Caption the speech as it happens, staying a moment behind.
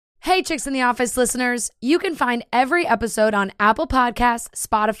Hey, Chicks in the Office listeners, you can find every episode on Apple Podcasts,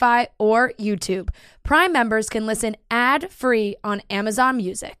 Spotify, or YouTube. Prime members can listen ad-free on Amazon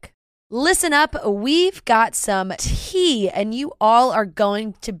Music. Listen up, we've got some tea, and you all are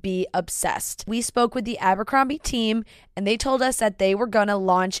going to be obsessed. We spoke with the Abercrombie team, and they told us that they were going to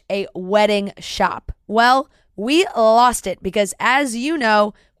launch a wedding shop. Well, we lost it because, as you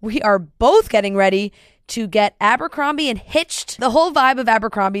know, we are both getting ready to get Abercrombie and hitched. The whole vibe of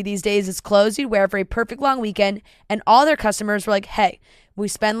Abercrombie these days is clothes you'd wear for a perfect long weekend, and all their customers were like, hey, we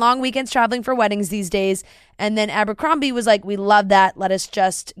spend long weekends traveling for weddings these days. And then Abercrombie was like, we love that. Let us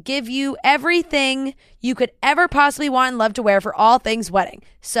just give you everything you could ever possibly want and love to wear for all things wedding.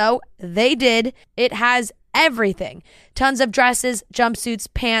 So they did. It has everything. Tons of dresses, jumpsuits,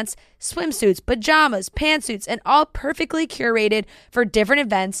 pants, swimsuits, pajamas, pantsuits, and all perfectly curated for different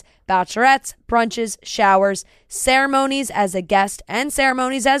events, bachelorettes, brunches, showers, ceremonies as a guest and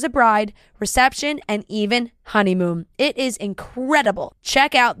ceremonies as a bride, reception, and even honeymoon. It is incredible.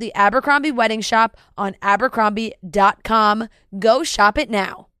 Check out the Abercrombie Wedding Shop on Abercrombie.com. Go shop it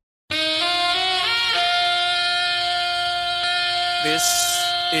now. This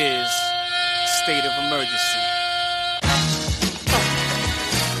is State of Emergency.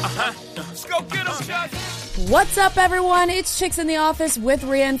 Let's go get 'em, Chuck. What's up, everyone? It's Chicks in the Office with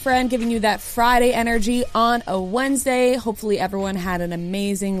Rhea and Friend, giving you that Friday energy on a Wednesday. Hopefully everyone had an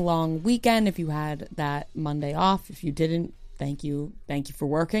amazing long weekend. If you had that Monday off, if you didn't, thank you. Thank you for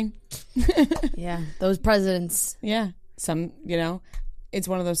working. Yeah, those presidents. Yeah. It's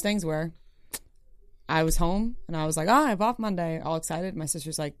one of those things where I was home and I was like, I have off Monday, all excited. My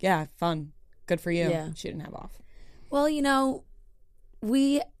sister's like, yeah, fun. Good for you. Yeah. She didn't have off. Well,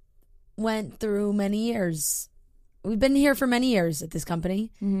 we went through many years. We've been here for many years at this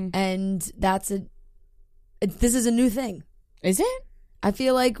company, and this is a new thing. Is it? I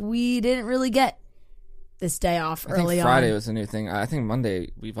feel like we didn't really get this day off early on. Friday was a new thing. I think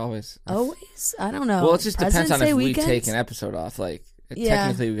Monday we've always. I don't know. Well, it just depends on if we weekends? take an episode off. Like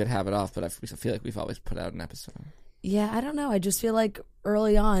technically we could have it off, but I feel like we've always put out an episode. Yeah, I don't know. I just feel like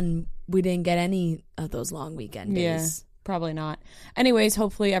early on we didn't get any of those long weekend days. Yeah. Probably not. Anyways,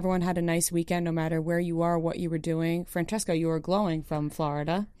 hopefully everyone had a nice weekend, no matter where you are, what you were doing. Francesca, you were glowing from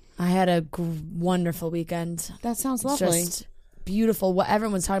Florida. I had a wonderful weekend. That sounds lovely. Just beautiful. What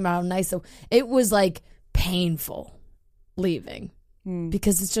everyone's talking about, how nice. So it was like painful leaving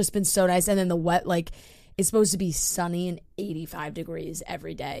because it's just been so nice. And then the wet, like it's supposed to be sunny and 85 degrees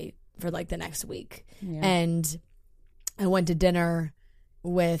every day for like the next week. Yeah. And I went to dinner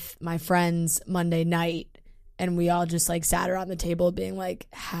with my friends Monday night. And we all just like sat around the table being like,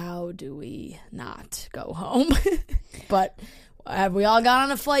 how do we not go home? But we all got on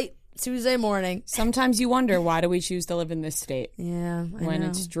a flight Tuesday morning. Sometimes you wonder, why do we choose to live in this state? Yeah, when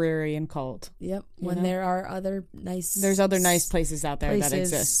it's dreary and cold. Yep. When there are other nice... There's other nice places out there that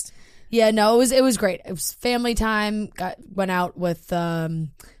exist. Yeah, no, it was great. It was family time. Went out with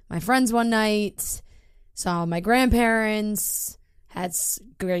my friends one night. Saw my grandparents. Had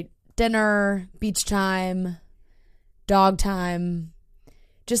great dinner. Beach time. Dog time.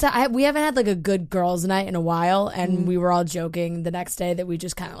 Just we haven't had like a good girls' night in a while, and we were all joking the next day that we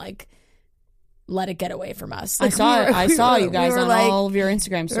just kind of like let it get away from us. Like, I saw you guys on all of your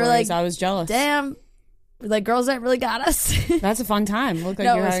Instagram stories. Like, I was jealous. Damn, like girls' night really got us. That's a fun time. Looked like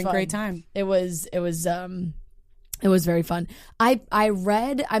you were having a great time. It was very fun. I've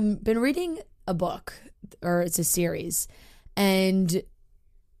been reading a book, or it's a series, and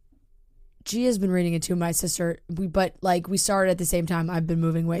Gia's been reading it too, my sister. We started at the same time. I've been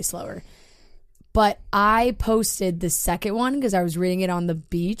moving way slower. But I posted the second one because I was reading it on the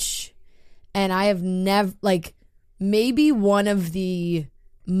beach. And I have never, maybe one of the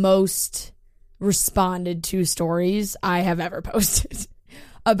most responded to stories I have ever posted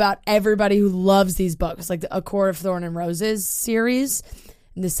about everybody who loves these books. Like the A Court of Thorn and Roses series.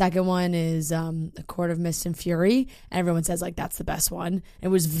 And the second one is A Court of Mist and Fury. And everyone says, that's the best one. It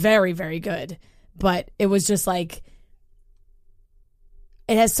was very, very good. But it was just it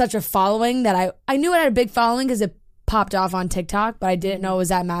has such a following that I knew it had a big following because it popped off on TikTok, but I didn't know it was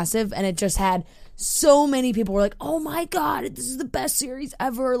that massive. And it just had so many people were like, oh my God, this is the best series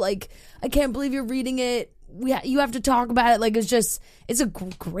ever. I can't believe you're reading it. You have to talk about it. It's a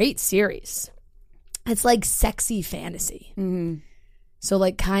great series. It's like sexy fantasy. Mm-hmm.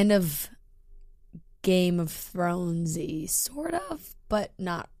 So, kind of Game of Thrones-y, sort of, but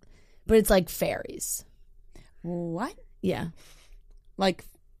not. But it's like fairies. What? Yeah. Like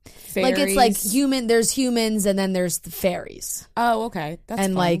fairies? It's like there's humans, and then there's the fairies. Oh, okay.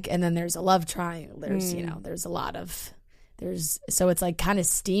 That's fun. And then there's a love triangle. There's, there's a lot of so it's like kind of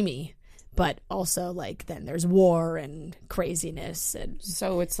steamy, but also like then there's war and craziness, and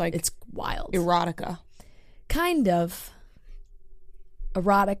So it's like it's wild. erotica. Kind of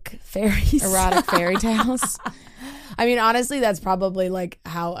erotic fairies. Erotic fairy tales. I mean, honestly, that's probably like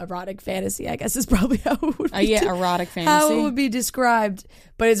how erotic fantasy, I guess, is probably how it would be Erotic fantasy. how it would be described.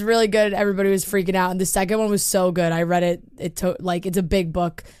 But it's really good. Everybody was freaking out, and the second one was so good. I read it. It's a big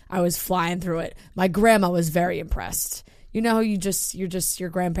book. I was flying through it. My grandma was very impressed. You know, you're just your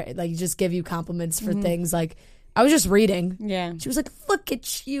grandparent, like, you just give you compliments for things. Like, I was just reading. Yeah. She was like, "Look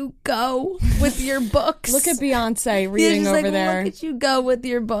at you go with your books. Look at Beyonce Yeah, reading she's over like, there. Look at you go with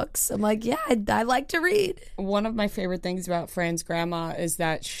your books." I'm like, "Yeah, I like to read." One of my favorite things about Fran's grandma is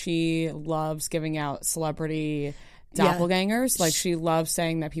that she loves giving out celebrity doppelgangers. Like, she loves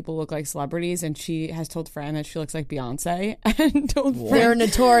saying that people look like celebrities, and she has told Fran that she looks like Beyonce. And told Fran. They're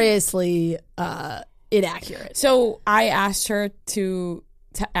notoriously inaccurate. So I asked her to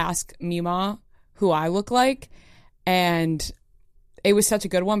ask Mima who I look like, and it was such a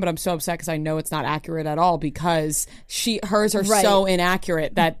good one, but I'm so upset because I know it's not accurate at all, because hers are so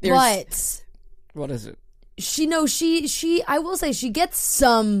inaccurate that there's... But What is it? she I will say she gets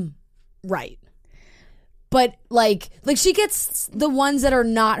some right. But like she gets the ones that are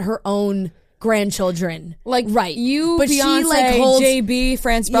not her own grandchildren. Like, right. You, but Beyonce, she like holds JB,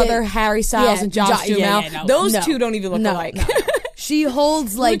 Fran's brother, Harry Styles, and Josh Duhamel. Those two don't even look alike. No. She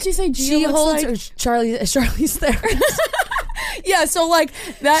holds like... What'd you say Gia she looks holds like? her Charlize Theron. Yeah, so like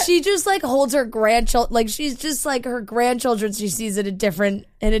that... She just like holds her grandchildren, like she's just like her grandchildren she sees in a different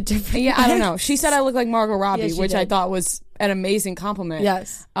Yeah, I don't know. She said I look like Margot Robbie, Yeah, which I did. thought was an amazing compliment.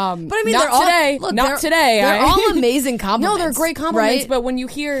 Yes. But I mean, not they're all today. look, Not they're- today. They're all amazing compliments. No, they're great compliments. right? But when you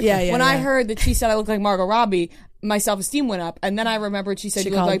hear, when I heard that she said I look like Margot Robbie, my self-esteem went up, and then I remembered she said She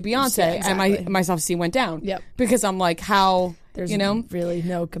you look called- like Beyonce, yeah, exactly. and my self-esteem went down. Yep. Because I'm like, how There's really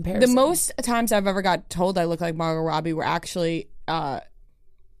no comparison. the most times I've ever got told I look like Margot Robbie were actually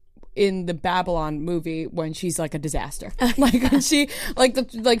in the Babylon movie when she's like a disaster. Like when she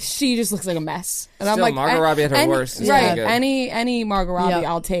she just looks like a mess. And I'm Still, like, Margot Robbie at her worst is Right. pretty good. Any Margot Robbie Yeah.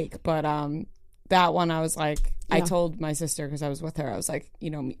 I'll take, but that one I was like, I told my sister because I was with her, I was like, you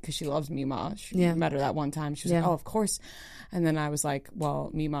know, because she loves Mima. She met her that one time. She was like, oh, of course. And then I was like, well,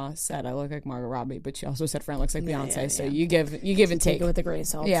 Mima said I look like Margot Robbie, but she also said Fran looks like Beyonce. So you give and take. Take it with a grain of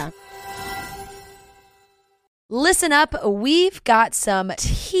salt. Yeah. Listen up, we've got some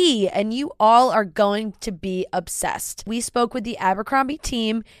tea, and you all are going to be obsessed. We spoke with the Abercrombie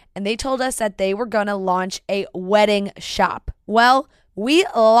team, and they told us that they were going to launch a wedding shop. Well, we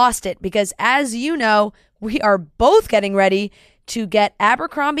lost it because, as you know, we are both getting ready to get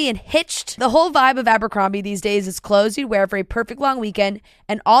Abercrombie and hitched. The whole vibe of Abercrombie these days is clothes you'd wear for a perfect long weekend,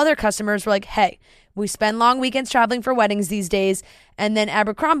 and all their customers were like, hey, we spend long weekends traveling for weddings these days. And then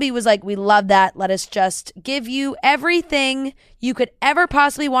Abercrombie was like, we love that. Let us just give you everything you could ever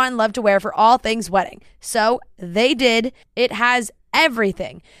possibly want and love to wear for all things wedding. So they did. It has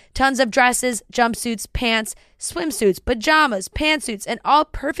everything. Tons of dresses, jumpsuits, pants, swimsuits, pajamas, pantsuits, and all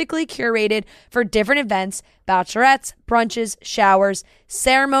perfectly curated for different events, bachelorettes, brunches, showers,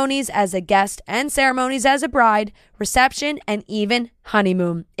 ceremonies as a guest and ceremonies as a bride, reception, and even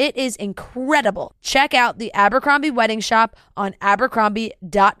honeymoon. It is incredible. Check out the Abercrombie Wedding Shop on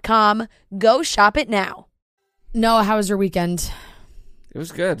Abercrombie.com. Go shop it now. Noah, how was your weekend? It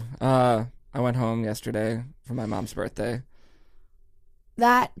was good. I went home yesterday for my mom's birthday.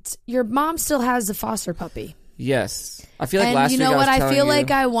 That your mom still has a foster puppy. Yes. I feel like And last you week know I was what? I telling feel you-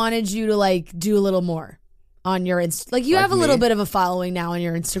 like I wanted you to like do a little more on your like you Like have a little me? bit of a following now on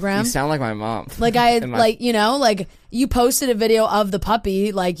your Instagram. You sound like my mom. Like I In my- like, you know, like you posted a video of the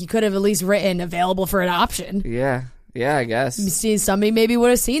puppy, like you could have at least written available for adoption. Yeah. Yeah, I guess. See, somebody maybe would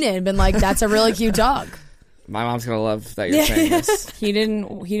have seen it and been like, that's a really cute dog. My mom's going to love that you're saying this. He didn't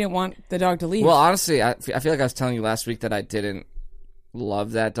want the dog to leave. Well, honestly, I feel like I was telling you last week that I didn't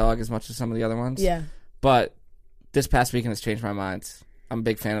love that dog as much as some of the other ones. Yeah. But this past weekend has changed my mind. I'm a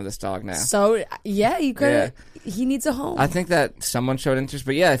big fan of this dog now. So, yeah, you could he needs a home. I think that someone showed interest.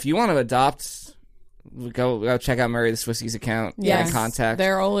 But yeah, if you want to adopt, go check out Murray the Swissie's account. Get in contact.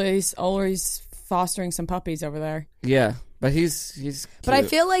 They're always fostering some puppies over there. Yeah. But he's cute. But I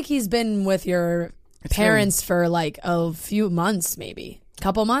feel like he's been with your parents for like a few months, maybe.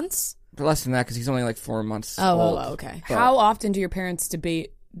 Couple months? But less than that because he's only like 4 months Oh, old. okay. But How often do your parents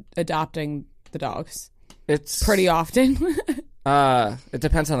debate adopting the dogs? It's Pretty often. It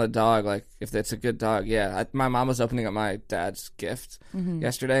depends on the dog. Like if it's a good dog, yeah. My mom was opening up my dad's gift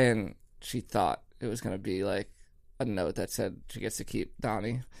yesterday, and she thought it was gonna be like a note that said she gets to keep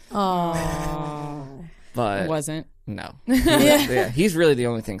Donnie, Oh. but It wasn't. No. Yeah, he's really the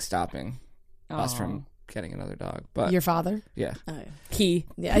only thing stopping us Aw. from getting another dog. But Your father? yeah, He.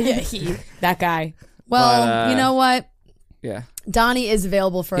 Yeah, he. That guy. Well, But, you know what? yeah, Donnie is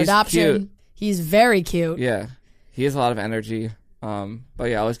available for He's adoption. cute. He's very cute. yeah. He has a lot of energy. But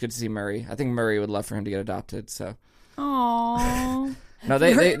yeah, always good to see Murray. I think Murray would love for him to get adopted. So Aww. no,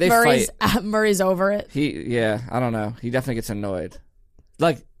 they Murray's, fight. Murray's over it. I don't know. He definitely gets annoyed.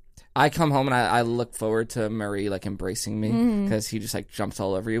 Like, I come home and I look forward to Murray like embracing me because he just like jumps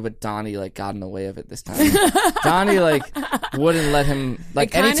all over you. But Donnie like got in the way of it this time. Donnie like wouldn't let him like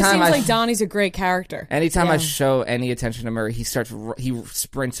It kind of anytime seems I like Donnie's a great character. anytime I Yeah. show any attention to Murray, he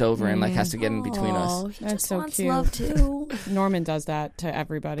sprints over and like has to get in between Oh, us. he That's just so wants cute. love too. Norman does that to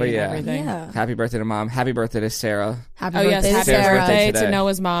everybody But and yeah. everything. Yeah. Happy birthday to mom. Happy birthday to Sarah. Happy Oh, yes. birthday to Happy Sarah's Sarah. birthday today. to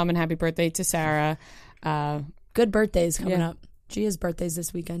Noah's mom and happy birthday to Sarah. Good birthdays coming Yeah. up. Gia's birthday's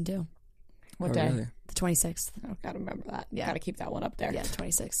this weekend too. What Oh, day? really? The 26th. Oh, gotta remember that. Yeah. Gotta keep that one up there. Yeah,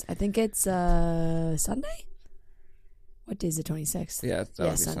 26th. I think it's Sunday? What day is the 26th? Yeah, that Yeah,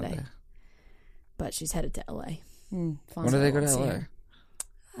 would be Sunday. Sunday. But she's headed to LA. Fun. When do they go to See LA? her.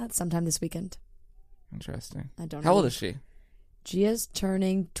 Sometime this weekend. Interesting. I don't know. How old is she? Gia's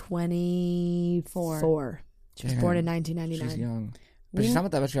turning 24. She was Damn. born in She's 1999. young. But she's not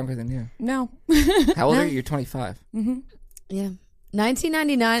that much younger than you. No. How old No. are you? You're 25. Yeah.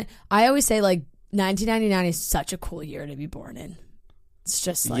 1999. I always say, like, 1999 is such a cool year to be born in. It's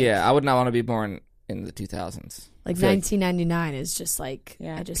just like, Yeah, I would not want to be born in the 2000s. like I feel 1999 is just like,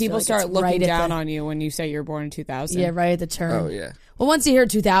 Yeah. I just People feel like start it's looking right at down the, on you when you say you're born in 2000. Yeah, right at the turn. Oh, yeah. Well, once you hear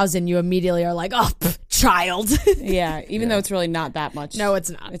 2000, you immediately are like, oh, child. Yeah, even though it's really not that much. No, it's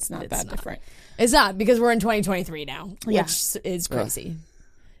not. It's not that different. It's not, because we're in 2023 now, Yeah. which is crazy.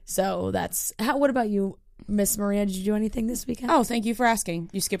 So that's how. What about you, Miss Maria? Did you do anything this weekend? Oh, thank you for asking.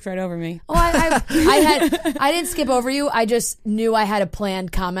 You skipped right over me. Oh, I didn't skip over you. I just knew I had a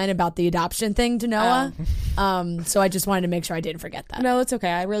planned comment about the adoption thing to Noah. So I just wanted to make sure I didn't forget that. No, it's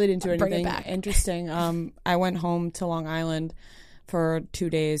okay. I really didn't do Bring it anything back. interesting. I went home to Long Island for 2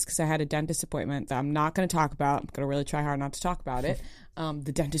 days because I had a dentist appointment that I'm not going to talk about. I'm going to really try hard not to talk about it.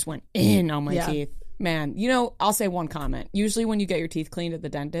 The dentist went in on my Yeah. teeth. Man, you know, I'll say one comment. Usually when you get your teeth cleaned at the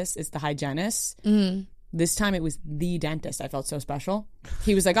dentist, it's the hygienist. Mm-hmm. This time it was the dentist. I felt so special.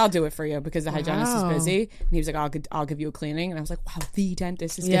 He was like, I'll do it for you because the hygienist is Wow. busy. And he was like, I'll give you a cleaning. And I was like, wow, the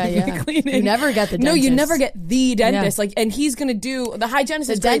dentist is Yeah, giving me yeah. a cleaning. You never get the No, you dentist. never get the dentist. Yeah. Like, and he's going to do, the hygienist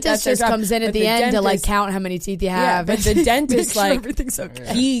The is great. dentist That's their just job. comes in at But the end to like dentist- count how many teeth you Yeah, have. but the Make dentist, sure like, everything's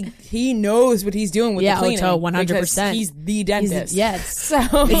okay. he knows what he's doing with Yeah, the cleaning. Oto, 100%. Because he's the dentist. Yeah, it's, So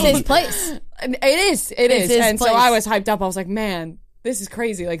it's his place. it is. It is. his And so place. I was hyped up. I was like, man, this is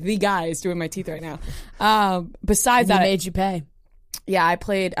crazy. Like, the guy is doing my teeth right now. Besides He that, made you pay. yeah, I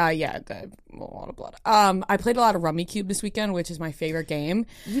played. A lot of blood. I played a lot of Rummy Cube this weekend, which is my favorite game.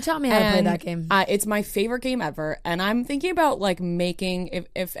 You taught me how to play And, that game. It's my favorite game ever, and I'm thinking about like making.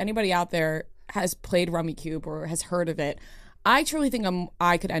 If anybody out there has played Rummy Cube or has heard of it, I truly think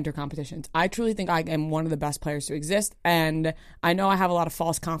I could enter competitions. I truly think I am one of the best players to exist, and I know I have a lot of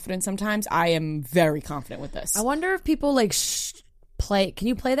false confidence sometimes. I am very confident with this. I wonder if people like play. Can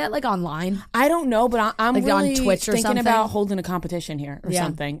you play that like online? I don't know, but I'm Like on really Twitch or thinking something? about holding a competition here or Yeah.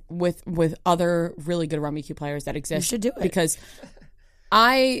 something with other really good Rummy Cube players that exist. You should do it. because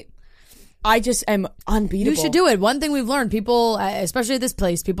I just am unbeatable. You should do it. One thing we've learned, people, especially at this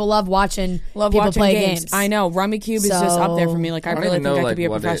place, people love watching people watching play games. I know Rummy Cube is just up there for me. Like I don't really even think know, I like, could be a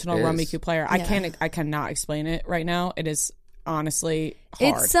what it professional Rummy is. Cube player. Yeah. I cannot explain it right now. It is honestly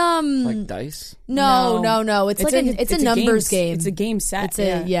hard. It's Like dice? no. It's like it's a numbers game. It's a game set. It's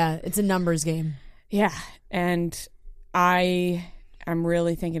a it's a numbers game. Yeah, and I am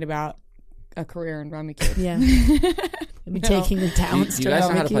really thinking about a career in Rummy Cube. Yeah, I'll be taking the Do talents you to guys know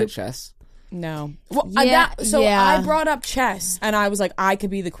how Rummy to play Cube. chess? No. Well, Yeah, yeah. I brought up chess, and I was like, I could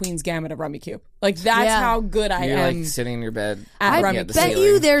be the Queen's Gambit of Rummy Cube. Like, that's Yeah. how good I You're am. like sitting in your bed. At looking Rummy at the Bet ceiling.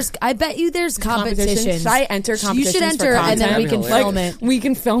 you there's. I bet you there's competitions. competitions. Should I enter competitions? You should for enter, and then we content? can Like, film it. We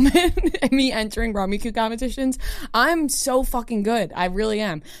can film it. Me entering Rummy Cube competitions. I'm so fucking good. I really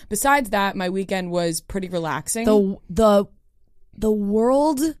am. Besides that, my weekend was pretty relaxing. The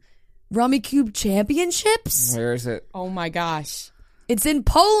World Rummy Cube Championships. Where is it? Oh my gosh. It's in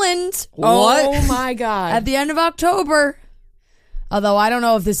Poland. Oh my god. At the end of October. Although I don't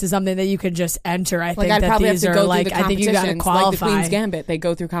know if this is something that you could just enter. I Like think I'd that probably have these to are go like through the I think you got to competitions, qualify. like the Queen's Gambit. They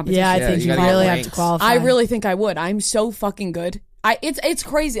go through competitions. Yeah, I Yeah, think you you gotta get really have to ranks. qualify. I really think I would. I'm so fucking good. It's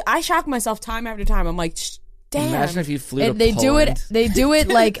crazy. I shock myself time after time. I'm like, damn. Imagine if you flew to And they do it. Poland. They do it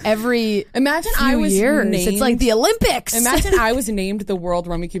like every Imagine few I was years. named, It's like the Olympics. Imagine I was named the World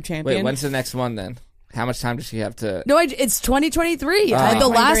Rummy Cube champion. Wait, when's the next one then? How much time does she have to? No, it's 2023. The 2023,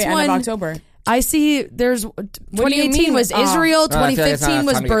 last end one of October. I see. There's do you 2018 mean? was Oh. Israel. No, I feel like it's not 2015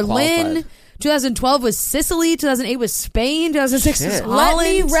 was enough time to get Berlin. qualified. 2012 was Sicily. 2008 was Spain. 2006 was Shit. Holland. Let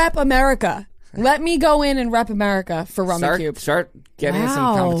me rep America. Let me go in and rep America for Rummikub. Start getting Wow.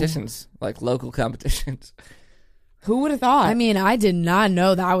 some competitions, like local competitions. Who would have thought? I mean, I did not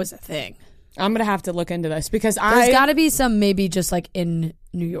know that was a thing. I'm gonna have to look into this because There's got to be some maybe just like in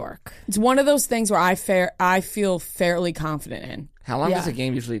New York. it's one of those things where I feel fairly confident in. How long Yeah. does a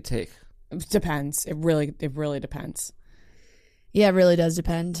game usually take? It depends. It really depends. Yeah, it really does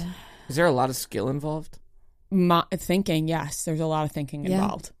depend. Is there a lot of skill involved? Thinking, yes, there's a lot of thinking Yeah.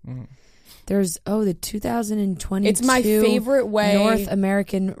 involved. There's the 2022 It's my favorite way- North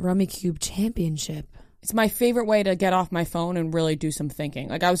American Rummikub Championship. It's my favorite way to get off my phone and really do some thinking.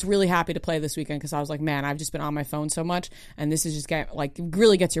 Like, I was really happy to play this weekend because I was like, man, I've just been on my phone so much, and this is just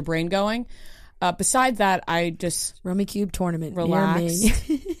really gets your brain going. Besides that, I just Rummikub tournament. near relaxed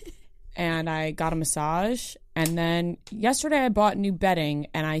me. and I got a massage. And then yesterday I bought new bedding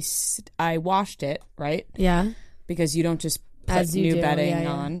and I washed it, right? Yeah. Because you don't just put As you new do, bedding yeah,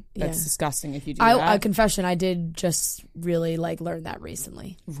 yeah. on. That's Yeah. disgusting if you do that. A confession, I did just really learn that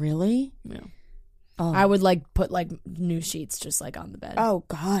recently. Really? Yeah. Oh. I would put new sheets just on the bed. Oh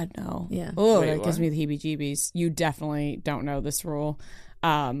God, no. Yeah. Oh, Wait, that gives what? me the heebie-jeebies. You definitely don't know this rule.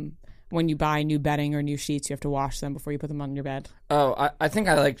 When you buy new bedding or new sheets, you have to wash them before you put them on your bed. Oh, I think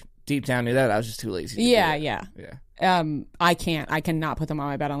I deep down knew that. I was just too lazy. To Yeah, do it. yeah. Yeah. I cannot put them on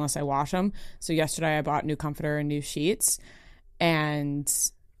my bed unless I wash them. So yesterday I bought new comforter and new sheets and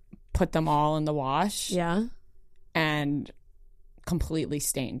put them all in the wash Yeah. and completely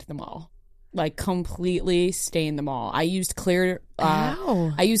stained them all. Completely stained them all. I used clear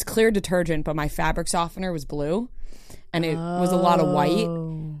Ow. I used clear detergent, but my fabric softener was blue and it was a lot of white.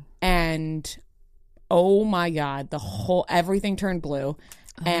 Oh. And oh my God, everything turned blue.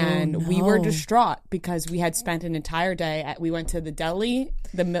 And we were no. distraught because we had spent an entire day we went to the deli,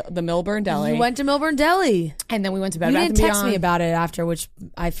 the Millburn Deli. You went to Millburn Deli. and then we went to Bed You Bath didn't and text Beyond. me about it after, which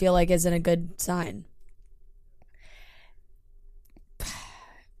I feel like isn't a good sign.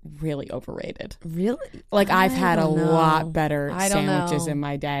 Really overrated. Really? I've had a don't know. lot better I don't sandwiches know. in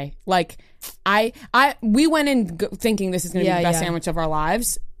my day. We went in thinking this is going to be the best sandwich of our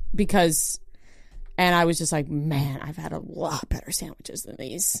lives and I was just like, man, I've had a lot better sandwiches than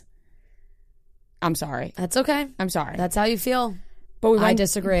these. I'm sorry. That's okay. I'm sorry. That's how you feel. But I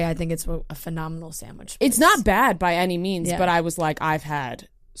disagree. I think it's a phenomenal sandwich. It's not bad by any means, Yeah. but I was like, I've had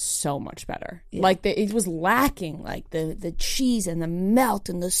so much better. Yeah. It was lacking, the cheese and the melt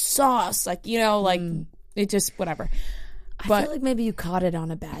and the sauce, it just whatever. I But feel like maybe you caught it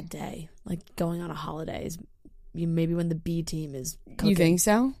on a bad day, going on a holidays. Maybe when the B team is cooking. you think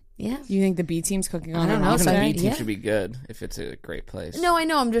so? Yeah. You think the B team's cooking on I don't a know, Even so the holiday? B team yeah. should be good if it's a great place. No, I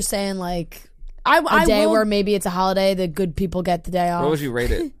know. I'm just saying, a I day will- where maybe it's a holiday, the good people get the day off. What would you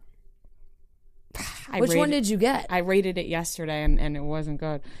rate it? Which one did you get? I rated it yesterday and it wasn't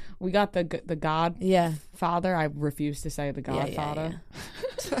good. We got the Godfather. Yeah. I refuse to say the Yeah, Godfather.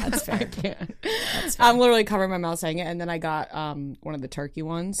 That's fair. I'm literally covering my mouth saying it, and then I got one of the turkey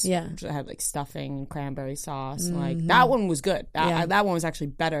ones. Yeah. which had stuffing and cranberry sauce. And, that one was good. Yeah. That one was actually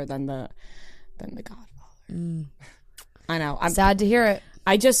better than the Godfather. I know. Sad to hear it.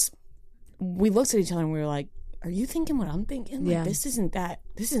 We looked at each other and we were like, "Are you thinking what I'm thinking? Yeah. This isn't that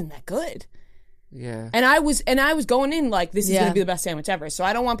good." Yeah. And I was going in this is Yeah. going to be the best sandwich ever. So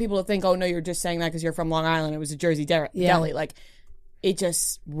I don't want people to think, oh no, you're just saying that because you're from Long Island. It was a Jersey deli. It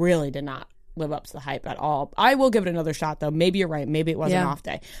just really did not live up to the hype at all. I will give it another shot though. Maybe you're right. Maybe it was an off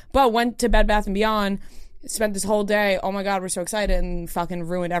day. But went to Bed Bath and Beyond, spent this whole day. Oh my God, we're so excited, and fucking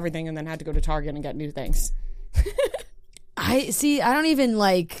ruined everything, and then had to go to Target and get new things. I don't even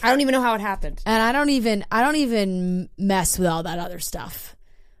I don't even know how it happened. and I don't even mess with all that other stuff.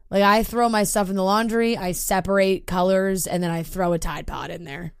 I throw my stuff in the laundry, I separate colors, and then I throw a Tide Pod in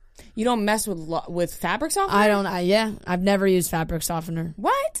there. You don't mess with fabric softener? I've never used fabric softener.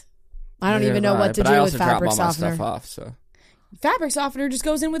 What? I don't Neither even know have what I, to but do I with also drop fabric all my softener. stuff off, so. Fabric softener just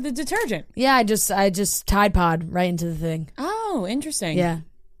goes in with the detergent. Yeah, I just Tide Pod right into the thing. Oh, interesting. Yeah.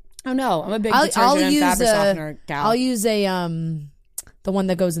 Oh no, I'm a big detergent and fabric softener gal. I'll use a the one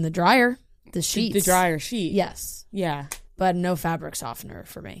that goes in the dryer, the sheets. the dryer sheet. Yes, Yeah. but no fabric softener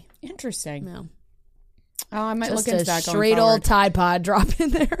for me. Interesting. No, Oh, I might just look into a that going straight forward. old Tide Pod drop in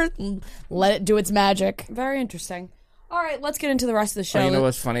there, and let it do its magic. Very interesting. All right, let's get into the rest of the show. Oh, you know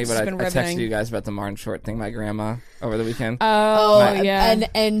what's funny? It's But I been texted riveting. you guys about the Martin Short thing. My grandma over the weekend. Oh, yeah.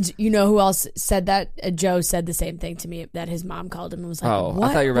 And you know who else said that? Joe said the same thing to me, that his mom called him and was like, Oh,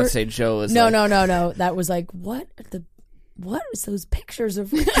 what? I thought you were about to say Joe was. No, like, no. That was like, what is those pictures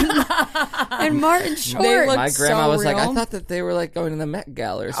of and Martin Short? They look My grandma so was like, I real. thought that they were like going to the Met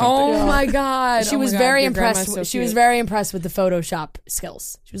Gala or something. Oh my God. She Oh my was God, very your grandma's impressed. so She was cute. very impressed with the Photoshop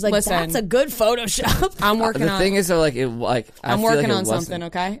skills. She was like, Listen. "That's a good Photoshop." I'm working The on thing is, though, like I I'm feel working like it on wasn't. something,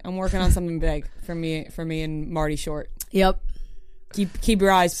 okay? I'm working on something big for me and Marty Short. Yep, Keep your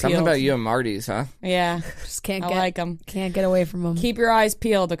eyes peeled. Something about you and Marty's, huh? Yeah. just can't I get like 'em. Can't get away from them. Keep your eyes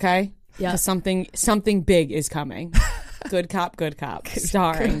peeled, okay? Yeah. 'Cause something big is coming. Good Cop,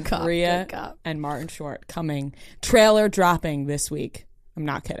 starring Good Cop, Rhea Good Cop. and Martin Short coming. Trailer dropping this week. I'm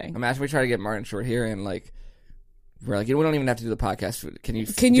not kidding. Imagine we try to get Martin Short here and like we're like, we don't even have to do the podcast. Can you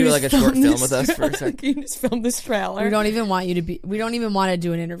Can do you like a just short film film this with us for a trailer? second? Can you just film this trailer? We don't even want you to be. We don't even want to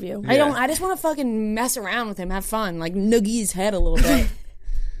do an interview. I just want to fucking mess around with him, have fun, like noogie his head a little bit,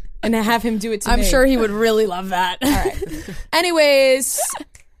 and have him do it to me. I'm sure he would really love that. All right. Anyways,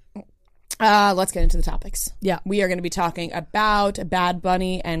 let's get into the topics. Yeah. We are going to be talking about Bad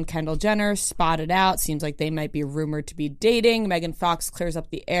Bunny and Kendall Jenner spotted out. Seems like they might be rumored to be dating. Megan Fox clears up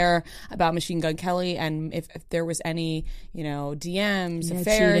the air about Machine Gun Kelly and if there was any, DMs,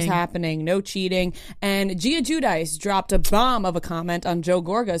 affairs cheating. happening, no cheating. And Gia Giudice dropped a bomb of a comment on Joe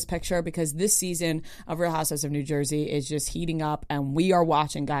Gorga's picture because this season of Real Housewives of New Jersey is just heating up and we are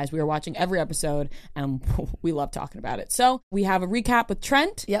watching, guys. We are watching every episode and we love talking about it. So we have a recap with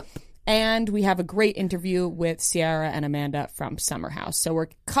Trent. Yep. And we have a great interview with Sierra and Amanda from Summer House. So we're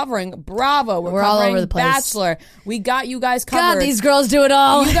covering Bravo. We're all covering over the place. Bachelor. We got you guys covered. God, these girls do it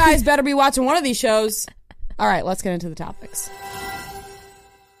all. You guys better be watching one of these shows. All right, let's get into the topics.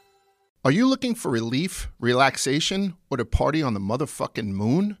 Are you looking for relief, relaxation, or to party on the motherfucking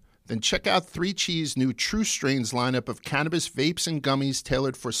moon? Then check out 3 Cheese' new True Strains lineup of cannabis vapes and gummies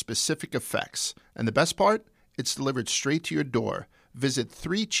tailored for specific effects. And the best part? It's delivered straight to your door. Visit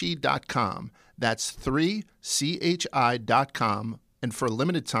 3chi.com. That's 3chi.com. And for a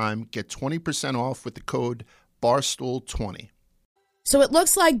limited time, get 20% off with the code BARSTOOL20. So it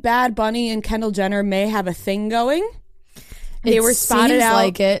looks like Bad Bunny and Kendall Jenner may have a thing going. They were spotted seems out.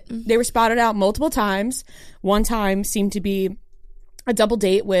 like it. They were spotted out multiple times. One time seemed to be a double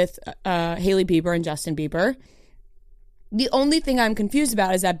date with Hailey Bieber and Justin Bieber. The only thing I'm confused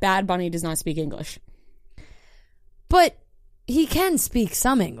about is that Bad Bunny does not speak English. But he can speak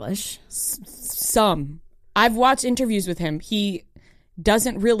some English. Some. I've watched interviews with him. He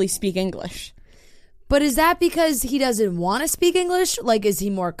doesn't really speak English. But is that because he doesn't want to speak English? Like, is he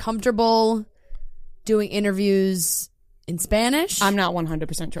more comfortable doing interviews in Spanish? I'm not 100%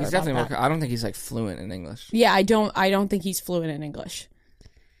 sure He's about definitely that. more. I don't think he's like fluent in English. Yeah, I don't think he's fluent in English.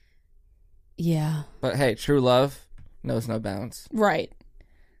 Yeah. But hey, true love knows no bounds. Right.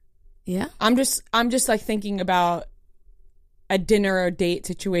 Yeah. I'm just like thinking about a dinner or date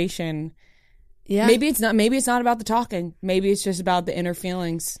situation. Yeah. Maybe it's not about the talking. Maybe it's just about the inner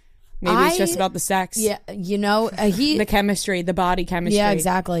feelings. Maybe it's just about the sex. Yeah. The chemistry, the body chemistry. Yeah,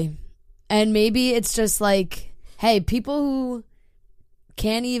 exactly. And maybe it's just like, hey, people who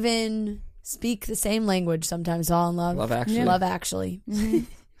can't even speak the same language sometimes fall in love. Love Actually. Love Actually.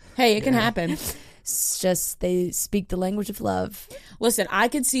 Hey, it can happen. It's just they speak the language of love. Listen, I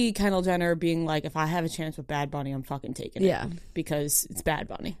could see Kendall Jenner being like, if I have a chance with Bad Bunny, I'm fucking taking it. Yeah. Because it's Bad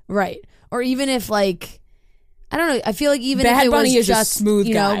Bunny. Right. Or even if like, I don't know, I feel like even Bad if it Bunny was is a just,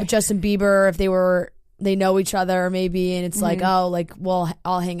 smooth guy. Justin Bieber, if they know each other maybe, and it's like, oh, like, we'll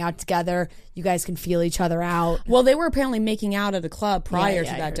all hang out together. You guys can feel each other out. Well, they were apparently making out at a club prior Yeah,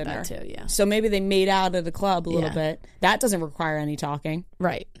 to I that heard dinner. that too, yeah. So maybe they made out at a club a little Yeah. bit. That doesn't require any talking.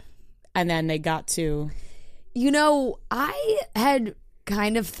 Right. And then they got to... I had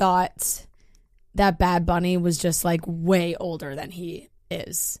kind of thought that Bad Bunny was just like way older than he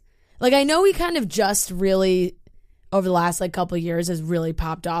is. Like, I know he kind of just really, over the last like couple of years, has really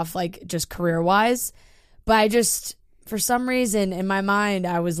popped off, like just career wise. But I just, for some reason, in my mind,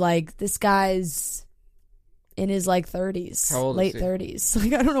 I was like, this guy's in his like 30s, How old is late he? 30s.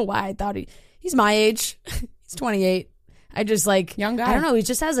 Like, I don't know why I thought he's my age. He's 28. I just like, Young guy. I don't know. He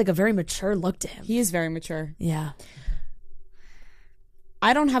just has like a very mature look to him. He is very mature. Yeah.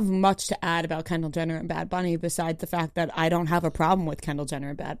 I don't have much to add about Kendall Jenner and Bad Bunny besides the fact that I don't have a problem with Kendall Jenner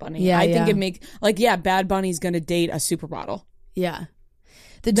and Bad Bunny. Yeah, I think yeah. it makes... Bad Bunny's going to date a supermodel. Yeah.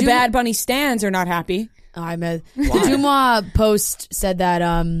 The Bad Bunny stans are not happy. The Dumois Post said that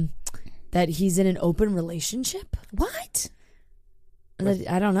that he's in an open relationship. What?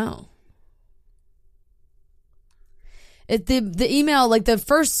 I don't know. The email, like the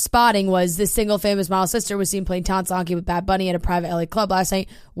first spotting was this single famous model sister was seen playing Tansanki with Bad Bunny at a private LA club last night.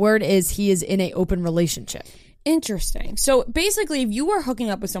 Word is he is in an open relationship. Interesting. So basically, if you are hooking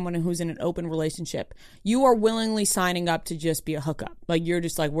up with someone who's in an open relationship, you are willingly signing up to just be a hookup. Like, you're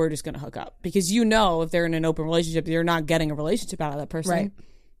just like, we're just going to hook up. Because you know if they're in an open relationship, you're not getting a relationship out of that person. Right.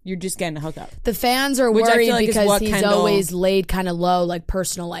 You're just getting a hookup. The fans are Which I worried feel like is because what he's Kendall- always laid kind of low, like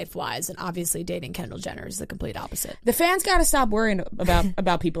personal life wise, and obviously dating Kendall Jenner is the complete opposite. The fans got to stop worrying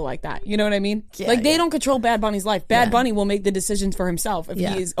about people like that. You know what I mean? Yeah, like, they yeah. don't control Bad Bunny's life. Bad Bunny will make the decisions for himself if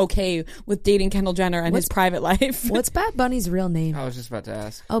Yeah. he is okay with dating Kendall Jenner and his private life. What's Bad Bunny's real name? I was just about to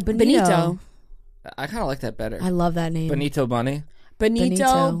ask. Oh, Benito. I kind of like that better. I love that name. Benito Bunny.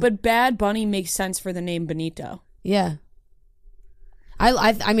 Benito, but Bad Bunny makes sense for the name Benito. Yeah.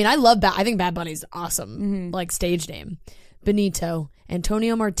 I mean, I love I think Bad Bunny's awesome, like stage name. Benito.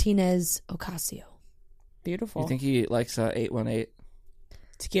 Antonio Martinez Ocasio. Beautiful. You think he likes 818?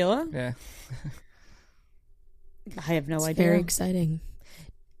 Tequila? Yeah. I have no It's idea. very exciting.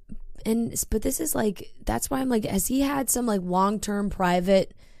 But this is like, that's why I'm like, has he had some like long-term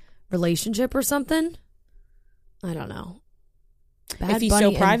private relationship or something? I don't know. Bad If he's Bunny so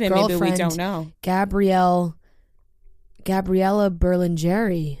and private, maybe we girlfriend don't know. Gabriella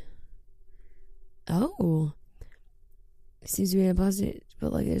Berlingeri. Oh. Seems to be a positive,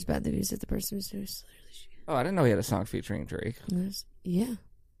 but like there's bad news that the person was seriously. Oh, I didn't know he had a song featuring Drake. Yeah.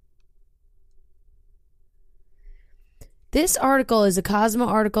 This article is a Cosmo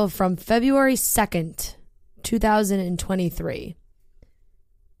article from February 2nd, 2023.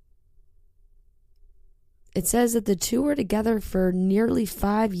 It says that the two were together for nearly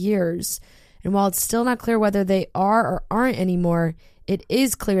 5 years. And while it's still not clear whether they are or aren't anymore, it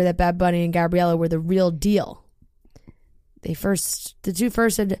is clear that Bad Bunny and Gabriella were the real deal. The two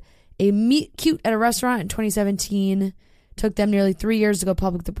first had a meet cute at a restaurant in 2017. Took them nearly 3 years to go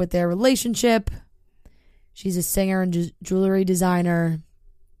public with their relationship. She's a singer and jewelry designer.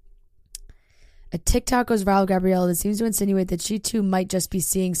 A TikTok goes viral, Gabriella, that seems to insinuate that she too might just be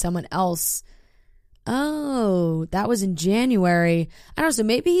seeing someone else. Oh, that was in January. I don't know, so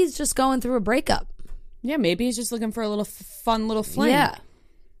maybe he's just going through a breakup. Yeah, maybe he's just looking for a little fun little fling. Yeah.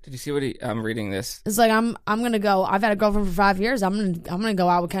 Did you see what I'm reading this? It's like I'm gonna go. I've had a girlfriend for 5 years. I'm gonna go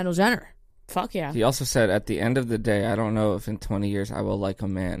out with Kendall Jenner. Fuck yeah. He also said, at the end of the day, I don't know if in 20 years I will like a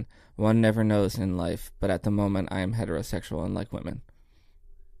man. One never knows in life, but at the moment I am heterosexual and like women.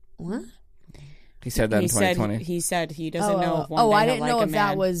 What? He said that in 2020. He said he doesn't know if one day I he'll didn't like know a if that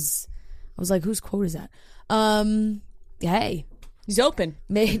man. was. I was like, whose quote is that? Hey, He's open.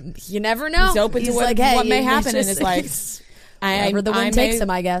 you never know. He's open to what may happen in his life. Wherever the wind takes him,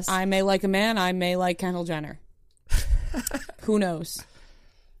 I guess. I may like a man. I may like Kendall Jenner. Who knows?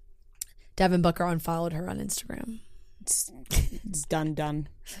 Devin Booker unfollowed her on Instagram. It's done.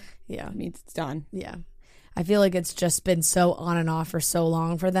 Yeah. It means it's done. Yeah. I feel like it's just been so on and off for so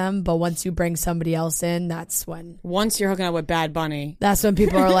long for them. But once you bring somebody else in, that's when Once you're hooking up with Bad Bunny,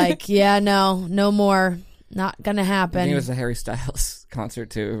 people are like, yeah, no more. Not going to I happen. think it was the Harry Styles concert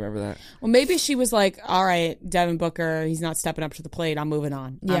too. Remember that? well, maybe she was like, "All right, Devin Booker, he's not stepping up to the plate. I'm moving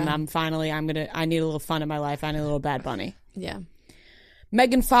on. Yeah. I need a little fun in my life. I need a little Bad Bunny." Yeah.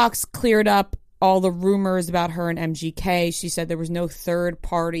 Megan Fox cleared up all the rumors about her and MGK. She said there was no third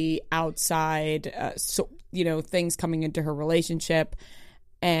party outside, things coming into her relationship.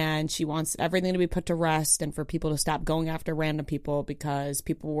 And she wants everything to be put to rest and for people to stop going after random people because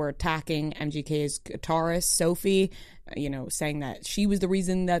people were attacking MGK's guitarist, Sophie, saying that she was the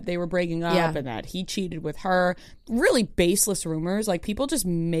reason that they were breaking up and that he cheated with her. Really baseless rumors. Like, people just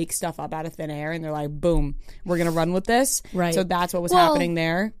make stuff up out of thin air and they're like, boom, we're going to run with this. Right. So that's what was happening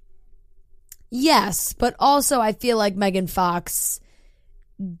there. Yes, but also I feel like Megan Fox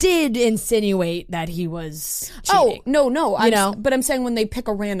did insinuate that he was cheating. Oh, no. But I'm saying when they pick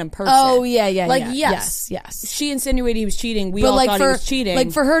a random person. Oh, yeah. Like, yeah. yes. She insinuated he was cheating. We But all like thought he was cheating.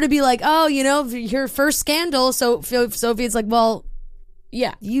 Like for her to be like, oh, your first scandal. So Sophie, it's like, well,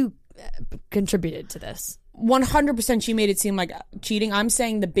 yeah. you contributed to this. 100% she made it seem like cheating. I'm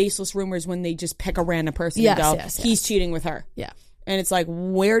saying the baseless rumors when they just pick a random person and go, he's cheating with her. Yeah. And it's like,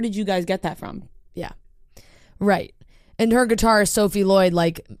 where did you guys get that from? Yeah. Right. And her guitarist, Sophie Lloyd,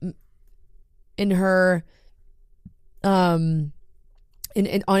 like in her on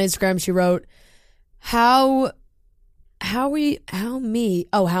Instagram, she wrote, How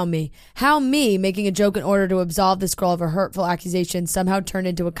me making a joke in order to absolve this girl of a hurtful accusation somehow turned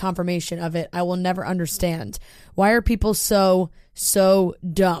into a confirmation of it. I will never understand. Why are people so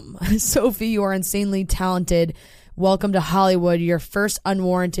dumb? Sophie, you are insanely talented. Welcome to Hollywood, your first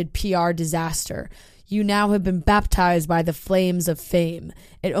unwarranted PR disaster. You now have been baptized by the flames of fame.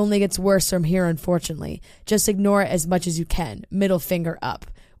 It only gets worse from here, unfortunately. Just ignore it as much as you can. Middle finger up.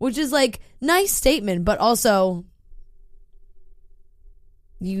 Which is like, nice statement, but also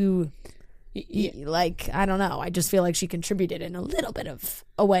like, I don't know. I just feel like she contributed in a little bit of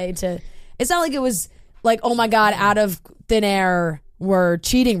a way to, it's not like it was like, oh my God, out of thin air were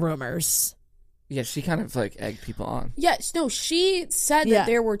cheating rumors. Yeah, she kind of like egged people on. Yes, no, she said that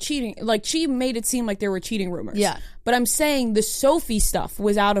there were cheating. Like, she made it seem like there were cheating rumors. Yeah. But I'm saying the Sophie stuff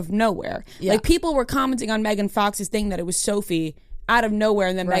was out of nowhere. Yeah. Like, people were commenting on Megan Fox's thing that it was Sophie out of nowhere,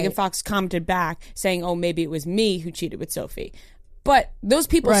 and then Megan Fox commented back saying, oh, maybe it was me who cheated with Sophie. But those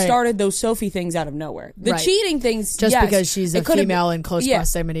people started those Sophie things out of nowhere. The cheating things, just because she's a female in close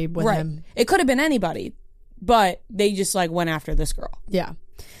proximity with him. It could have been anybody, but they just like went after this girl. Yeah.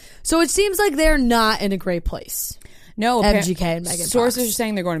 So it seems like they're not in a great place. No, MGK and Megan sources Fox. are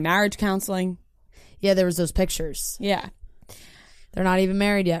saying they're going to marriage counseling. Yeah, there was those pictures. Yeah. They're not even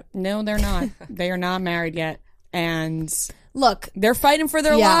married yet. No, they're not. They are not married yet. And look, they're fighting for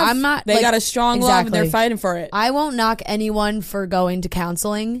their love. I'm not. They got a strong love and they're fighting for it. I won't knock anyone for going to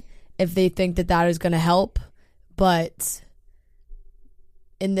counseling if they think that that is going to help. But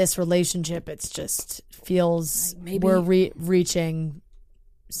in this relationship, it's just feels like maybe we're reaching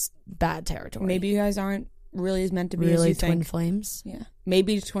bad territory. Maybe you guys aren't really as meant to be as really you think. Twin flames. Yeah.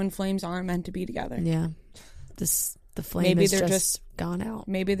 Maybe twin flames aren't meant to be together. Yeah. The flame is just gone out.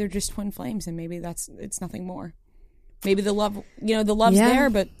 Maybe they're just twin flames, and maybe it's nothing more. Maybe the love, the love's there,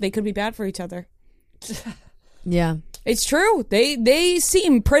 but they could be bad for each other. Yeah, it's true. They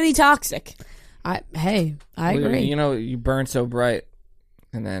seem pretty toxic. I agree. You burn so bright,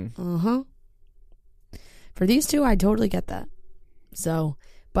 and then for these two, I totally get that. So,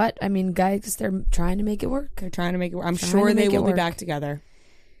 but I mean, guys, they're trying to make it work. They're trying to make it work. I'm sure they will be back together.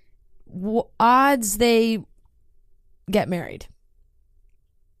 Odds they get married.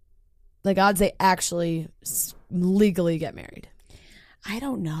 Like, odds they actually legally get married. I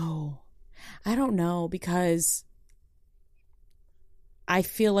don't know because I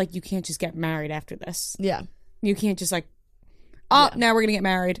feel like you can't just get married after this. Yeah. You can't just like, now we're going to get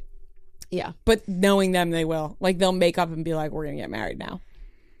married. Yeah. But knowing them, they will. Like, they'll make up and be like, we're going to get married now.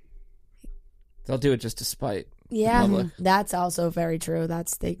 They'll do it just to spite. Yeah. That's also very true.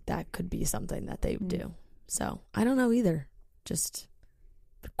 That could be something that they do. So, I don't know either. Just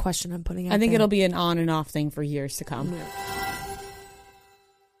the question I'm putting out I think there. it'll be an on and off thing for years to come.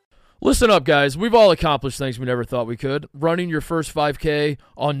 Listen up, guys. We've all accomplished things we never thought we could. Running your first 5K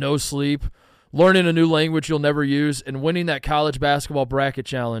on no sleep, learning a new language you'll never use, and winning that college basketball bracket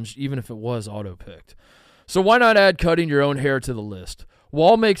challenge, even if it was auto-picked. So why not add cutting your own hair to the list?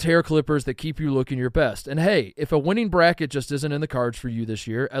 Wahl makes hair clippers that keep you looking your best. And hey, if a winning bracket just isn't in the cards for you this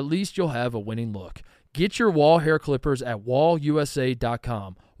year, at least you'll have a winning look. Get your Wahl hair clippers at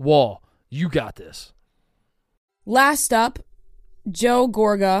wahlusa.com. Wahl, you got this. Last up, Joe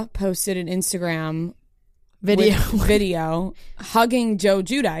Gorga posted an Instagram video hugging Joe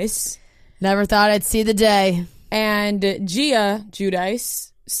Giudice. Never thought I'd see the day. And Gia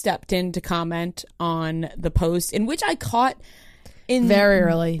Giudice stepped in to comment on the post, in which I caught very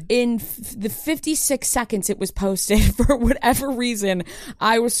early. In the 56 seconds it was posted, for whatever reason,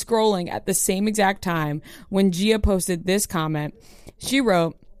 I was scrolling at the same exact time when Gia posted this comment. She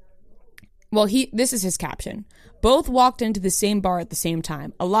wrote, this is his caption. Both walked into the same bar at the same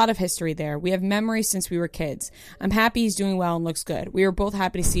time. A lot of history there. We have memories since we were kids. I'm happy he's doing well and looks good. We were both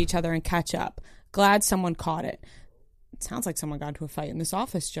happy to see each other and catch up. Glad someone caught it. It sounds like someone got into a fight in this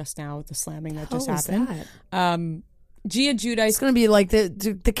office just now with the slamming that just happened. Gia Giudice. It's going to be like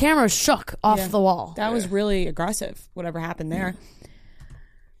the camera shook off the wall. That was really aggressive, whatever happened there.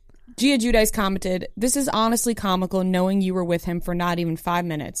 Gia Giudice commented, "This is honestly comical knowing you were with him for not even 5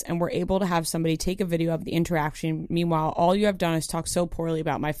 minutes and were able to have somebody take a video of the interaction. Meanwhile, all you have done is talk so poorly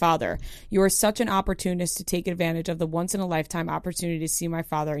about my father. You are such an opportunist to take advantage of the once-in-a-lifetime opportunity to see my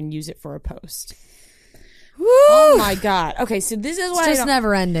father and use it for a post." Woo! Oh my God. Okay, so this is why it's just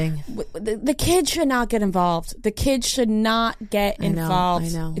never ending. The kid should not get involved. The kid should not get involved. I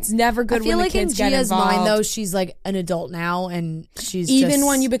know. It's never good when the kids get involved. I feel like in Gia's mind, though, she's like an adult now, and she's even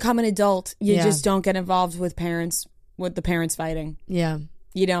when you become an adult, you just don't get involved with the parents fighting. Yeah.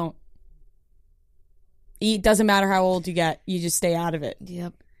 You don't. It doesn't matter how old you get. You just stay out of it.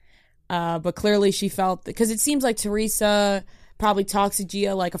 Yep. But clearly she felt, because it seems like Teresa probably talks to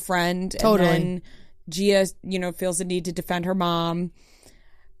Gia like a friend. Totally. And then Gia, feels the need to defend her mom.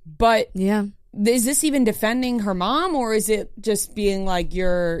 But is this even defending her mom, or is it just being like,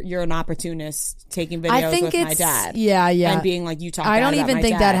 you're an opportunist taking videos with my dad? Yeah. And being like, you talk bad I don't about even my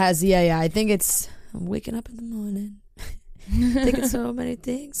think dad. that has, I think it's I'm waking up in the morning thinking so many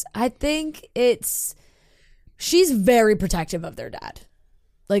things. I think she's very protective of their dad.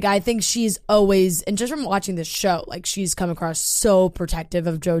 Like, I think she's always, and just from watching this show, like, she's come across so protective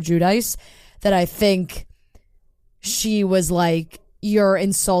of Joe Giudice that I think she was like, you're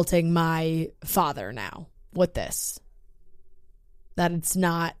insulting my father now with this. That it's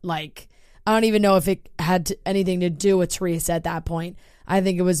not like, I don't even know if it had anything to do with Teresa at that point. I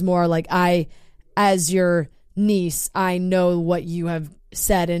think it was more like, as your niece, I know what you have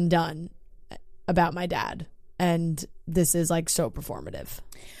said and done about my dad. And this is like so performative.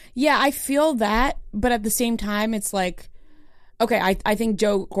 Yeah, I feel that, but at the same time, it's like, okay, I think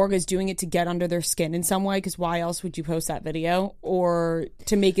Joe Gorga is doing it to get under their skin in some way, because why else would you post that video? Or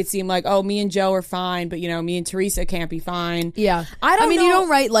to make it seem like, oh, me and Joe are fine, but, you know, me and Teresa can't be fine. Yeah. I mean, you don't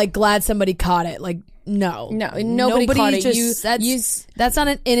write, like, glad somebody caught it. Like, no. Nobody caught it. That's not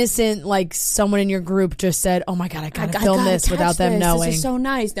an innocent, like, someone in your group just said, oh my God, I gotta film this without them knowing. This is so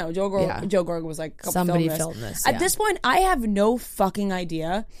nice. No, Joe Gorga was like, somebody filmed this. At this point, I have no fucking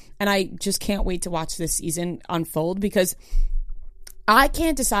idea, and I just can't wait to watch this season unfold, because I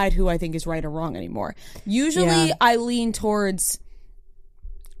can't decide who I think is right or wrong anymore. Usually I lean towards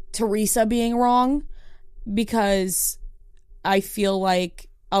Teresa being wrong, because I feel like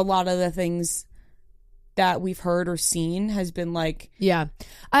a lot of the things that we've heard or seen has been like... Yeah.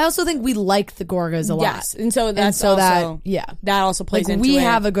 I also think we like the Gorgas a lot. Yes. And so that's also... That also plays like, into we it.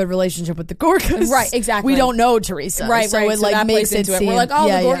 have a good relationship with the Gorgas. Right, exactly. We don't know Teresa. Right. So it like that makes plays into it it. seem... We're like, oh,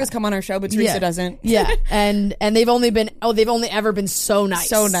 the Gorgas come on our show, but Teresa doesn't. Yeah. And they've only ever been so nice.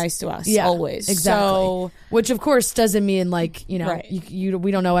 So nice to us. Yeah, always. Exactly. So, which of course doesn't mean like, you know, Right.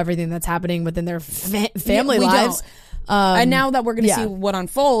 we don't know everything that's happening within their family we lives. and now that we're going to see what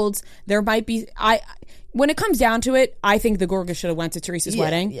unfolds, there might be... When it comes down to it, I think the Gorgas should have went to Teresa's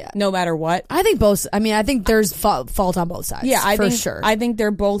wedding, no matter what. I think both. I mean, I think there's fault on both sides. Yeah, for sure. I think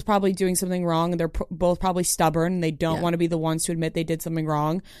they're both probably doing something wrong, and they're both probably stubborn, and they don't want to be the ones to admit they did something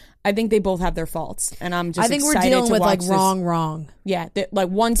wrong. I think they both have their faults, and I'm just. I think we're excited dealing to with watch like this. wrong. Yeah, like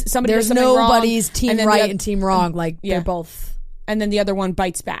somebody. There's does something nobody's wrong, team and right and team wrong. Like they're both. And then the other one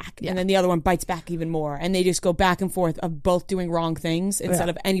bites back, and then the other one bites back even more, and they just go back and forth of both doing wrong things instead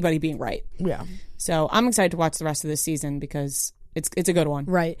of anybody being right. Yeah. So I'm excited to watch the rest of this season because it's a good one.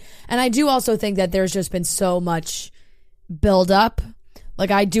 Right. And I do also think that there's just been so much build up.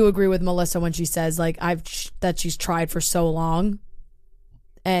 Like I do agree with Melissa when she says like that she's tried for so long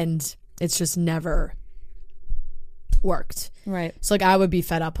and it's just never worked. Right. So like I would be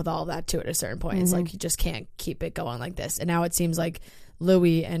fed up with all of that too at a certain point. It's like you just can't keep it going like this. And now it seems like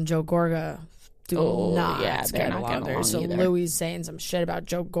Louis and Joe Gorga do not get along. So either. Louis saying some shit about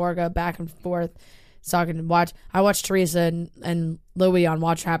Joe Gorga back and forth. I watched Teresa and Louis on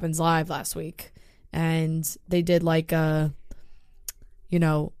Watch Happens Live last week, and they did like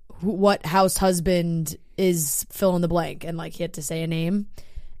what house husband is fill in the blank, and like he had to say a name,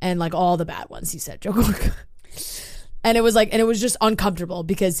 and like all the bad ones he said Joe Gorga. And it was just uncomfortable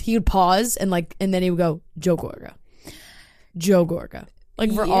because he would pause and then he would go Joe Gorga.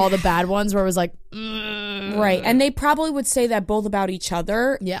 Like for all the bad ones where it was like right. And they probably would say that both about each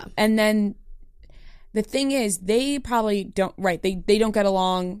other. Yeah. And then the thing is they probably don't they don't get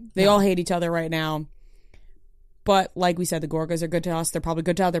along. They all hate each other right now. But like we said, the Gorgas are good to us. They're probably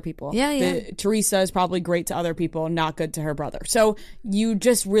good to other people. Yeah. Teresa is probably great to other people, not good to her brother. So you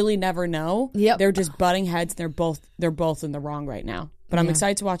just really never know. Yep. They're just butting heads. They're both in the wrong right now. But I'm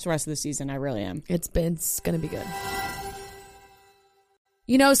excited to watch the rest of the season. I really am. It's going to be good.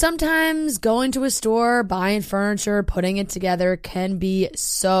 You know, sometimes going to a store, buying furniture, putting it together can be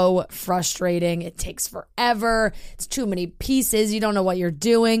so frustrating. It takes forever. It's too many pieces. You don't know what you're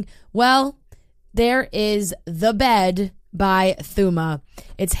doing. Well, there is The Bed by Thuma.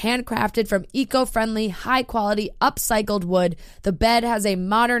 It's handcrafted from eco-friendly, high-quality, upcycled wood. The bed has a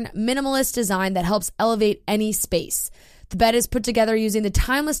modern, minimalist design that helps elevate any space. The bed is put together using the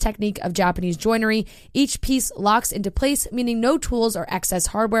timeless technique of Japanese joinery. Each piece locks into place, meaning no tools or excess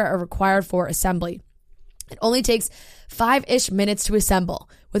hardware are required for assembly. It only takes 5-ish minutes to assemble.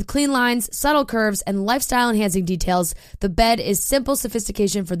 With clean lines, subtle curves, and lifestyle-enhancing details, the bed is simple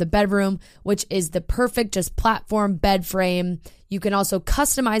sophistication for the bedroom, which is the perfect just platform bed frame. You can also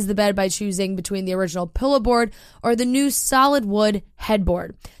customize the bed by choosing between the original pillow board or the new solid wood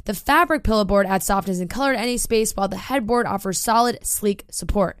headboard. The fabric pillow board adds softness and color to any space, while the headboard offers solid, sleek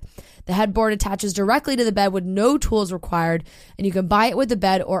support. The headboard attaches directly to the bed with no tools required, and you can buy it with the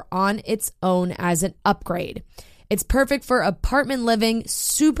bed or on its own as an upgrade. It's perfect for apartment living,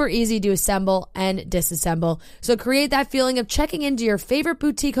 super easy to assemble and disassemble. So create that feeling of checking into your favorite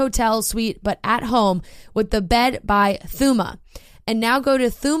boutique hotel suite, but at home with the bed by Thuma. And now go to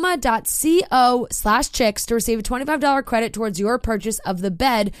thuma.co/chicks to receive a $25 credit towards your purchase of the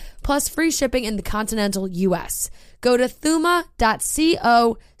bed, plus free shipping in the continental U.S. Go to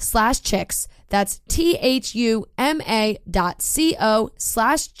thuma.co/chicks. That's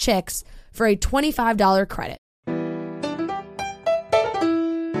THUMA.co/chicks for a $25 credit.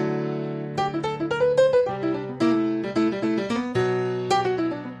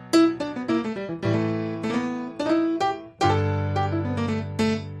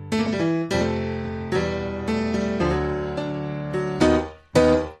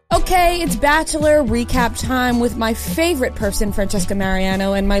 Okay, it's Bachelor recap time with my favorite person, Francesca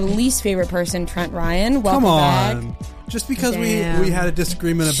Mariano, and my least favorite person, Trent Ryan. Welcome Come back. on. Just because we Damn. had a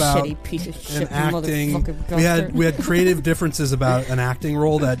disagreement about Shitty piece of an shit, acting, motherfucking we bastard. had creative differences about an acting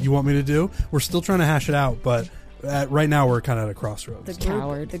role that you want me to do. We're still trying to hash it out, but right now we're kind of at a crossroads.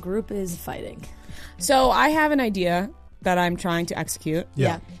 Coward. The group is fighting. So I have an idea that I'm trying to execute.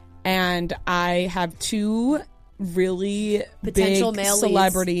 Yeah. And I have two really Potential big male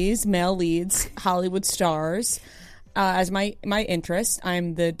celebrities, male leads, Hollywood stars, as my interest.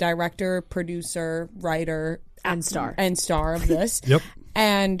 I'm the director, producer, writer, And star. of this. Yep.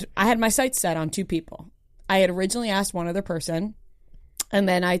 And I had my sights set on two people. I had originally asked one other person, and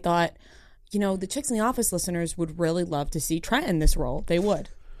then I thought, you know, the Chicks in the Office listeners would really love to see Trent in this role. They would.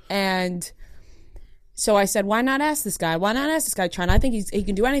 And so I said, why not ask this guy? Why not ask this guy, Trent? I think he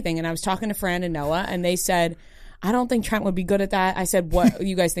can do anything. And I was talking to Fran and Noah, and they said, I don't think Trent would be good at that. I said, what,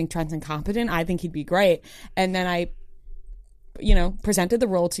 you guys think Trent's incompetent? I think he'd be great. And then I, presented the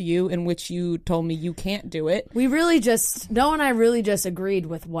role to you, in which you told me you can't do it. Noah and I really just agreed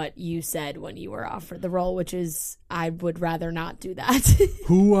with what you said when you were offered the role, which is I would rather not do that.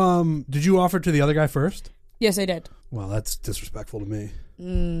 Who did you offer to the other guy first? Yes, I did. Well, that's disrespectful to me.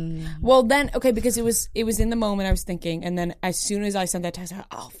 Well, then, okay, because it was in the moment I was thinking, and then as soon as I sent that text, I thought,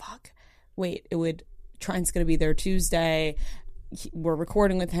 oh, fuck. Wait, Trent's going to be there Tuesday. We're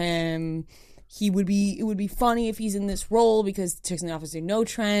recording with him. It would be funny if he's in this role because the Chicks in the Office do know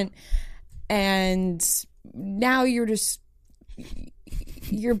Trent. And now you're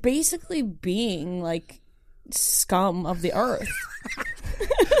basically being like scum of the earth.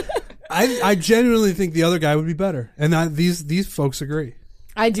 I genuinely think the other guy would be better, and these folks agree.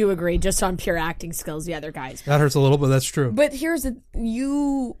 I do agree, just on pure acting skills, the other guys. That hurts a little, but that's true. But here's the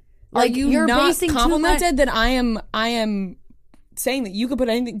you're you're basing too complimented that I am saying that you could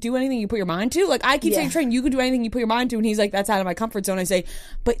do anything you put your mind to. Like I keep saying, Trent, you could do anything you put your mind to, and he's like, that's out of my comfort zone. I say,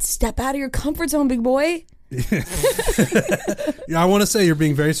 but step out of your comfort zone, big boy. Yeah, I want to say you're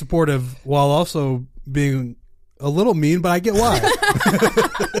being very supportive while also being a little mean, but I get why.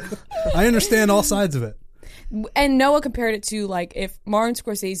 I understand all sides of it. And Noah compared it to like if Martin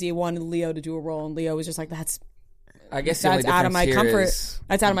Scorsese wanted Leo to do a role, and Leo was just like, that's out of my comfort.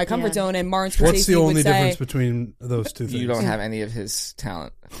 That's out of my comfort zone. And Martin Scorsese What's the only would say, difference between those two things? You don't have any of his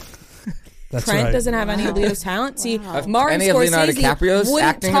talent. That's Trent right. doesn't have any of Leo's talent. See, Martin Any of Leonardo Scorsese DiCaprio's wouldn't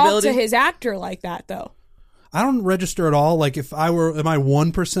acting talk ability? to his actor like that, though. I don't register at all. Like, am I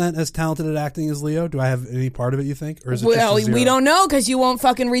 1% as talented at acting as Leo? Do I have any part of it, you think? Or is it Well, just a zero? we don't know because you won't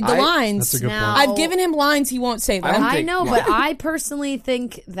fucking read the lines. That's a good Now- point. I've given him lines, he won't say them. I know, but I personally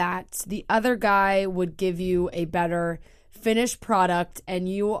think that the other guy would give you a better finished product, and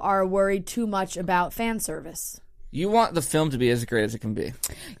you are worried too much about fan service. You want the film to be as great as it can be.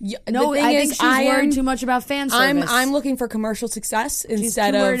 No, I think she's worried too much about fan service. I'm looking for commercial success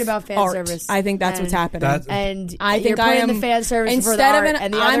instead too of worried about fan art. service. I think that's what's happening. And I you're think I putting am the fan service for the instead of art, an-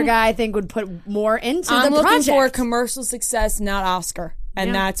 and the other I'm- guy I think would put more into I'm the looking project. for commercial success, not Oscar,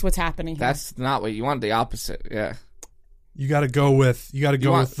 and that's what's happening here. That's not what you want. The opposite. Yeah. You got to go with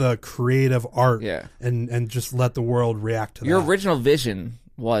the creative art, Yeah. and just let the world react to Your that. original vision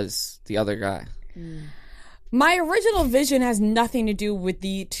was the other guy. My original vision has nothing to do with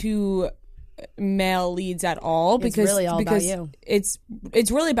the two male leads at all because really all about you. It's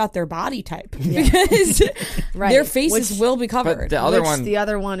really about their body type because Right. their faces Which- will be But covered. the other Which one, the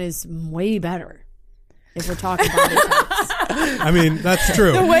other one is way better. If we're talking body types. I mean, that's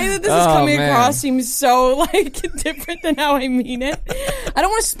true. The way that this is Oh, coming man. across seems so like different than how I mean it. I don't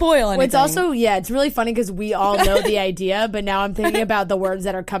want to spoil anything. Well, it's also, it's really funny because we all know the idea, but now I'm thinking about the words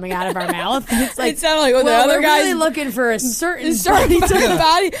that are coming out of our mouth. It's like, It sounded like, the well, other we're guy's really looking for a certain certain body type.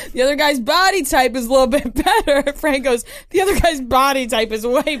 body. The other guy's body type is a little bit better. Frank goes, the other guy's body type is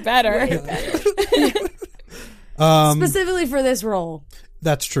way better. Specifically for this role.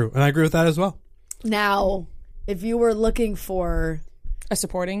 That's true, and I agree with that as well. Now, if you were looking for A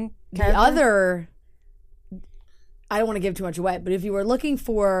supporting the character? other, I don't want to give too much away, but if you were looking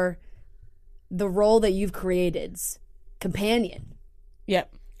for the role that you've created's companion,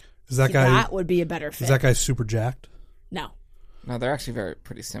 Yep. Is that guy? that would be a better fit. Is that guy super jacked? No. No, they're actually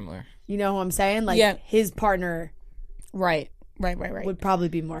pretty similar. You know what I'm saying? Like, Yeah. his partner Right. would probably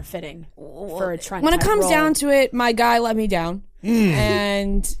be more fitting for a Trent When it type comes role. down to it, my guy let me down.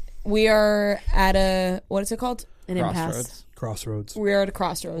 And we are at a, what is it called? an impasse. Crossroads. Crossroads. We are at a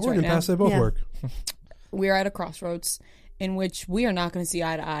crossroads Or right an now. impasse, they both Yeah. work. We are at a crossroads in which we are not going to see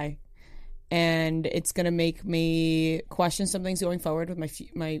eye to eye. And it's going to make me question some things going forward with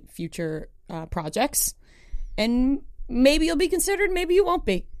my future projects. And maybe you'll be considered, maybe you won't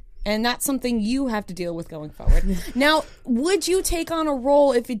be. And that's something you have to deal with going forward. Now, would you take on a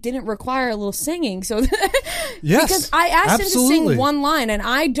role if it didn't require a little singing? So, Yes, because I asked him to absolutely. sing one line, and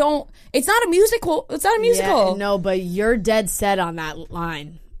I don't. It's not a musical. It's not a musical. Yeah, no, but you're dead set on that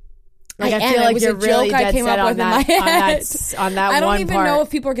line. Like, I I am. feel It like was you're a really joke I dead came set up on with in my that, head. on that I don't one even part. know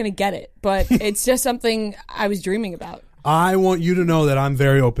if people are going to get it, but it's just something I was dreaming about. I want you to know that I'm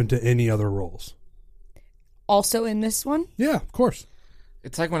very open to any other roles. Also in this one, Yeah, of course.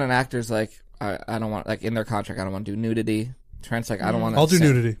 It's like when an actor's like, I don't want, like in their contract, I don't want to do nudity. Trent's like, I don't want to. I'll do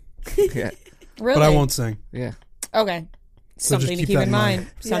nudity, Yeah. really, but I won't sing. Yeah. Okay, So just something to keep keep that in in mind.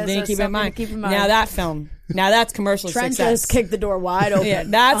 mind. Something Yeah, to so keep in something to mind. keep in mind. Now that film. Now that's commercial Trent success. just kicked the door wide open. Yeah,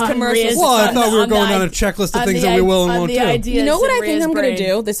 that's on commercial Rhea's- Well, I on thought the- we were on going the down a i- checklist of on things the that we i- will and on won't the do. ideas You know what in I think Rhea's I'm going to brain.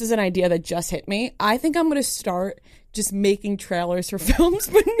 do? This is an idea that just hit me. I think I'm going to start just making trailers for films,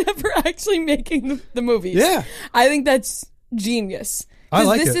 but never actually making the movies. Yeah. I think that's genius. I 'Cause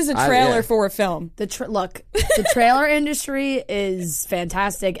like this it. is a I- trailer yeah. for a film. Look, the trailer industry is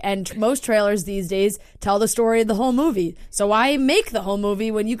fantastic, and most trailers these days tell the story of the whole movie. So why make the whole movie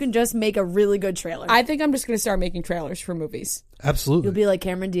when you can just make a really good trailer? I think I'm just going to start making trailers for movies. Absolutely. You'll be like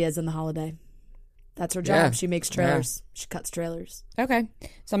Cameron Diaz in The Holiday. That's her job. Yeah. She makes trailers. She cuts trailers. Okay.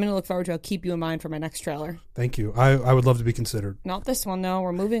 So I'm going to look forward to it. I'll keep you in mind for my next trailer. Thank you. I would love to be considered. Not this one, though.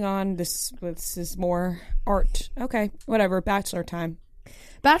 We're moving on. This is more art. Okay. Whatever. Bachelor time.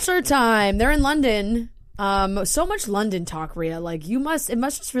 Bachelor time. They're in London. So much London talk, Rhea. Like it must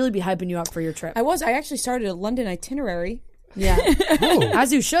just really be hyping you up for your trip. I actually started a London itinerary. Yeah.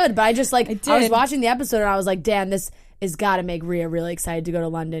 As you should, but I just I was did. watching the episode and I was like, damn, this has got to make Rhea really excited to go to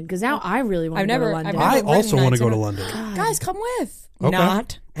London because now I really want to go to London. I've I never also written want to that go to to- London. Guys, come with. Okay.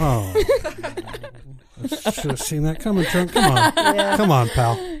 Not. Oh. Should have seen that coming, Trent. Come on. Come on,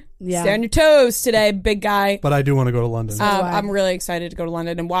 pal. Yeah. Stay on your toes today, big guy. But I do want to go to London. I'm really excited to go to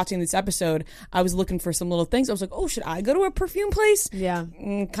London. And watching this episode, I was looking for some little things. I was like, oh, should I go to a perfume place? Yeah.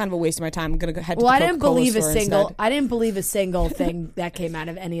 Kind of a waste of my time. I'm going to head to Well, the I didn't Coca-Cola believe a store single. instead. I didn't believe a single thing that came out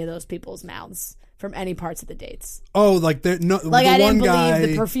of any of those people's mouths from any parts of the dates. Oh, like the Like the I one didn't guy, believe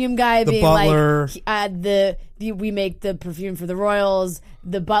the perfume guy the being butler. like, we make the perfume for the royals.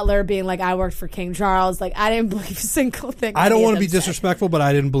 The butler being like, I worked for King Charles. Like I didn't believe a single thing. I don't any of want to be them said. disrespectful, but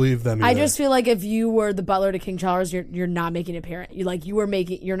I didn't believe them. I either. just feel like if you were the butler to King Charles, you're not making an appearance.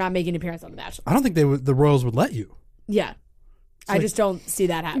 You're not making an appearance on The Bachelor. I don't think the royals would let you. Yeah, I just don't see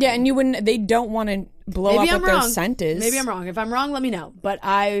that happening. Yeah, and you wouldn't. They don't want to blow Maybe up I'm what wrong. their scent is. Maybe I'm wrong. If I'm wrong, let me know. But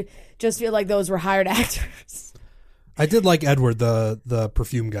I just feel like those were hired actors. I did like Edward, the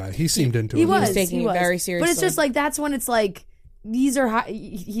perfume guy. He seemed into He it. was taking it very But it's seriously. just like that's when it's like these are.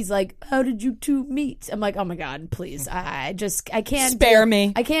 He's like, how did you two meet? I'm like, oh my god, please. I can't Spare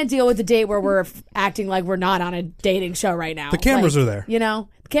me. I can't deal with the date where we're acting like we're not on a dating show right now. The cameras Like, are there. You know,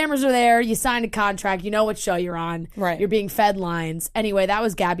 the cameras are there. You signed a contract. You know what show you're on. Right. You're being fed lines. Anyway, that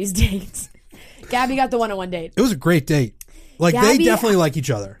was Gabby's date. Gabby got the one-on-one date. It was a great date. Like they Gabby- definitely like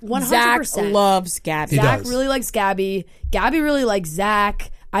each other. 100%. Zach loves Gabby. He Zach does. really likes Gabby. Gabby really likes Zach.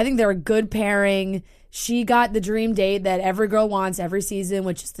 I think they're a good pairing. She got the dream date that every girl wants every season,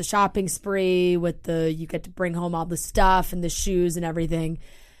 which is the shopping spree with you get to bring home all the stuff and the shoes and everything.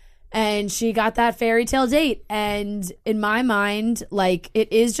 And she got that fairy tale date. And in my mind, like,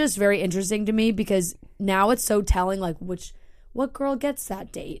 it is just very interesting to me because now it's so telling, like, what girl gets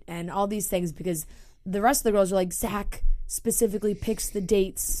that date and all these things, because the rest of the girls are like, Zach specifically picks the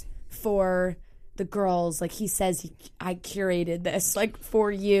dates for the girls. Like, he says I curated this, like,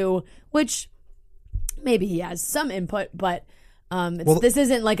 for you, which maybe he has some input, but this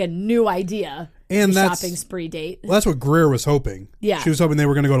isn't like a new idea. And the that's- shopping spree date. Well, that's what Greer was hoping. Yeah. She was hoping they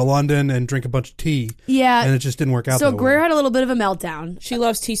were going to go to London and drink a bunch of tea. Yeah. And it just didn't work out So that Greer way. had a little bit of a meltdown. She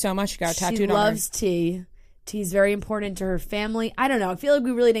loves tea so much. She got it She tattooed loves tea. T's very important to her family. I don't know. I feel like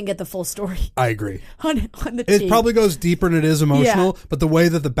we really didn't get the full story I agree. on the It T. probably goes deeper than it is emotional, Yeah. but the way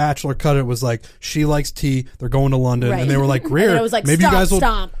that The Bachelor cut it was like, she likes tea, they're going to London, Right. and they were like, And Greer, then it was like, maybe stop, you guys will...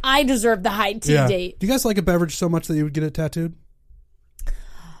 stomp. I deserve the high tea Yeah. date. Do you guys like a beverage so much that you would get it tattooed?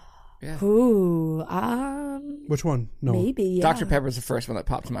 Ooh, Which one? No. maybe, yeah. Dr. Pepper's the first one that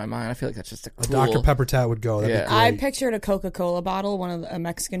popped in my mind. I feel like that's just a A cool. Dr. Pepper tat would go. That'd Yeah. be I great. pictured a Coca-Cola bottle, a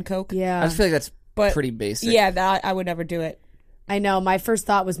Mexican Coke. Yeah. I just feel like that's But pretty basic. Yeah, that I would never do it. I know. My first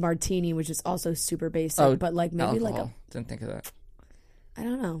thought was martini, which is also super basic, Oh, but like maybe like alcohol. Didn't think of that. I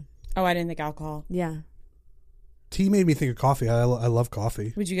don't know. Oh, I didn't think alcohol. Yeah. Tea made me think of coffee. I love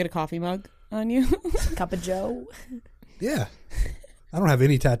coffee. Would you get a coffee mug on you? Cup of Joe. Yeah. I don't have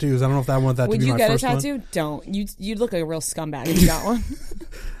any tattoos. I don't know if I want that Would to be you my get a first one. tattoo? Don't. You'd look like a real scumbag if you got one.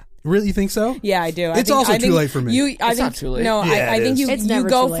 Really? You think so? Yeah, I do. It's also too late for me. I It's think not too late. No, Yeah, I it think is. It's you never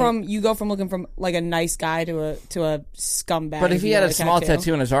go too late. from looking from like a nice guy to a scumbag. But if if he you had get a small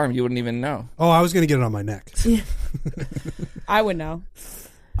tattoo on his arm, you wouldn't even know. Oh, I was going to get it on my neck. I would know.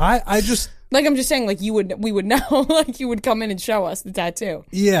 I just... Like I'm just saying, like we would know. Like you would come in and show us the tattoo.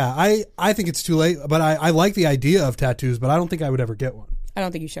 Yeah, I think it's too late, but I like the idea of tattoos, but I don't think I would ever get one. I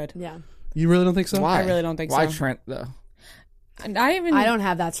don't think you should. Yeah. You really don't think so? Why? I really don't think Why so. Trent though? And I even I don't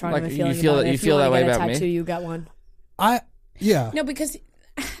have that strong Like, of a you feeling feel about that- it. you If feel wanna that way get a about me? tattoo, you got one. Yeah. No, because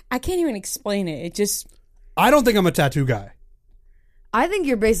I can't even explain it. It just I don't think I'm a tattoo guy. I think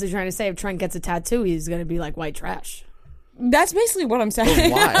you're basically trying to say if Trent gets a tattoo, he's going to be like white trash. that's basically what I'm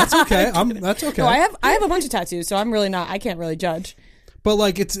saying. Why? That's okay. That's okay. No, I have a bunch of tattoos, so I'm really not. I can't really judge. But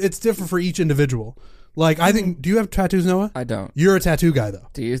like it's different for each individual. Like I think, do you have tattoos, Noah? I don't. You're a tattoo guy though.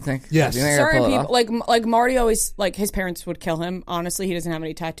 Do you think? Yes. Do you think I gotta Certain pull it people, off? like Marty always, like his parents would kill him. Honestly, he doesn't have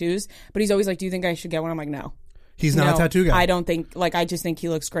any tattoos, but he's always like, "Do you think I should get one?" I'm like, "No." He's not No, a tattoo guy. I don't think. Like, I just think he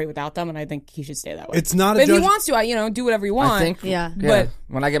looks great without them, and I think he should stay that way. It's not a But if he judge- wants to, do whatever you want. I think. Yeah. Yeah. But-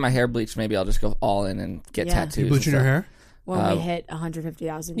 when I get my hair bleached, maybe I'll just go all in and get Yeah. tattoos. You bleaching your and hair? When we hit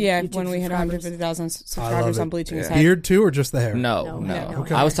 150,000. Yeah, YouTube when we hit subscribers. 150,000 I subscribers, love I'm it. bleaching his Yeah. head. Beard too, or just the hair? No. No.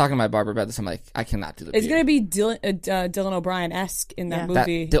 Okay. I was talking to my barber about this. I'm like, I cannot do the It's beard. gonna be Dylan O'Brien-esque in that Yeah.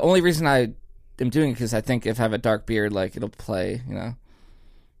 movie. The only reason I am doing it because I think if I have a dark beard, like it'll play.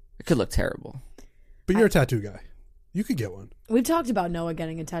 It could look terrible. But you're a tattoo guy. You could get one. We've talked about Noah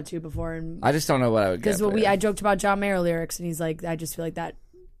getting a tattoo before, and I just don't know what I would get. because but I joked about John Mayer lyrics, and he's like, I just feel like that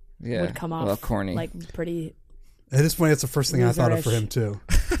yeah, would come off a little corny. like pretty. At this point, it's the first thing I thought of for him too.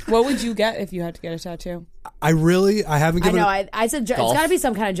 What would you get if you had to get a tattoo? I haven't I given. know. I said it's Golf. got to be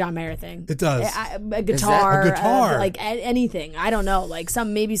some kind of John Mayer thing. It does. A guitar, A guitar. like anything. I don't know, like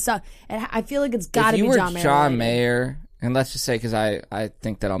maybe some. I feel like it's got to if you be were John Mayer. John related. Mayer, and let's just say because I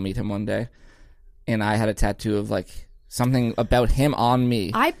think that I'll meet him one day, and I had a tattoo of like something about him on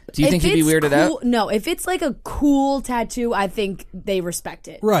me. Do you think he'd be weirded out? No, if it's like a cool tattoo, I think they respect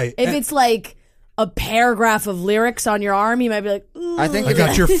it. Right. If And- it's like a paragraph of lyrics on your arm, you might be like, ooh. I think I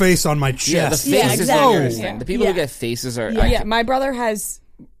got your face on my chest. yeah, the faces Yeah, are exactly. yours. Yeah. The people Yeah. who get faces are. Yeah, my brother has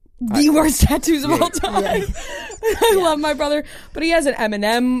the worst tattoos of all time. I love my brother, but he has an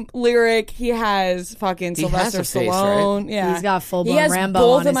Eminem lyric. He has fucking He has Sylvester a face, Stallone. Yeah, He's got full-blown He has Rambo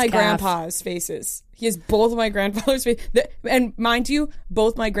both on of my his calf. grandpa's faces. He has both of my grandfather's face. And mind you,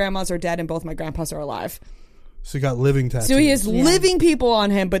 both my grandmas are dead and both my grandpas are alive. So you got living tattoos. So he has living people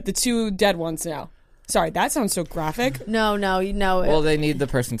on him, but the two dead ones now. Sorry, that sounds so graphic. No. Well, they need the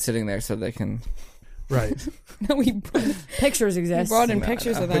person sitting there so they can. right. No, we Pictures exist. brought in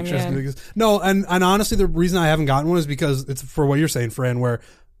pictures of them. Pictures Yeah. because- No, and honestly, the reason I haven't gotten one is because it's for what you're saying, Fran. Where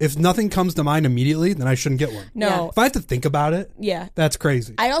if nothing comes to mind immediately, then I shouldn't get one. No, If I have to think about it, yeah. that's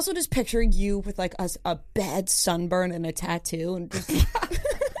crazy. I also just picture you with like a bad sunburn and a tattoo and just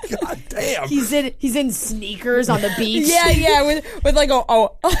God damn. He's in sneakers on the beach. yeah with like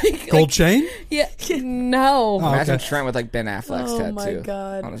like, Gold chain? yeah no Oh, Imagine okay. Trent with like Ben Affleck's Oh, my tattoo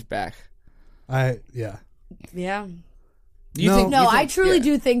God. on his back. Yeah. Yeah. Do you No. think? No, you I think- truly yeah.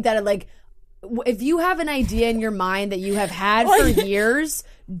 do think that if you have an idea in your mind that you have had for years,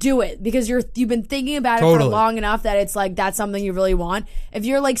 do it because you've been thinking about it for Totally. long enough that it's like that's something you really want. If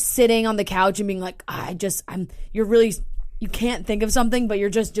you're like sitting on the couch and being like, you can't think of something, but you're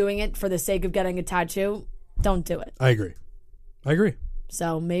just doing it for the sake of getting a tattoo, don't do it. I agree.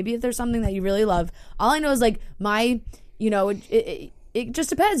 So maybe if there's something that you really love, all I know is like it just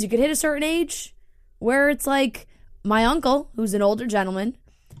depends. You could hit a certain age where it's like my uncle, who's an older gentleman,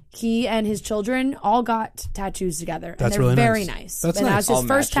 he and his children all got tattoos together. That's and they're really very nice. nice. That's and nice. that's All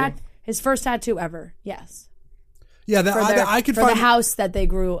matching? his first tattoo ever. Yes. Yeah, I could find the house that they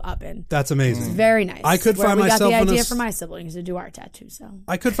grew up in. That's amazing. Very nice. I could Where find we myself got the in idea a for my siblings to do our tattoos. So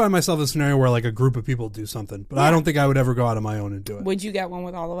I could find myself in a scenario where like a group of people do something, but I don't think I would ever go out on my own and do it. Would you get one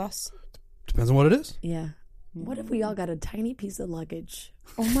with all of us? Depends on what it is. yeah. What if we all got a tiny piece of luggage?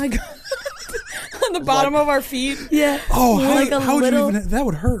 Oh my god! On the bottom of our feet. Yeah. Oh, Like a how would you little- even? That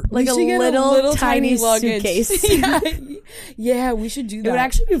would hurt. Like a We should get little tiny luggage. suitcase. yeah, we should do that. It would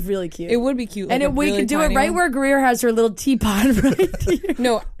actually be really cute. It would be cute. and like we a really could do it tiny right one. where Greer has her little teapot right here.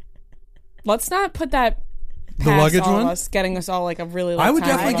 No, let's not put that. The past luggage all of one? us, getting us all like a really. I would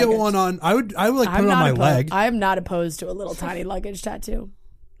tiny definitely get luggage. one on. I would like put it on my leg. I am not opposed to a little tiny luggage tattoo.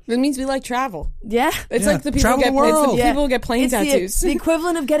 That means we like travel. Yeah. It's Yeah. like the people Travel get the world. It's the people who get plane It's tattoos. the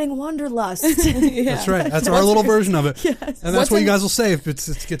equivalent of getting wanderlust. That's right. That's our little version of it. And that's What's what you an- guys will say if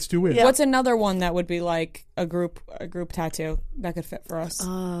it gets too weird. Yeah. What's another one that would be like a group tattoo that could fit for us?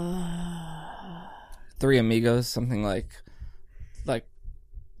 Three Amigos, something like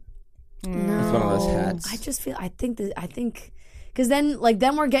with one of those hats. I just feel. I think because then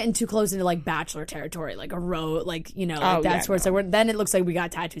we're getting too close into like Bachelor territory, like a row, like Oh, that's yeah, where it's like then it looks like we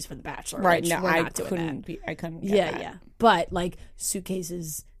got tattoos for the Bachelor, right which now, we're I not doing couldn't. that. I couldn't. Get Yeah, that. yeah, but like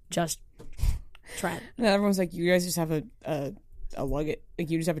suitcases, just Trent. And everyone's like, "You guys just have a luggage. Like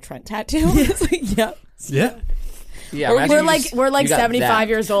you just have a Trent tattoo." It's like, yep. Yeah. Yeah, We're imagine like you got 75 that.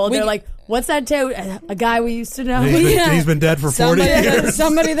 years old. They're We- like, "What's that tattoo?" A guy we used to know. He's been dead for 40 years.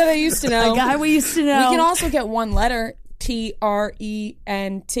 Somebody that I used to know. A guy we used to know. We can also get one letter, TRENT.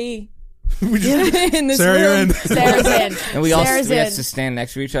 We just, In this Sarah, you're room. in. Sarah's in. And we Sarah's have in. to stand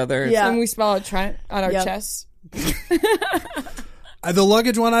next to each other. Yeah. And we spell out Trent on our Yep. chests. The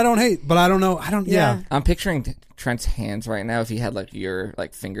luggage one I don't hate, but I don't know. Yeah. I'm picturing Trent's hands right now if he had like your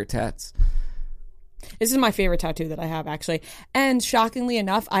finger tats. This is my favorite tattoo that I have, actually. And shockingly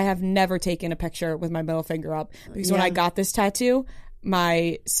enough, I have never taken a picture with my middle finger up. Because when I got this tattoo,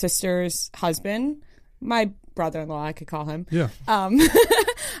 my sister's husband, my brother-in-law, I could call him. Yeah.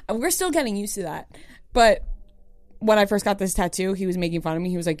 We're still getting used to that. But when I first got this tattoo, he was making fun of me.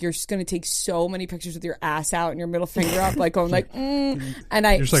 He was like, "You're just going to take so many pictures with your ass out and your middle finger up," like going like, And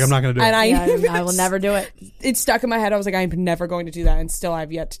I You're just like, "I'm not gonna do it." And I will never do it. It stuck in my head. I was like, I'm never going to do that, and still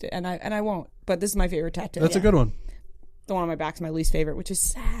I've yet to do, and I won't. But this is my favorite tattoo. That's a good one. The one on my back is my least favorite, which is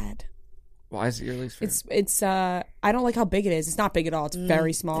sad. Why is it your least favorite? It's I don't like how big it is. It's not big at all. It's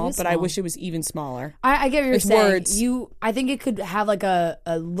very small, is but I small. wish it was even smaller. I get what you're It's saying. words. I think it could have like a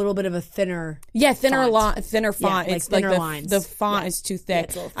little bit of a thinner. Yeah, thinner Font. thinner font. like It's like thinner the, lines. the font Yeah. is too Yeah, thick.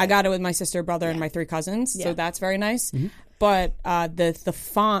 it's a little I got it with my sister, brother, and my 3 cousins, Yeah. so that's very nice. Mm-hmm. But the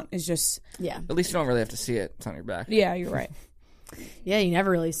font is just Yeah, At least you don't really have to see it. It's on your back. yeah, you're right. yeah. You never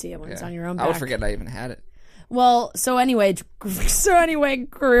really see it when it's on your own back. I would forget I even had it. Well, so anyway,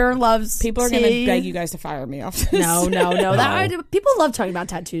 Greer loves People are going to tea. beg you guys to fire me off this. No. People love talking about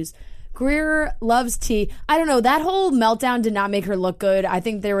tattoos. Greer loves tea. I don't know. That whole meltdown did not make her look good. I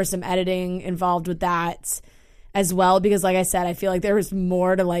think there was some editing involved with that as well because, like I said, I feel like there was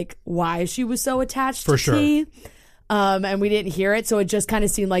more to like why she was so attached For to sure. tea. And we didn't hear it, so it just kind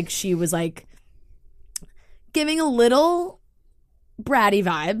of seemed like she was like giving a little bratty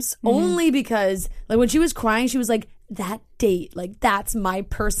vibes only because like when she was crying she was like that date, like that's my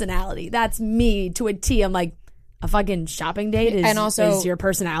personality, that's me to a T. I'm like, a fucking shopping date is, And also, is your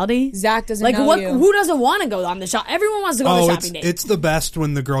personality. Zach doesn't like know what? you. Who doesn't want to go on the shop? Everyone wants to go on the shopping date. It's the best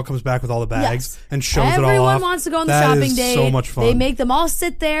when the girl comes back with all the bags Yes. and shows it all Everyone off. wants to go on the That shopping is date. so much fun. They make them all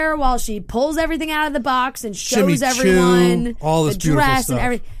sit there while she pulls everything out of the box and Jimmy shows Choo, everyone all this the beautiful dress stuff. and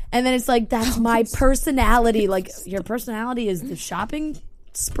everything. And then it's like that's my personality. Like your personality is the shopping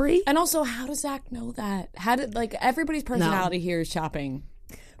spree. And also, how does Zach know that? How did like everybody's personality here is shopping?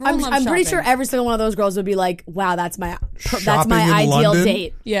 Everyone I'm loves pretty shopping. sure every single one of those girls would be like, "Wow, that's my Shopping in ideal London?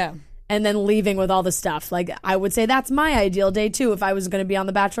 date." Yeah. And then leaving with all the stuff. Like I would say that's my ideal date too. If I was going to be on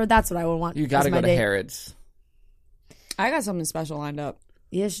The Bachelor, that's what I would want. You got to as my go to date. Harrods. I got something special lined up.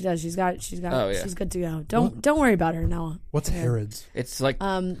 Yeah, she does. She's got. Oh, yeah. She's good to go. Don't worry about her, Noah. What's Harrods? It's like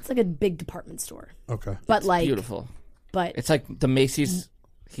It's like a big department store, Okay. but like, beautiful. but It's like the Macy's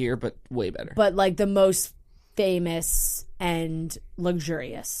here, but way better. but like the most famous and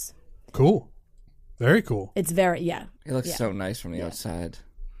luxurious. Cool. Very cool. It's very yeah. It looks so nice from the outside.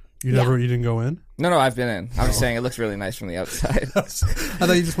 You didn't go in? No, I've been in. I'm just saying it looks really nice from the outside. I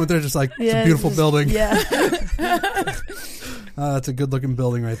thought you just went there just like, it's Yeah, a beautiful building. Yeah, That's a good looking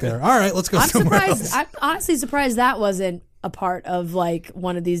building right there. All right, let's go I'm somewhere surprised. else. I'm honestly surprised that wasn't a part of like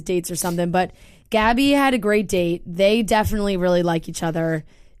one of these dates or something. But Gabby had a great date. They definitely really like each other.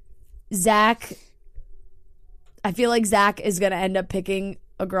 Zach, I feel like Zach is gonna end up picking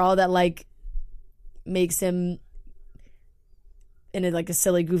a girl that like makes him in a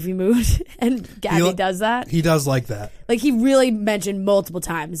silly, goofy mood, and Gabby does that. He does like that. Like, he really mentioned multiple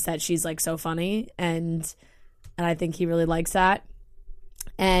times that she's like so funny, and I think he really likes that.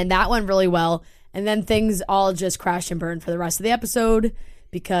 And that went really well. And then things all just crashed and burned for the rest of the episode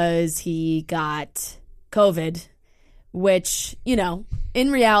because he got COVID, which,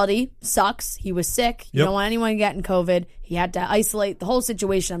 in reality sucks. He was sick. You don't want anyone getting COVID. He had to isolate the whole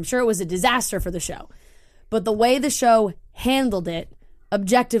situation. I'm sure it was a disaster for the show. But the way the show handled it,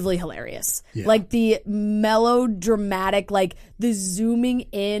 objectively hilarious. Yeah. Like the melodramatic, like the zooming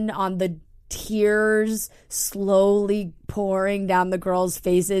in on the tears slowly pouring down the girls'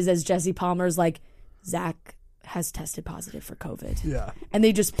 faces as Jesse Palmer's like, Zach has tested positive for COVID. Yeah. And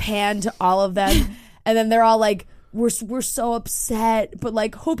they just pan to all of them. And then they're all like, we're so upset, but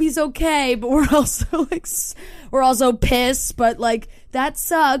like, hope he's okay. But we're also like, we're also pissed, but like, that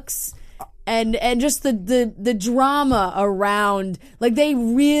sucks. And just the drama around, like, they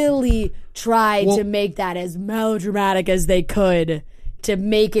really tried to make that as melodramatic as they could to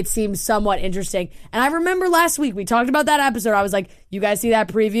make it seem somewhat interesting. And I remember last week we talked about that episode. I was like, you guys see that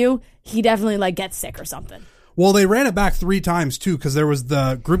preview? He definitely like gets sick or something. Well, they ran it back 3 times too, because there was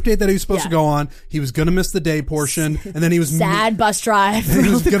the group date that he was supposed to go on. He was going to miss the day portion, and then he was sad bus drive. And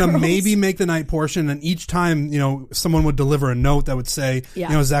he was going to maybe make the night portion, and each time, someone would deliver a note that would say,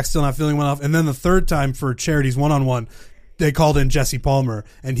 Zach's still not feeling well. And then the third time for Charity's one-on-one, they called in Jesse Palmer,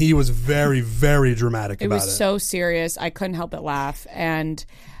 and he was very, very dramatic about it. It was so serious. I couldn't help but laugh, and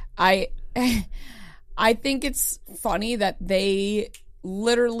I think it's funny that they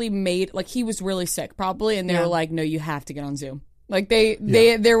literally made, like, he was really sick probably, and they were like, no, you have to get on Zoom. Like,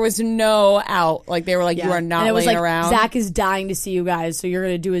 there was no out. Like, they were like, you are not and it was laying like, around. Zach is dying to see you guys, so you're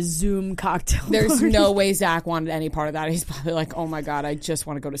going to do a Zoom cocktail There's party. no way Zach wanted any part of that. He's probably like, oh my God, I just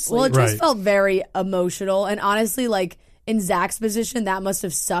want to go to sleep. Well, it just Right. felt very emotional, and honestly, like, in Zach's position, that must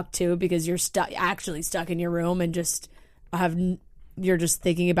have sucked too, because you're actually stuck in your room and just you're just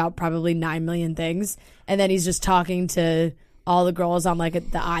thinking about probably 9 million things, and then he's just talking to all the girls on like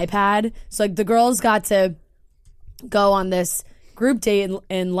the iPad. So like the girls got to go on this group date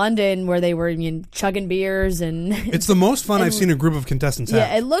in London where they were chugging beers and It's the most fun I've seen a group of contestants have.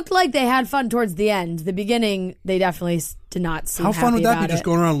 yeah, it looked like they had fun towards the end. The beginning, they definitely did not seem How fun would that be? about Just it.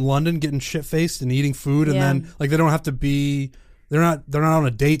 going around London, getting shit faced and eating food, and Yeah. then like they don't have to be. They're not on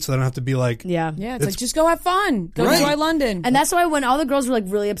a date, so they don't have to be like. Yeah. yeah, it's like, just go have fun. Go Right. enjoy London. And that's why when all the girls were like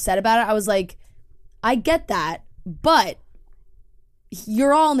really upset about it, I was like, I get that, but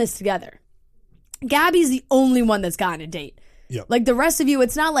you're all in this together. Gabby's the only one that's gotten a date. Yep. Like the rest of you,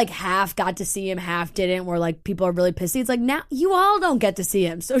 it's not like half got to see him, half didn't, where like people are really pissy. It's like now you all don't get to see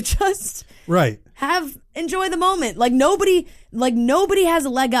him. So just Right. enjoy the moment. Like nobody has a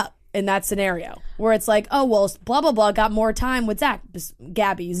leg up in that scenario where it's like, oh, well, blah, blah, blah got more time with Zach.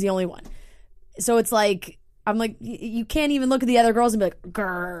 Gabby's the only one. So it's like, I'm like, you can't even look at the other girls and be like,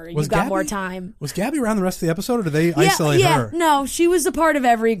 grr, you got more time. Was Gabby around the rest of the episode, or did they isolate her? No, she was a part of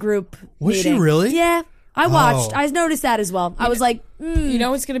every group. Was she meeting. really? Yeah. I watched. Oh. I noticed that as well. I was like, you know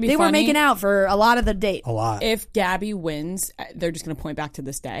what's going to be they funny? were making out for a lot of the date. A lot. If Gabby wins, they're just going to point back to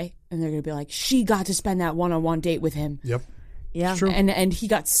this day, and they're going to be like, she got to spend that one-on-one date with him. Yep. Yeah. True. And he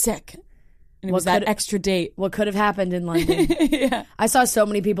got sick. And it was that extra date. What could have happened in London? Yeah. I saw so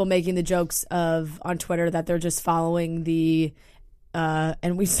many people making the jokes on Twitter that they're just following the,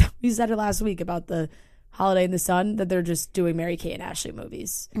 and we said it last week about the Holiday in the Sun, that they're just doing Mary-Kate and Ashley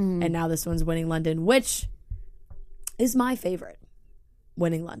movies. And now this one's Winning London, which is my favorite.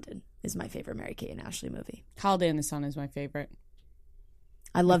 Winning London is my favorite Mary-Kate and Ashley movie. Holiday in the Sun is my favorite.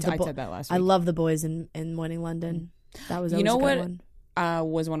 I love I said that last I week. love the boys in Winning London. That was always You know a good what? one.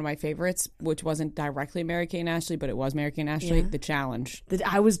 Was one of my favorites, which wasn't directly Mary-Kate and Ashley, but it was Mary-Kate and Ashley, Yeah. The Challenge.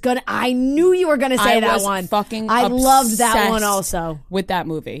 I knew you were gonna say I that was one. fucking I loved that one obsessed also. With that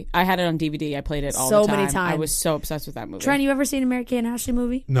movie. I had it on DVD. I played it all So the time. many times. I was so obsessed with that movie. Trent, you ever seen a Mary-Kate and Ashley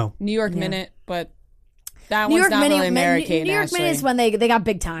movie? No. New York Minute, but that New one's York not Minute, really Mary-Kate New and York Ashley. Minute is when they got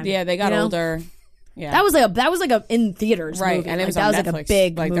big time. Yeah, they got you know? older. Yeah. That was like a in theaters right, movie. and it was that on was Netflix. like a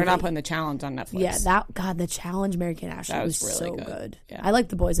big like they're not movie. putting The Challenge on Netflix. Yeah, the challenge Mary-Kate and Ashley That was was so really good. good. Yeah. I like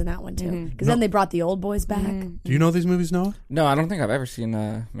the boys in that one too, because then they brought the old boys back. Do you know these movies, Noah? No, I don't think I've ever seen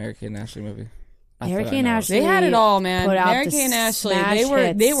a Mary-Kate and Ashley movie. Mary-Kate and Ashley, They had it all, man. put out the Mary-Kate and Ashley,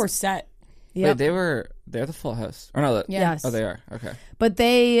 smash they hits. were set. Yep. Wait, they're the Full House. Or no, Yes. Oh, they are. Okay. But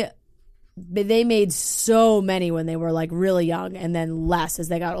they made so many when they were like really young, and then less as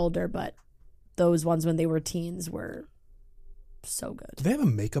they got older. But those ones when they were teens were so good. Do they have a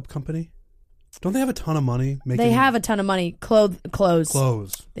makeup company? Don't they have a ton of money making? They have a ton of money. Clothes.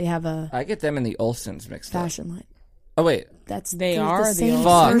 clothes. They have a I get them in the Olsons mixed up. fashion line. Oh wait. They they're are the same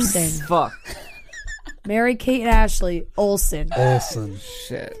Fuck. person. Fuck. Mary Kate and Ashley Olsen. Olsen.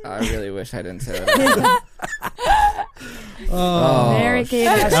 Shit. I really wish I didn't say that. Mary Kate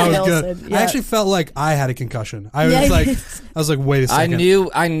and That Ashley was good. Olsen. Yeah. I actually felt like I had a concussion. I was Yeah, like, you wait a I second.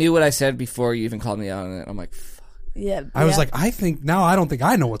 knew what I said before you even called me out on it. I'm like, fuck. yeah. I was yeah. like, I don't think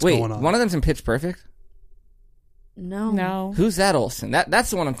I know what's Wait, going on. one of them's in Pitch Perfect? No. Who's that Olsen? That's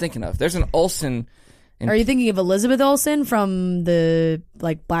the one I'm thinking of. There's an Olsen. Are you thinking of Elizabeth Olsen from the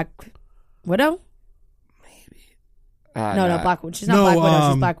Black Widow? No, Black. She's not No, Black Widow.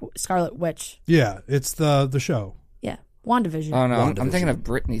 She's Black Scarlet Witch. Yeah, it's the show. Yeah, WandaVision. Oh no, I'm WandaVision. thinking of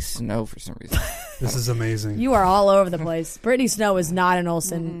Brittany Snow for some reason. This is amazing. You are all over the place. Brittany Snow is not an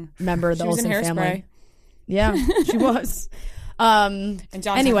Olsen member of the She was in Olsen Hairspray. family. Yeah, she was. And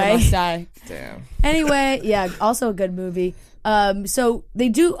John Anyway. must die. Damn. Anyway, yeah, also a good movie. So they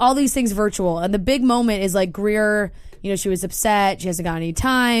do all these things virtual, and the big moment is like Greer. She was upset. She hasn't got any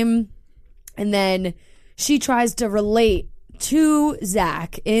time, and then she tries to relate to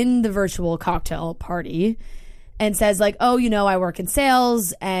Zach in the virtual cocktail party, and says like, "Oh, I work in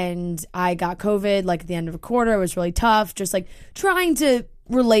sales, and I got COVID like at the end of a quarter. It was really tough." Just like trying to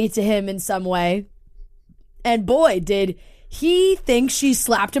relate to him in some way, and boy, did he think she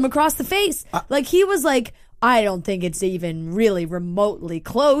slapped him across the face. Like he was like, I don't think it's even really remotely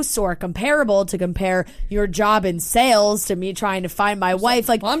close or comparable to compare your job in sales to me trying to find my wife.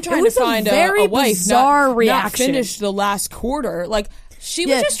 Like, Well, I'm it trying was to find a very a wife, bizarre not reaction. finish the last quarter. Like she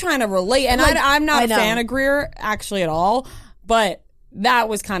was Yeah. just trying to relate, and Like, I'm not I a know. fan of Greer actually at all. But that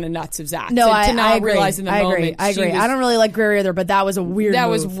was kind of nuts of Zach. No, to not I agree. realize in the I moment. agree. I she agree. was- I don't really like Greer either, but that was a weird. That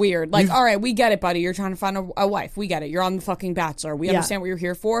move. was weird. Like, all right, we get it, buddy. You're trying to find a wife. We get it. You're on the fucking Bachelor. We understand what you're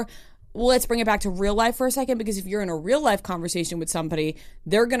here for. Well, let's bring it back to real life for a second, because if you're in a real life conversation with somebody,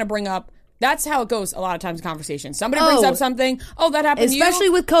 they're going to bring up. That's how it goes a lot of times in conversations. Somebody brings up something. Oh, that happened to you. Especially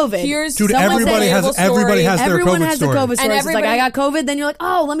with COVID. Here's Dude, someone's everybody has relatable story. their Everyone COVID has story. the COVID story. It's like, everybody- I got COVID, then you're like,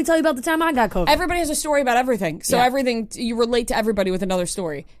 oh, let me tell you about the time I got COVID. Everybody has a story about everything. So Yeah. everything, you relate to everybody with another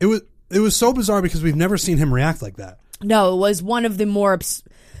story. It was so bizarre because we've never seen him react like that. No, it was one of the more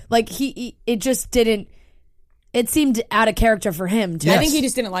it just didn't. It seemed out of character for him. Too. Yes. I think he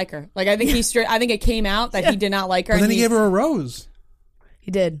just didn't like her. Like I think I think it came out that he did not like her. But then and he gave her a rose. He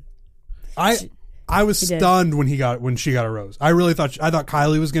did. I was did. stunned when she got a rose. I thought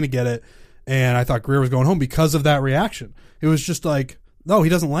Kylie was going to get it, and I thought Greer was going home because of that reaction. It was just like, no, he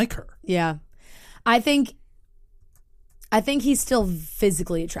doesn't like her. Yeah, I think he's still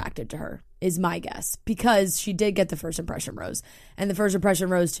physically attracted to her, is my guess, because she did get the first impression rose, and the first impression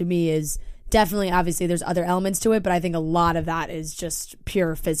rose to me is definitely, obviously, there's other elements to it, but I think a lot of that is just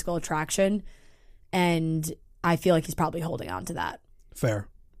pure physical attraction, and I feel like he's probably holding on to that. Fair.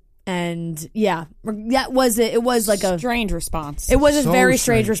 And yeah, that was it. It was like a strange response. It was a So very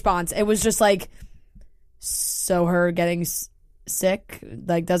strange strange. response. It was just like, so her getting sick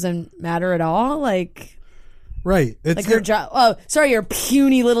like doesn't matter at all. Like Right. It's like her job. Oh, sorry, your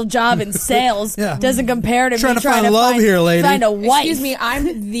puny little job in sales Yeah. doesn't compare to Trying me to find love find, here, lady. Find a wife. Excuse me,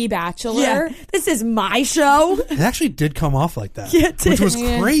 I'm the Bachelor. Yeah, this is my show. It actually did come off like that, Yeah, it did. which was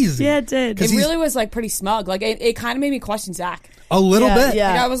Yeah. crazy. Yeah, it did. 'Cause It he's really was like pretty smug. Like it kind of made me question Zach. a little Yeah, bit.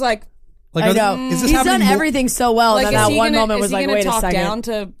 yeah. Like, I was like, Like, I are know. Is this He's done happening more- everything so well like that is that he one gonna, moment is was he like, gonna wait a talk second. down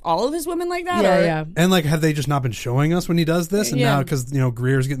to all of his women like that? Yeah, or? yeah. And like, have they just not been showing us when he does this? And Yeah. now because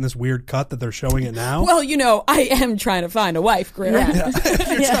Greer's getting this weird cut that they're showing it now. Well, I am trying to find a wife, Greer. Yeah.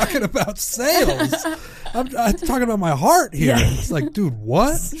 You're talking about sales. I'm talking about my heart here. Yeah. It's like, dude,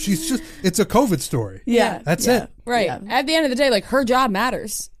 what? It's a COVID story. Yeah, That's yeah. it. Right. Yeah. At the end of the day, like her job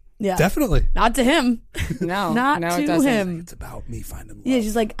matters. Yeah, Definitely. not to him. No, Not no, it to doesn't. him. It's about me finding love. Yeah,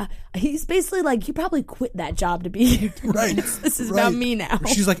 she's like, he's basically like, you probably quit that job to be here. Right. This is about Right. me now.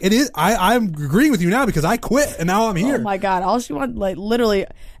 She's like, it is. I'm agreeing with you now because I quit and now I'm here. Oh my God. All she wanted, like, literally.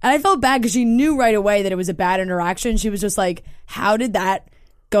 And I felt bad because she knew right away that it was a bad interaction. She was just like, how did that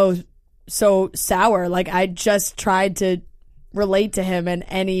go so sour? Like, I just tried to relate to him in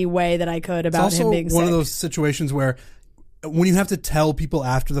any way that I could It's about also him being one sick. of those situations where when you have to tell people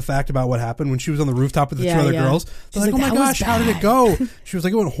after the fact about what happened when she was on the rooftop with the Yeah, two other yeah. girls, they're like, She's oh like, my "That was gosh, how did it bad." go? She was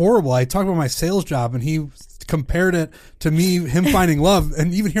like, it went horrible. I talked about my sales job and he compared it to him finding love.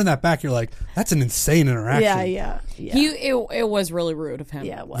 And even hearing that back, you're like, that's an insane interaction. Yeah. It was really rude of him.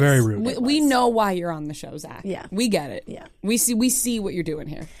 Yeah, it was. Very rude. We know why you're on the show, Zach. Yeah. We get it. Yeah. We see what you're doing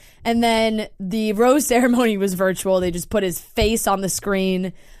here. And then the rose ceremony was virtual. They just put his face on the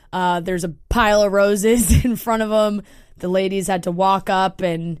screen. There's a pile of roses in front of him. The ladies had to walk up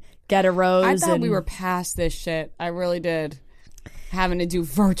and get a rose. I thought and we were past this shit. I really did. having to do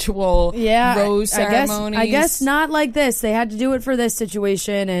virtual rose ceremonies. I guess not like this. They had to do it for this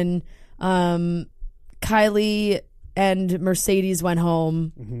situation, and Kylie and Mercedes went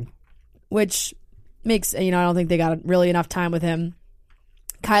home, which makes, I don't think they got really enough time with him.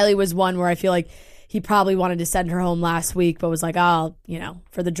 Kylie was one where I feel like he probably wanted to send her home last week, but was like,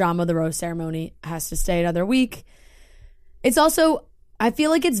 for the drama of the rose ceremony, has to stay another week. It's also, I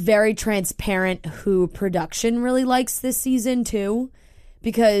feel like it's very transparent who production really likes this season too,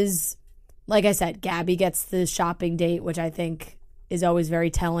 because like I said, Gabby gets the shopping date, which I think is always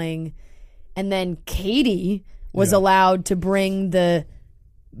very telling. And then Katie was allowed to bring the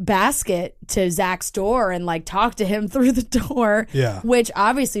basket to Zach's door and like talk to him through the door, which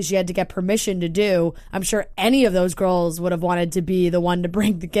obviously she had to get permission to do. I'm sure any of those girls would have wanted to be the one to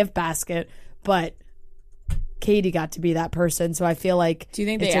bring the gift basket, but Katie got to be that person. So I feel like, do you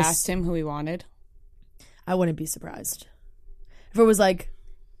think they asked him who he wanted? I wouldn't be surprised if it was like,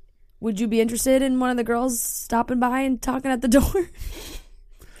 would you be interested in one of the girls stopping by and talking at the door?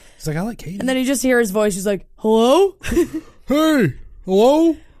 He's like, I like Katie. And then you just hear his voice. He's like, hello? Hey,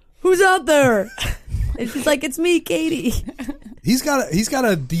 hello? Who's out there? And she's like, it's me, Katie. He's got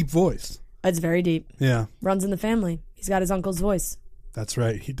a deep voice. It's very deep. Yeah. Runs in the family. He's got his uncle's voice. That's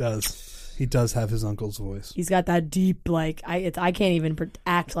right. He does. He does have his uncle's voice. He's got that deep, like, I can't even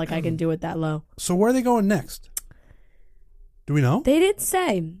act like I can do it that low. So where are they going next? Do we know? They didn't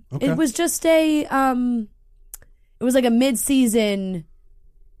say. Okay. It was just it was like a mid-season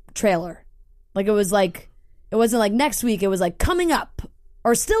trailer. Like it wasn't like next week. It was like coming up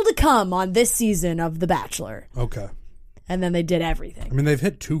or still to come on this season of The Bachelor. Okay. And then they did everything. I mean, they've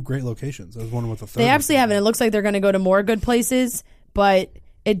hit 2 great locations. I was wondering what the third. They absolutely haven't. It looks like they're going to go to more good places, but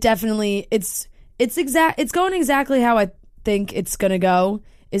it definitely it's going exactly how I think it's going to go.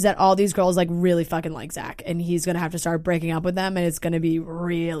 Is that all these girls like really fucking like Zach, and he's going to have to start breaking up with them, and it's going to be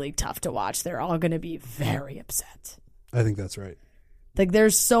really tough to watch. They're all going to be very upset. I think that's right. Like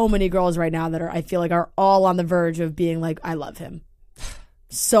there's so many girls right now that I feel like are all on the verge of being like, I love him.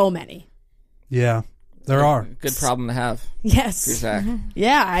 So many. Yeah, there are. Good problem to have. Yes. For Zach.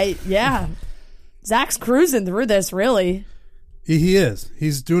 Yeah. Zach's cruising through this, really. He is.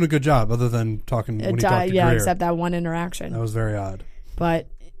 He's doing a good job, other than talking when he talked to Greer. Except that one interaction. That was very odd. But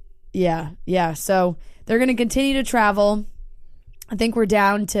yeah. So they're going to continue to travel. I think we're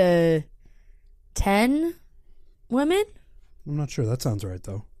down to 10 women. I'm not sure. That sounds right,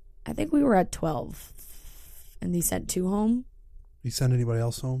 though. I think we were at 12, and he sent 2 home. He sent anybody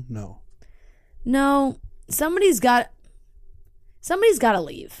else home? No. Somebody's got to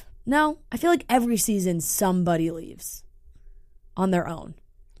leave. No, I feel like every season somebody leaves on their own.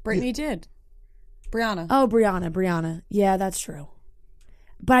 Brittany did. Brianna. Oh, Brianna. Yeah, that's true.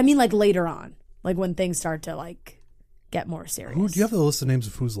 But I mean, like later on, like when things start to like get more serious. Do you have the list of names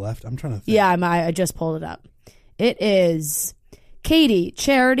of who's left? I'm trying to think. Yeah, I just pulled it up. It is Katie,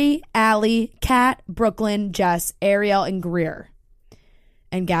 Charity, Allie, Kat, Brooklyn, Jess, Ariel, and Greer.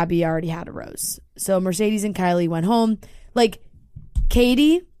 And Gabby already had a rose. So Mercedes and Kylie went home. Like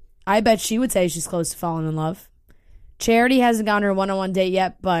Katie, I bet she would say she's close to falling in love. Charity hasn't gone her one-on-one date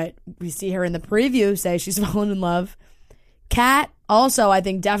yet, but we see her in the preview say she's fallen in love. Kat, also, I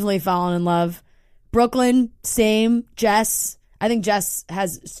think definitely fallen in love. Brooklyn, same. Jess, I think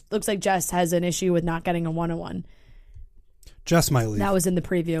looks like Jess has an issue with not getting a one-on-one. Jess might leave. That was in the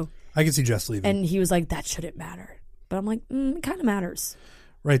preview. I can see Jess leaving. And he was like, that shouldn't matter. But I'm like, it kind of matters.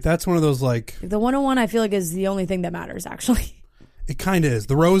 Right, that's one of those like... The one-on-one I feel like is the only thing that matters, actually. It kind of is.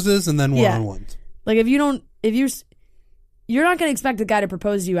 The roses and then one-on-ones. Like you're not going to expect the guy to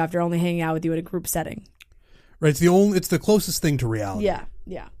propose to you after only hanging out with you at a group setting. Right, it's the closest thing to reality.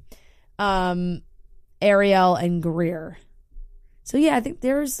 Yeah. Ariel and Greer. So yeah, I think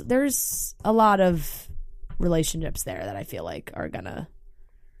there's a lot of relationships there that I feel like are gonna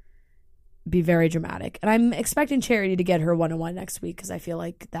be very dramatic, and I'm expecting Charity to get her one-on-one next week because I feel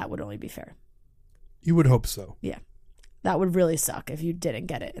like that would only be fair. You would hope so. Yeah, that would really suck if you didn't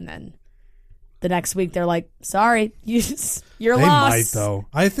get it, and then the next week they're like, "Sorry, you're they lost." They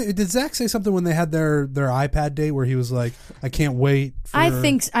might though. Did Zach say something when they had their iPad date where he was like, "I can't wait." I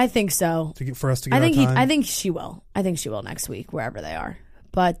think so. For us to get our time? I think she will. I think she will next week wherever they are.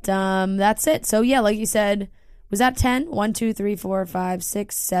 But that's it. So yeah, like you said, was that 10? 1, 2, 3, 4, 5,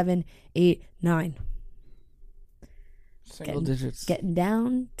 6, 7, 8, 9. Single digits. Getting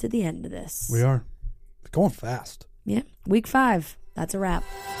down to the end of this. We are. It's going fast. Yeah. Week 5. That's a wrap.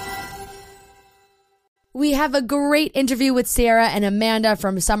 We have a great interview with Sarah and Amanda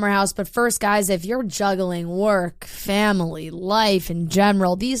from Summer House. But first, guys, if you're juggling work, family, life in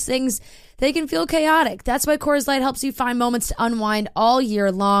general, these things, they can feel chaotic. That's why Coors Light helps you find moments to unwind all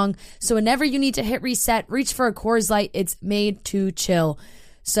year long. So whenever you need to hit reset, reach for a Coors Light. It's made to chill.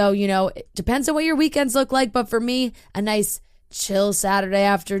 So, it depends on what your weekends look like. But for me, a nice chill Saturday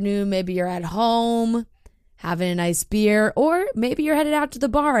afternoon, maybe you're at home having a nice beer, or maybe you're headed out to the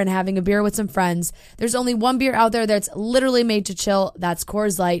bar and having a beer with some friends. There's only one beer out there that's literally made to chill. That's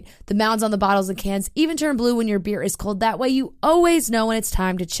Coors Light. The mounds on the bottles and cans even turn blue when your beer is cold. That way you always know when it's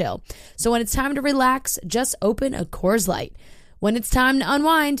time to chill. So when it's time to relax, just open a Coors Light. When it's time to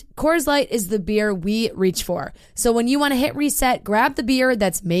unwind, Coors Light is the beer we reach for. So when you want to hit reset, grab the beer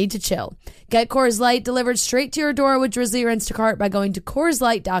that's made to chill. Get Coors Light delivered straight to your door with Drizzly or Instacart by going to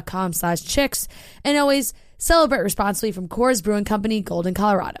CoorsLight.com/chicks. And always celebrate responsibly from Coors Brewing Company, Golden,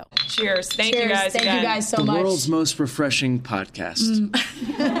 Colorado. Cheers. Thank you guys again. Thank you guys so The much. world's most refreshing podcast.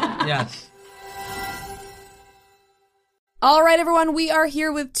 Yes. All right, everyone, we are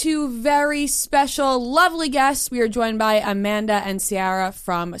here with two very special, lovely guests. We are joined by Amanda and Ciara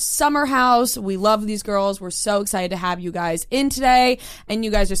from Summer House. We love these girls. We're so excited to have you guys in today. And you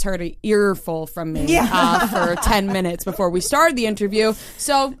guys just heard an earful from me for 10 minutes before we started the interview.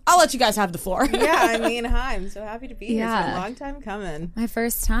 So I'll let you guys have the floor. Hi. I'm so happy to be here. It's been a long time coming. My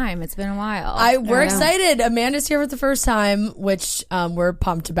first time. It's been a while. We're excited. Amanda's here for the first time, which we're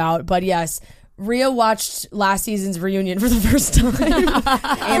pumped about. But yes, Rhea watched last season's reunion for the first time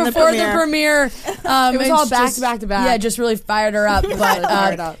And before the premiere. It was all back to back to back. Yeah, just really fired her up.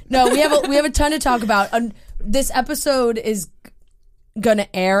 But no, we have a ton to talk about. This episode is gonna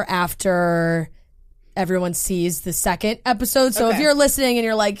air after everyone sees the second episode. So if you're listening and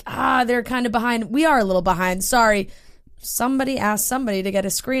you're like, they're kind of behind, we are a little behind. Sorry, somebody asked somebody to get a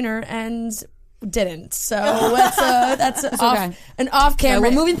screener and didn't. So that's an off-camera.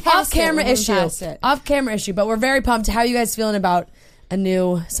 we're moving past off-camera it. issue. Off-camera issue. But we're very pumped. How are you guys feeling about a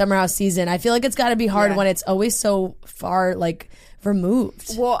new Summer House season? I feel like it's got to be hard when it's always so far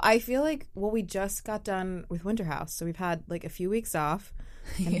removed. Well, I feel like we just got done with Winter House, so we've had a few weeks off,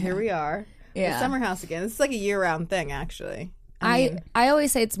 and here we are with Summer House again. This is a year-round thing, actually. I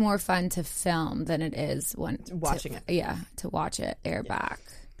always say it's more fun to film than it is watching it. Yeah, to watch it air back.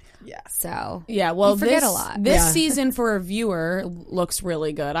 Yeah. So well, you forget a lot. This season for a viewer looks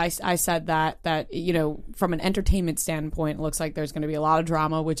really good. I said that from an entertainment standpoint, it looks like there's going to be a lot of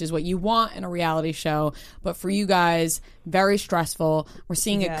drama, which is what you want in a reality show. But for you guys, very stressful. We're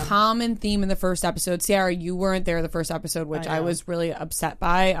seeing a common theme in the first episode. Ciara, you weren't there the first episode, which I was really upset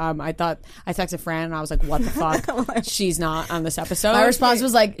by. I texted Fran and I was like, "What the fuck? She's not on this episode." My response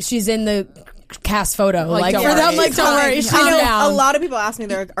was she's in the cast photo. Don't worry. I know a lot of people ask me,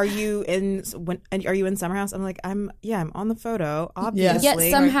 they're like, "Are you in Summer House?" I'm like, I'm on the photo, obviously. Yet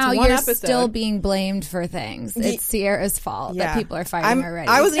somehow you're episode. Still being blamed for things. It's Ciara's fault that people are fighting already.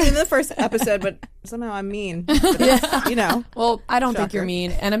 I wasn't even in the first episode, but somehow I'm mean. But Well, I don't think you're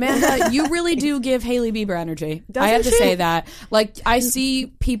mean. And Amanda, you really do give Hailey Bieber energy. I have to say that. I've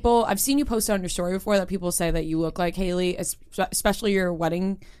seen you post on your story before that people say that you look like Hailey, especially your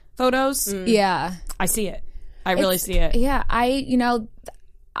wedding photos. Yeah. I see it. I really see it. Yeah. I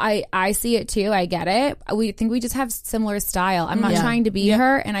see it too. I get it. We think we just have similar style. I'm not trying to be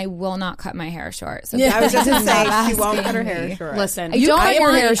her, and I will not cut my hair short. So I was just going to say, she won't cut her hair short. Listen, you cut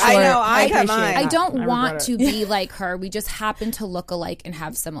your hair short. I know, I cut mine. I don't want to be like her. We just happen to look alike and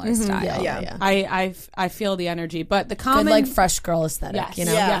have similar style. Yeah. I feel the energy, but the common good, fresh girl aesthetic. Yes,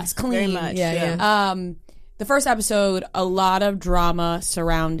 Yes, clean. Very much. The first episode, a lot of drama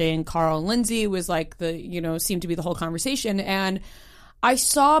surrounding Carl and Lindsay was seemed to be the whole conversation. And I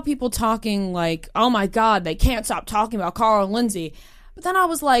saw people talking oh my God, they can't stop talking about Carl and Lindsay. But then I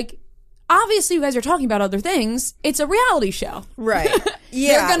was like, obviously you guys are talking about other things. It's a reality show. Right.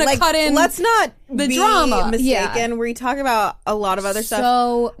 Yeah. They're going to cut in let's not the be drama. mistaken. We talk about a lot of other stuff.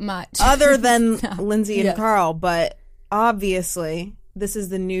 So much. Other than Lindsay and Carl. But obviously, this is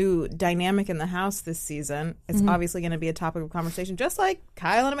the new dynamic in the house this season. It's obviously going to be a topic of conversation, just like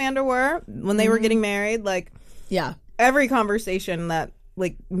Kyle and Amanda were when they were getting married. Every conversation that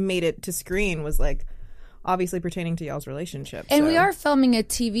made it to screen was obviously pertaining to y'all's relationship. And we are filming a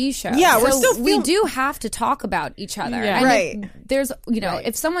TV show. Yeah, so we're still we do have to talk about each other. Yeah. And Right. There's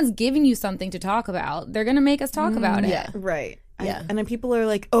if someone's giving you something to talk about, they're gonna make us talk about it. Right. Yeah. And then people are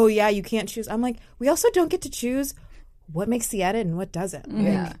like, "Oh yeah, you can't choose." I'm like, we also don't get to choose what makes the edit and what doesn't.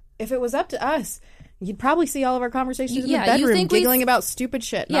 Yeah. If it was up to us, you'd probably see all of our conversations in the Yeah, you bedroom, think we- giggling about stupid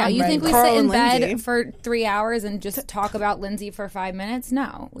shit. Yeah, not you think we Carl sit in and bed Lindsay. for 3 hours and just talk about Lindsay for 5 minutes?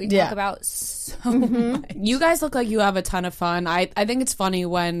 No, we Yeah. talk about so much. You guys look like you have a ton of fun. I think it's funny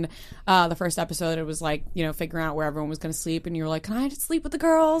when the first episode it was like, you know, figuring out where everyone was going to sleep, and you were like, "Can I just sleep with the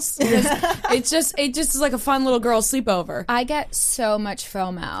girls?" Because it just is like a fun little girl sleepover. I get so much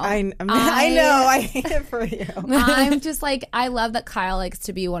FOMO. I know. I hate it for you. I'm just like, I love that Kyle likes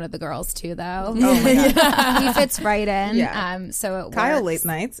to be one of the girls too, though. Oh my God. He fits right in. Yeah. So it Kyle works. late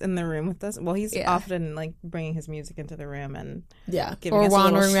nights in the room with us. Well, he's Yeah. often like bringing his music into the room and giving Or us a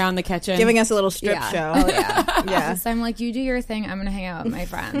little wandering around the kitchen. giving us a little strip Yeah. show. Oh yeah. Yeah. So I'm like, you do your thing. I'm gonna hang out with my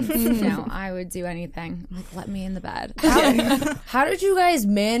friends. No, I would do anything. I'm like, let me in the bed. How did you guys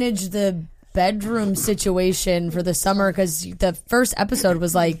manage the bedroom situation for the summer? Because the first episode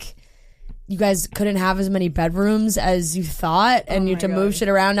was like, you guys couldn't have as many bedrooms as you thought, and you had to move shit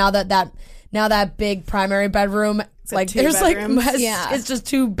around. Now that big primary bedroom, like two there's bedrooms. like Yeah. it's just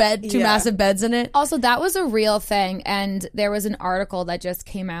two massive beds in it. Also, that was a real thing, and there was an article that just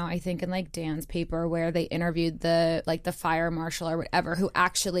came out, I think, in like Dan's paper, where they interviewed the fire marshal or whatever, who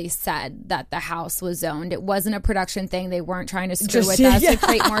actually said that the house was zoned. It wasn't a production thing; they weren't trying to screw with us to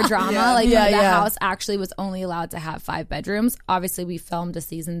create more drama. The house actually was only allowed to have 5 bedrooms. Obviously, we filmed a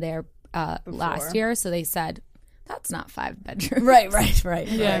season there last year, so they said that's not 5 bedrooms. Right.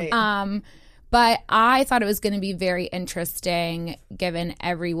 Yeah. But I thought it was going to be very interesting, given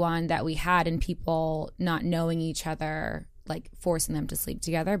everyone that we had and people not knowing each other, like forcing them to sleep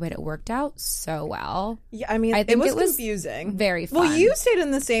together. But it worked out so well. Yeah, I mean, I think it was confusing. Very fun. Well, you stayed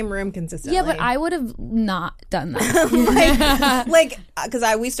in the same room consistently. Yeah, but I would have not done that.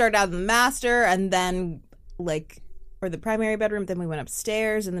 because we started out in the master, and then or the primary bedroom. Then we went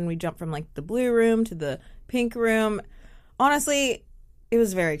upstairs, and then we jumped from like the blue room to the pink room. Honestly, it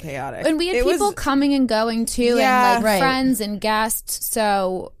was very chaotic. And we had people coming and going too, Yeah, and right. friends and guests.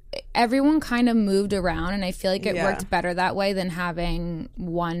 So everyone kind of moved around, and I feel like it worked better that way than having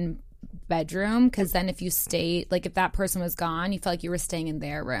one bedroom. Because then if you stayed, like if that person was gone, you felt like you were staying in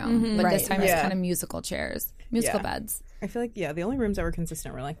their room. But this time it's kind of musical chairs, musical beds. I feel like the only rooms that were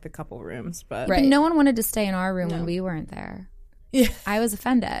consistent were like the couple rooms, but But no one wanted to stay in our room when we weren't there. Yeah, I was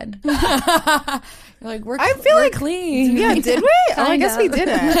offended. You're like, we're clean. Yeah, did we? Oh, I guess Kind we of.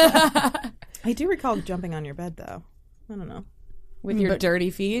 didn't. I do recall jumping on your bed though. I don't know. With your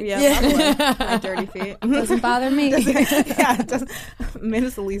dirty feet. Yeah, probably. My dirty feet. Doesn't bother me. Yeah, it doesn't. Mine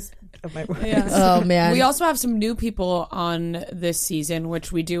is the least of my worries. Yeah. Oh man. We also have some new people on this season,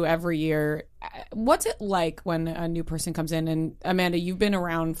 which we do every year. What's it like when a new person comes in? And Amanda, you've been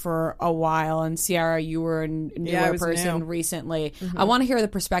around for a while, and Ciara, you were a newer I was person new. recently. I want to hear the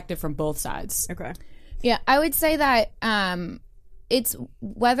perspective from both sides. Okay. Yeah, I would say that it's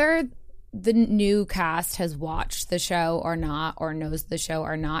whether the new cast has watched the show or not, or knows the show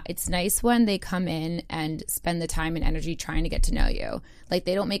or not. It's nice when they come in and spend the time and energy trying to get to know you. Like,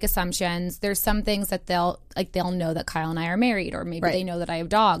 they don't make assumptions. There's some things that they'll know that Kyle and I are married, or maybe they know that I have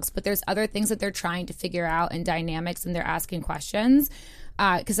dogs. But there's other things that they're trying to figure out and dynamics, and they're asking questions.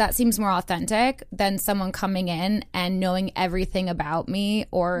 Because that seems more authentic than someone coming in and knowing everything about me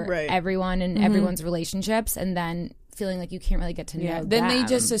or everyone and everyone's relationships, and then feeling like you can't really get to know Then they them.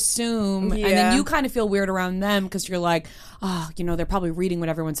 just assume, and then you kind of feel weird around them because you're like, oh, they're probably reading what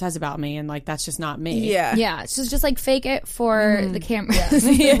everyone says about me, and like that's just not me. Yeah, it's just like fake it for the camera.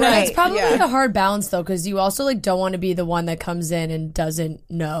 Right. It's probably a hard balance though, because you also like don't want to be the one that comes in and doesn't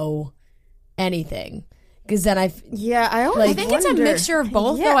know anything. Because then I think it's a mixture of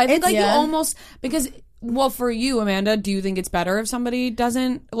both, though. I think you almost because. Well, for you, Amanda, do you think it's better if somebody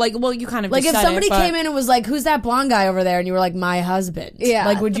doesn't you kind of like just if said somebody it, but came in and was like, "Who's that blonde guy over there?" and you were like, "My husband." Yeah,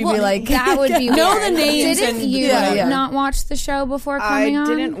 like would you be like, that would be know weird. the names? Didn't you not watch the show before coming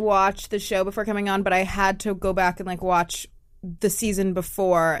on? I didn't watch the show before coming on, but I had to go back and like watch the season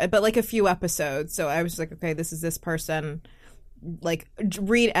before, but like a few episodes. So I was like, okay, this is this person. Like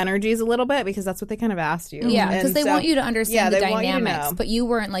read energies a little bit because that's what they kind of asked you. Yeah, because they want you to understand the they want you to dynamics, know. but you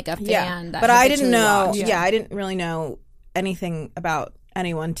weren't like a fan. That but I didn't know. watched. Yeah, I didn't really know anything about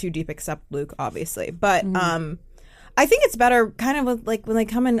anyone too deep except Luke, obviously. But I think it's better kind of with, like when they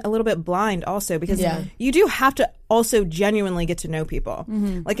come in a little bit blind also, because you do have to also genuinely get to know people.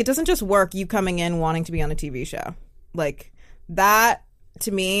 Like it doesn't just work you coming in wanting to be on a TV show. Like that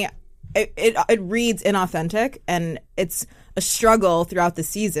to me it reads inauthentic, and it's a struggle throughout the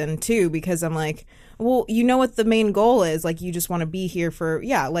season too, because I'm like, well, you know what the main goal is, like you just want to be here for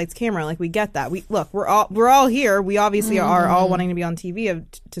lights, camera, like we get that. We're all here. We obviously are all wanting to be on TV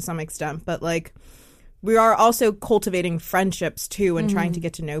to some extent, but like we are also cultivating friendships too and trying to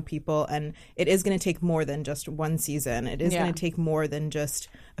get to know people, and it is going to take more than just one season. It is going to take more than just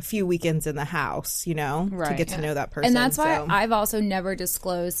a few weekends in the house, to get to know that person. And that's why I've also never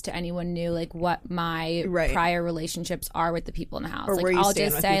disclosed to anyone new like what my prior relationships are with the people in the house. Or like where you I'll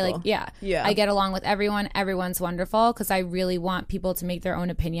stand just with say people. like I get along with everyone. Everyone's wonderful, because I really want people to make their own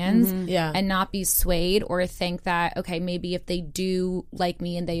opinions and not be swayed or think that okay, maybe if they do like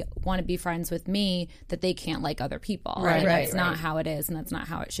me and they want to be friends with me, that they can't like other people. Right. That's not how it is, and that's not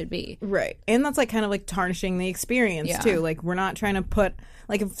how it should be. Right. And that's like kind of like tarnishing the experience too. Like we're not trying to put,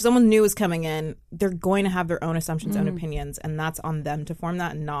 like if someone new is coming in, they're going to have their own assumptions, own opinions, and that's on them to form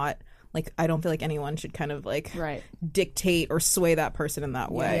that, and not like I don't feel like anyone should kind of like dictate or sway that person in that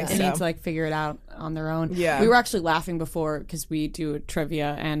way. They need to like figure it out on their own. Yeah. We were actually laughing before because we do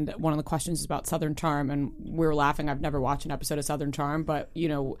trivia, and one of the questions is about Southern Charm, and we were laughing. I've never watched an episode of Southern Charm, but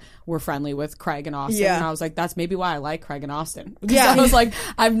we're friendly with Craig and Austin, and I was like, that's maybe why I like Craig and Austin. I was like,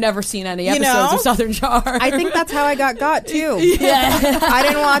 I've never seen any episodes of Southern Charm. I think that's how I got too. I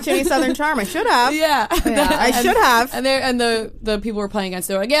didn't watch any Southern Charm. I should have. I should have. And the people were playing against,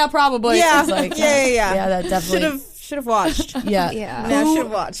 they were like, yeah, probably. Yeah. I was like, yeah. That definitely should have watched. Yeah. Should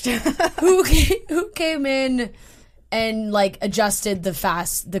have watched. Who came in and like adjusted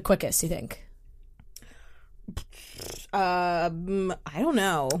the quickest, you think? I don't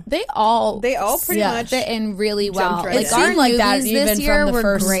know. They all pretty much fit in really well. right Like in. our Seemed like that movies even this from year the were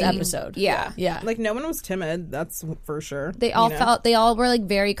first great. episode. Yeah. Like no one was timid, that's for sure. They all they all were like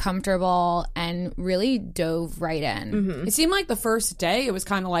very comfortable and really dove right in. It seemed like the first day it was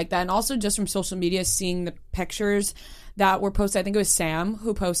kind of like that, and also just from social media, seeing the pictures that were posted. I think it was Sam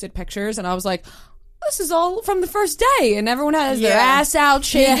who posted pictures, and I was like, this is all from the first day, and everyone has their ass out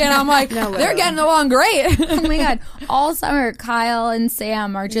shaking. I'm like, they're getting along great. Oh my god! All summer, Kyle and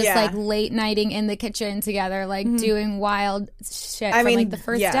Sam are just like late nighting in the kitchen together, like doing wild shit. I mean, like the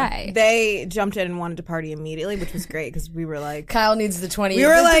first day, they jumped in and wanted to party immediately, which was great because we were like, Kyle needs the 20. We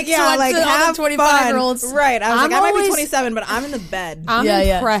were like, have 25-year-olds. Right? I was like, I might be 27, but I'm in the bed. I'm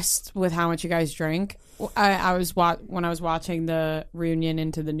impressed with how much you guys drink. I was when I was watching the reunion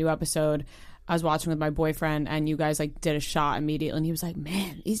into the new episode, I was watching with my boyfriend, and you guys like did a shot immediately, and he was like,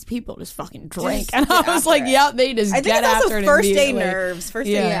 "Man, these people just fucking drink." And I was like, "Yeah, they just I think get it's after also it first day immediately." nerves. First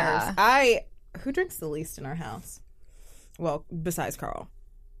day nerves. Who drinks the least in our house? Well, besides Carl.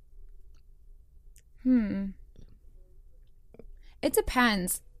 It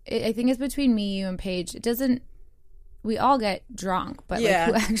depends. I think it's between me, you, and Paige. It doesn't. We all get drunk, but like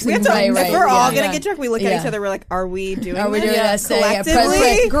who actually? If we're all gonna get drunk, we look at each other. We're like, "Are we doing? Are we doing this collectively?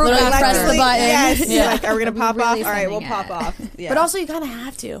 Press the button. Yes. Like, are we gonna pop off? All right, we'll pop off. Yeah. But also, you kind of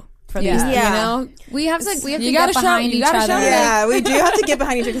have to for these. We have to you get behind each other. Yeah, we do have to get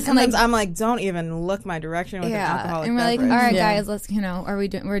behind each other because sometimes I'm like, don't even look my direction with an alcoholic and we're like, all beverage. right, guys, let's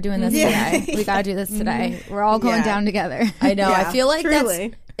we're doing this today. We gotta do this today. We're all going down together. I know. I feel like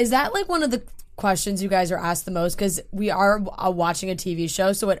truly. Is that like one of the questions you guys are asked the most, because we are watching a TV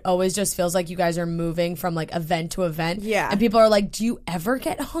show, so it always just feels like you guys are moving from like event to event. And people are like, do you ever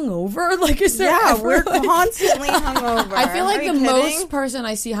get hungover? Like, is there ever, we're constantly hungover. I feel like the most person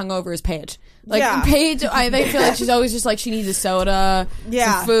I see hungover is Paige. Like Paige, they feel like she's always just like she needs a soda,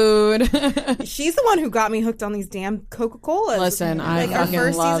 some food. She's the one who got me hooked on these damn Coca-Colas. Listen, I our fucking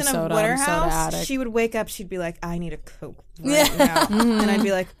first love season soda. of Winter I'm a soda House, addict. she would wake up, she'd be like, I need a Coke right now. And I'd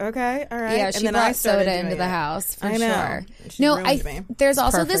be like, okay, all right. Yeah, and she then brought I started soda into doing the it. house for I know. sure. She ruined me. There's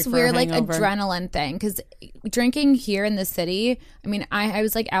also perfect this for a weird like hangover. adrenaline thing, because drinking here in the city. I mean, I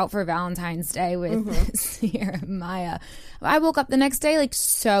was like out for Valentine's Day with Sierra and Maya. I woke up the next day like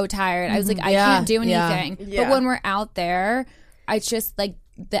so tired. I was like, I can't do anything. But when we're out there, it's just like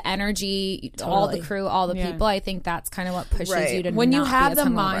the energy, all the crew, all the people. I think that's kind of what pushes you to. When you not have be the as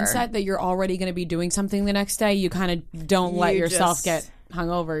hungover. mindset that you're already going to be doing something the next day, you kind of don't let yourself get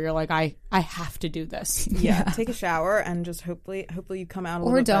hungover. You're like, I have to do this. Take a shower and just hopefully you come out a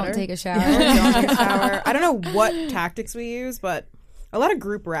little or bit don't better. take a shower. Don't take a shower. I don't know what tactics we use, but a lot of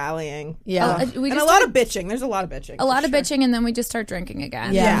group rallying. Yeah. And a lot of bitching. There's a lot of bitching. A lot of bitching, and then we just start drinking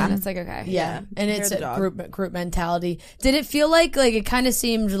again. Yeah. And it's like, okay. Yeah. And it's the a dog. group mentality. Did it feel like it kind of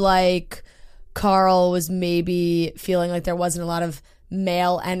seemed like Carl was maybe feeling like there wasn't a lot of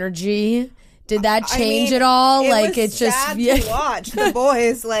male energy? Did that change at all? It's just sad to watch the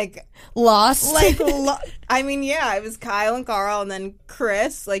boys lost. I mean, it was Kyle and Carl, and then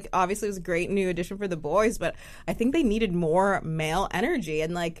Chris. Like, obviously, it was a great new addition for the boys, but I think they needed more male energy.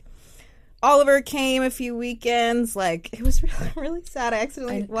 And Oliver came a few weekends. Like, it was really, really sad. I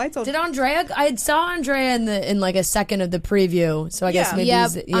accidentally. Did Andrea? I saw Andrea in like a second of the preview. So I guess maybe.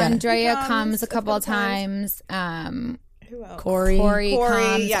 Andrea comes a couple of times. Who else? Corey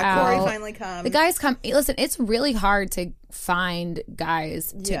comes out. Corey finally comes. The guys come. Listen, it's really hard to find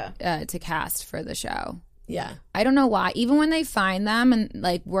guys to cast for the show. Yeah, I don't know why. Even when they find them and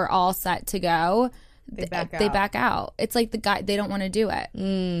like we're all set to go, they back out. It's like the guy, they don't want to do it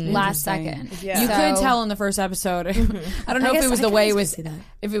last second. Yeah. You could tell in the first episode. I don't know if it was the way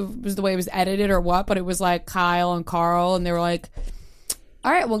it was edited or what, but it was like Kyle and Carl, and they were like,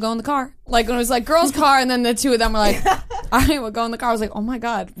 all right, we'll go in the car. Like when it was like girls' car, and then the two of them were like, all right, we'll go in the car. I was like, oh my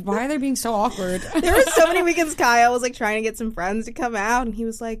God, why are they being so awkward? There were so many weekends Kyle was like trying to get some friends to come out, and he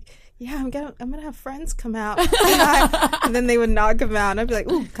was like, yeah, I'm gonna have friends come out. And then they would not come out, and I'd be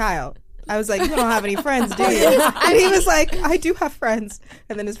like, ooh, Kyle. I was like, you don't have any friends, do you? And he was like, I do have friends.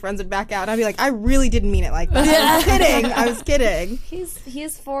 And then his friends would back out. And I'd be like, I really didn't mean it like that. I was kidding.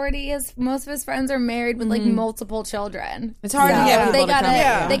 He's 40. Most of his friends are married with like multiple children. It's hard to get people to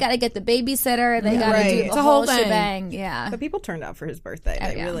come. They gotta get the babysitter. They gotta do the whole shebang. Yeah. But people turned out for his birthday.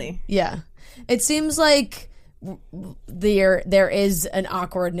 Really. Yeah. It seems like there is an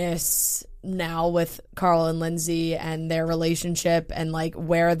awkwardness now with Carl and Lindsay and their relationship and like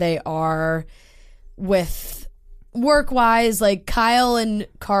where they are with work-wise. Like Kyle and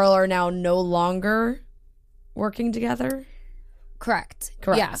Carl are now no longer working together. Correct.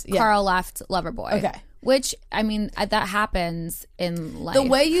 Yeah. Carl left Loverboy. Okay. Which, I mean, that happens in life. The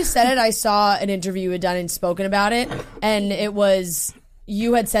way you said it, I saw an interview you had done and spoken about it, and it was...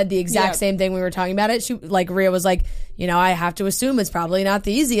 You had said the exact same thing when we were talking about it. She, like, Rhea was like, you know, I have to assume it's probably not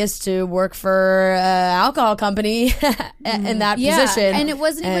the easiest to work for an alcohol company in that position. And it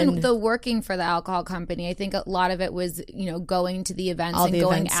wasn't even the working for the alcohol company. I think a lot of it was, you know, going to the events and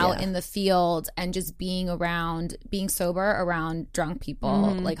going out in the field and just being sober around drunk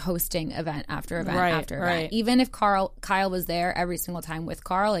people, like hosting event after event after event. Even if Kyle was there every single time with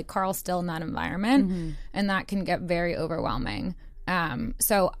Carl, like Carl's still in that environment, and that can get very overwhelming.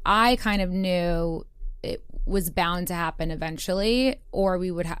 So I kind of knew it was bound to happen eventually, or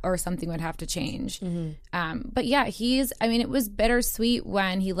we would or something would have to change. But yeah, it was bittersweet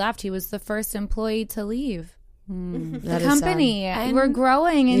when he left. He was the first employee to leave the company. And we're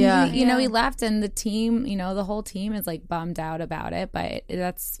growing, and he left, and the team, you know, the whole team is like bummed out about it. But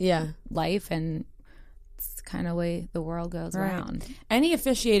that's life, and kind of way the world goes around. And he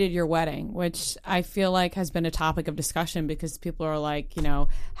officiated your wedding, which I feel like has been a topic of discussion because people are like, you know,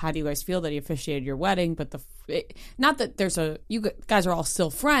 how do you guys feel that he officiated your wedding? But not that you guys are all still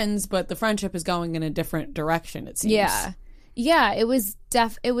friends, but the friendship is going in a different direction, it seems. Yeah, it was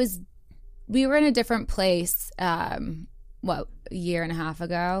we were in a different place a year and a half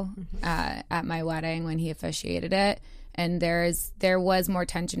ago at my wedding when he officiated it. And there was more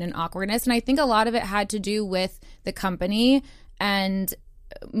tension and awkwardness. And I think a lot of it had to do with the company and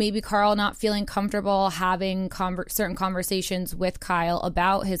maybe Carl not feeling comfortable having certain conversations with Kyle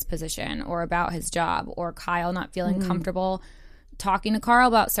about his position or about his job, or Kyle not feeling comfortable talking to Carl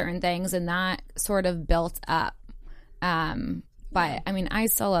about certain things. And that sort of built up. But I mean, I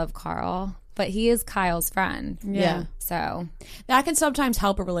still love Carl. But he is Kyle's friend. Yeah. So that can sometimes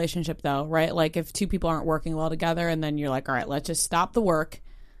help a relationship, though, right? Like if two people aren't working well together and then you're like, all right, let's just stop the work.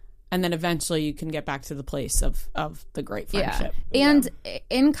 And then eventually you can get back to the place of the great friendship. Yeah. And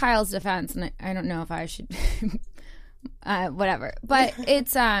in Kyle's defense, and I don't know if I should, whatever. But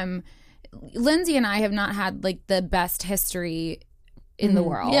it's, Lindsay and I have not had like the best history in the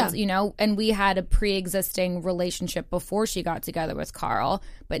world, you know, and we had a pre-existing relationship before she got together with Carl,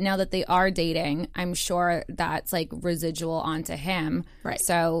 but now that they are dating, I'm sure that's like residual onto him, right?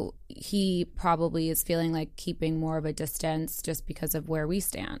 So he probably is feeling like keeping more of a distance just because of where we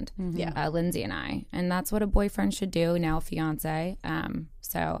stand, Lindsay and I, and that's what a boyfriend should do, now fiance.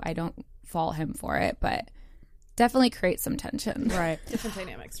 So I don't fault him for it, but definitely create some tension. Right. Different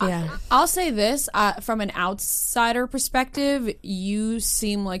dynamics. Yeah. I'll say this, from an outsider perspective, you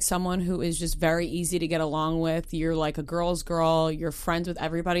seem like someone who is just very easy to get along with. You're like a girl's girl. You're friends with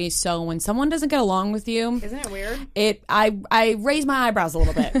everybody. So when someone doesn't get along with you... Isn't it weird? I raise my eyebrows a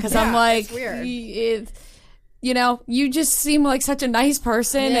little bit because I'm like... It's weird. You know, you just seem like such a nice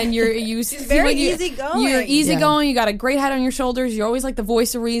person, and you seem very like easygoing. You're easygoing. You got a great head on your shoulders. You're always like the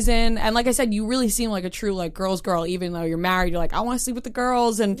voice of reason, and like I said, you really seem like a true like girl's girl. Even though you're married, you're like, I want to sleep with the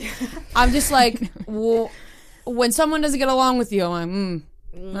girls, and I'm just like, well, when someone doesn't get along with you, I'm like,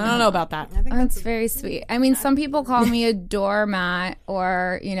 I don't know about that. I think That's very sweet. I mean, some people call me a doormat,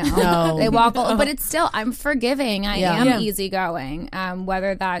 or they walk, but it's still, I'm forgiving. I am easygoing.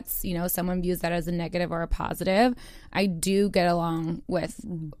 Whether that's someone views that as a negative or a positive, I do get along with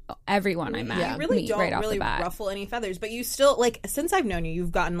everyone I met. You really don't right off really the bat. ruffle any feathers, but you still since I've known you,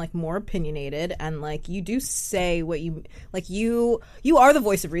 you've gotten more opinionated, and you do say what you you are the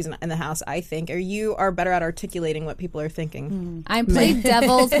voice of reason in the house, I think, or you are better at articulating what people are thinking. I play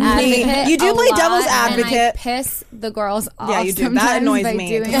devil's advocate. You do a play lot, devil's and advocate. I piss the girls off. Yeah, you do. That annoys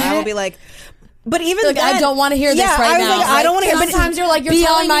me. I will be like, but even then, I don't want to hear this right now. I don't want to hear. Sometimes you're like, you're be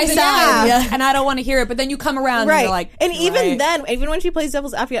telling on my me side, and I don't want to hear it. But then you come around right. and you're like, and even then, even when she plays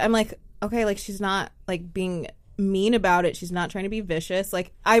devil's advocate, I'm like, okay, she's not being mean about it. She's not trying to be vicious.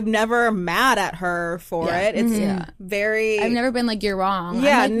 I'm never mad at her for it. It's very. I've never been you're wrong.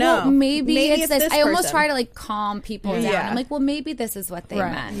 Yeah, I'm no. well, maybe it's this. this I almost person. try to calm people down. I'm like, well, maybe this is what they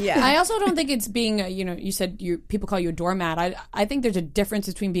meant. Yeah. I also don't think it's being you said people call you a doormat. I think there's a difference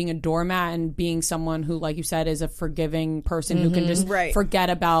between being a doormat and being someone who, like you said, is a forgiving person who can just forget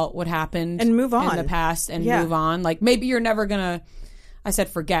about what happened and move on in the past and move on. Maybe you're never gonna. I said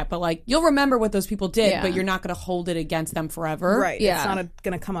forget, but you'll remember what those people did, but you're not going to hold it against them forever. Right. Yeah. It's not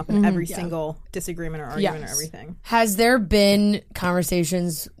going to come up in every single disagreement or argument or everything. Has there been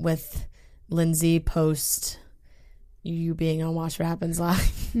conversations with Lindsay post you being on Watch What Happens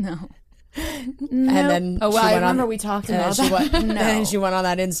Live? No. And then I remember we talked about that. And she went on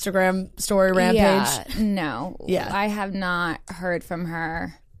that Instagram story rampage. Yeah, no. Yeah. I have not heard from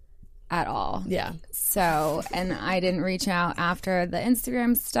her at all. Yeah. So, and I didn't reach out after the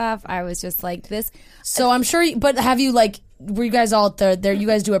Instagram stuff. I was just like this. So I'm sure, but have you were you guys all there? You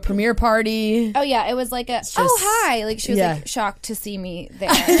guys do a premiere party? Oh yeah, it was hi. She was shocked to see me there.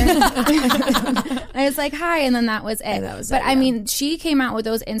 I was like, hi, and then that was it. I mean, she came out with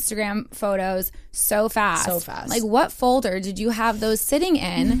those Instagram photos so fast. What folder did you have those sitting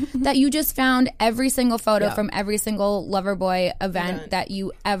in that you just found every single photo from every single Loverboy event that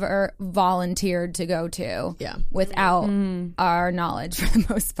you ever volunteered to go to? Yeah. Without our knowledge for the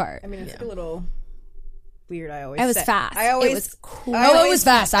most part. I mean, it's a little weird. It was fast. It was cool. It was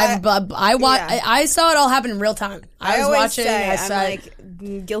fast. I saw it all happen in real time. I was watching.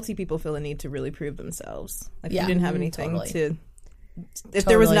 I'm guilty people feel the need to really prove themselves. If you didn't have anything to, if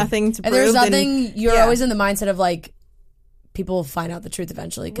there was nothing to prove, if there's nothing, then, you're always in the mindset of people will find out the truth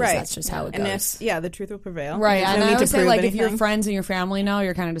eventually because that's just how it goes. And the truth will prevail. Right. There's And no I need always to say, prove if anything. your friends and your family know,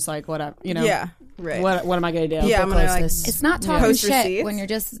 you're kind of just whatever, Yeah. Right. What am I going to do? Yeah, I'm going to It's not talking post shit receipts. when you're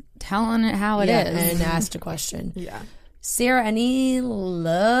just telling it how it is. And asked a question. Yeah. Sarah, any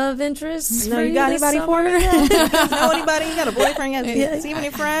love interests? No, for you got this anybody for summer? me? Know anybody? You got a boyfriend? You got see any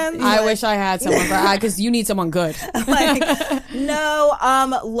friends? I wish I had someone because you need someone good.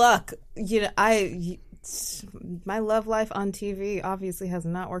 No. Look, my love life on TV obviously has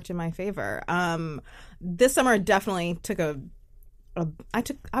not worked in my favor. This summer definitely took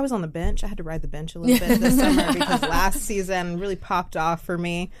I was on the bench. I had to ride the bench a little bit this summer because last season really popped off for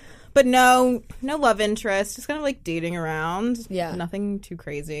me. But no love interest. Just kind of dating around. Yeah. Nothing too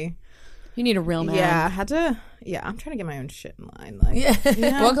crazy. You need a real man. Yeah, I had to. Yeah, I'm trying to get my own shit in line.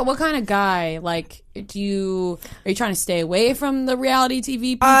 What kind of guy? Are you trying to stay away from the reality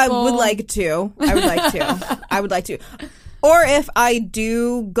TV people? I would like to. I would like to. Or if I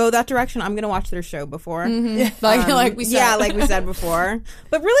do go that direction, I'm going to watch their show before. Mm-hmm. Like we said. Yeah, like we said before.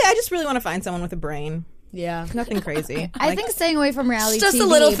 But really, I just really want to find someone with a brain. Yeah. Nothing crazy. I think staying away from reality just TV, a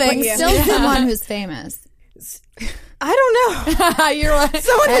little thing. but still someone who's famous. I don't know. You're like,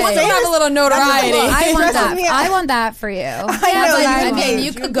 someone have a little notoriety. I want that. I want that for you. I mean,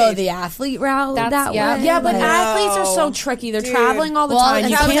 you could go the athlete route that way. Yeah, but athletes are so tricky. They're traveling all the time.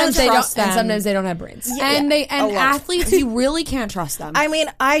 You can't sometimes trust them. And sometimes they don't have brains. And athletes, you really can't trust them. I mean,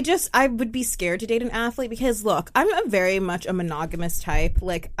 I would be scared to date an athlete because, look, I'm very much a monogamous type.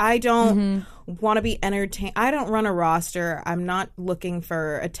 I don't want to be entertained. I don't run a roster. I'm not looking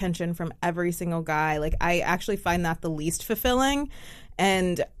for attention from every single guy. I actually find that the least fulfilling.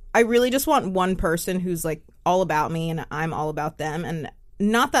 And I really just want one person who's all about me and I'm all about them. And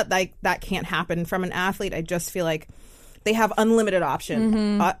not that that can't happen from an athlete. I just feel like they have unlimited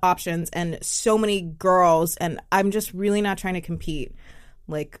options and so many girls. And I'm just really not trying to compete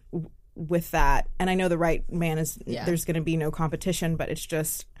with that. And I know the right man is, there's going to be no competition, but it's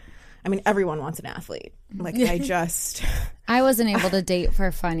just, I mean, everyone wants an athlete. I wasn't able to date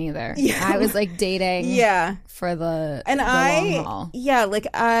for fun either. Yeah. I was dating for the long haul. Yeah,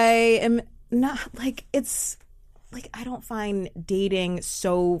 I am not, it's, I don't find dating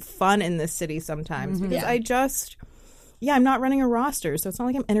so fun in this city sometimes because I'm not running a roster, so it's not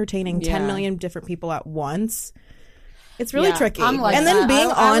like I'm entertaining 10 million different people at once. It's really tricky. I'm like and then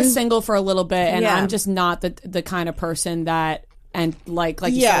being I was single for a little bit, and Yeah. I'm just not the kind of person that and like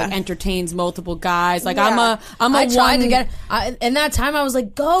you said, like, entertains multiple guys. Like I'm a I tried to get in that time. I was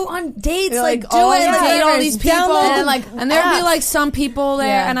like, go on dates, like do oh, it, date all these people, and there'd be like some people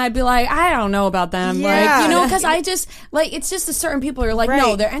there, and I'd be like, I don't know about them, like, you know, because I just like it's just a certain people. You're like,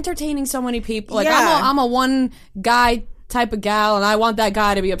 no, they're entertaining so many people. Like I'm a one guy type of gal, and I want that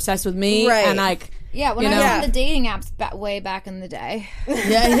guy to be obsessed with me, and like. Yeah, when I was on the dating apps way back in the day. You're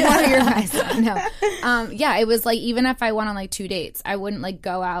right. No. Yeah, it was like even if I went on like 2 dates, I wouldn't like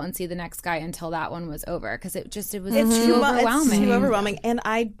go out and see the next guy until that one was over because it was too overwhelming. It's too overwhelming, and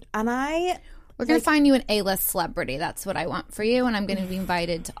I. We're gonna find you an A-list celebrity. That's what I want for you, and I'm gonna be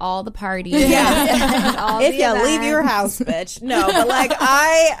invited to all the parties. If you leave your house, bitch. No, but like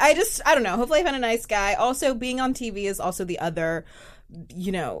I don't know. Hopefully, I find a nice guy. Also, being on TV is also the other.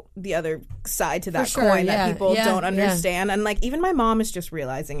 You know, the other side to that coin that people don't understand. And like even my mom is just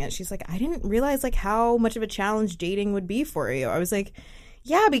realizing it. She's like, I didn't realize like how much of a challenge dating would be for you. I was like,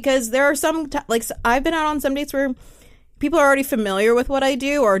 yeah, because there are some like I've been out on some dates where people are already familiar with what I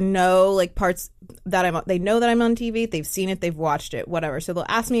do or know like parts that they know that I'm on TV, they've seen it, they've watched it, whatever. So they'll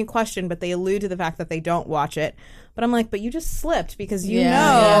ask me a question, but they allude to the fact that they don't watch it. But I'm like, but you just slipped because you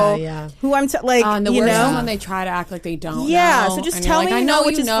know who I'm like. And the you worst know? is when they try to act like they don't. Yeah, know. so just And tell you're me like, you know,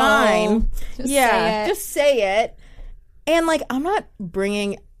 which is fine. Just say it. And like, I'm not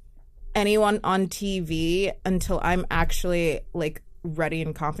bringing anyone on TV until I'm actually like ready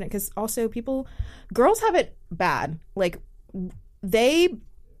and confident. Because also, girls have it bad. Like, they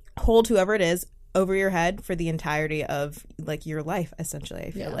hold whoever it is over your head for the entirety of like your life, essentially.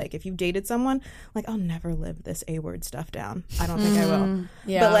 I feel like if you dated someone, like I'll never live this A-word stuff down. I don't think I will.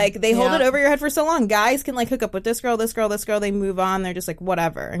 But like they hold it over your head for so long. Guys can like hook up with this girl, they move on, they're just like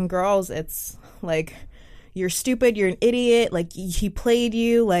whatever. And girls, it's like you're stupid, you're an idiot, like he played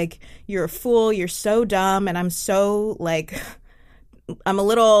you, like you're a fool, you're so dumb. And I'm so like I'm a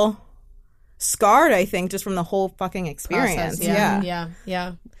little scarred, I think, just from the whole fucking experience.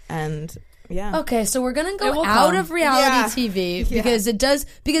 Yeah. And okay, so we're gonna go out of reality TV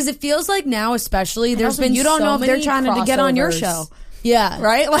because it feels like now, especially there's been you don't so know if they're many trying to get on your crossovers. show. Yeah,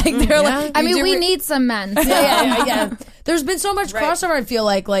 Right? Like they're like I mean, we need some men. So. yeah. There's been so much crossover. I feel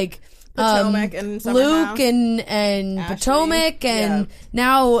like Potomac and Summer Luke House. and Ashley. Potomac and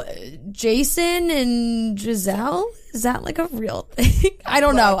now Jason and Giselle. Is that like a real thing? I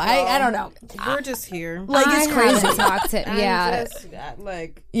don't know. I don't know. We're just here. Like it's crazy. Talk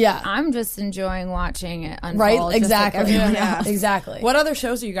to Yeah. I'm just enjoying watching it unfold. Right? Exactly. Just like everyone else. Exactly. What other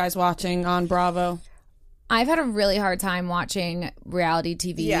shows are you guys watching on Bravo? I've had a really hard time watching reality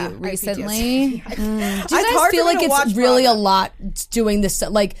TV Do recently. Do you guys feel like it's really a lot doing this?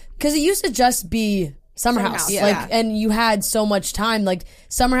 Like, because it used to just be Summer House. Like, and you had so much time. Like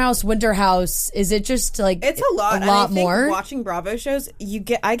Summer House, Winter House. Is it just like it's a lot? A lot and I think more. Watching Bravo shows,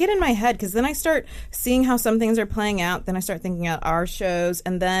 I get in my head because then I start seeing how some things are playing out. Then I start thinking about our shows,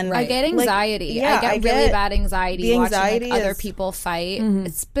 and then I get anxiety. Like, I get really bad anxiety. The anxiety watching other people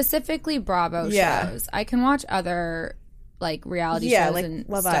fight, specifically Bravo shows. I can watch other like reality shows like and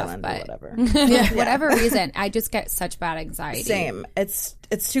Love stuff, Island but or whatever. whatever reason, I just get such bad anxiety. Same. It's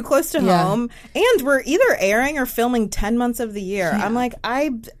too close to home, and we're either airing or filming 10 months of the year. I'm like, I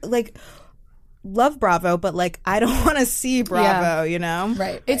like love Bravo, but like I don't want to see Bravo. You know,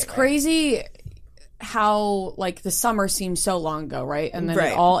 right? It's crazy how like the summer seems so long ago, right? And then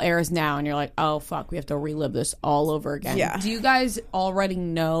it all airs now, and you're like, oh fuck, we have to relive this all over again. Yeah. Do you guys already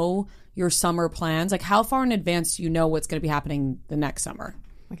know your summer plans? Like, how far in advance do you know what's going to be happening the next summer?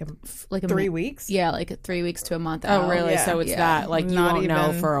 Like 3 weeks? Yeah, like 3 weeks to a month. Oh, really? Yeah. So it's that like you Not won't know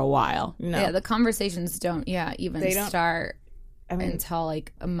even- for a while. No. Yeah, the conversations don't don't- start I mean, until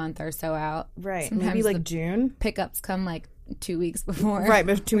like a month or so out. right. Sometimes Maybe like the June. pickups come like 2 weeks before. Right,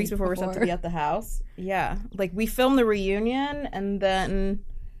 but 2 weeks before we're supposed to be at the house. Yeah. Like we filmed the reunion and then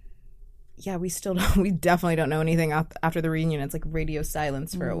we definitely don't know anything after the reunion. It's like radio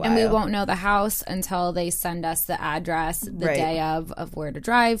silence for a while. And we won't know the house until they send us the address the day of where to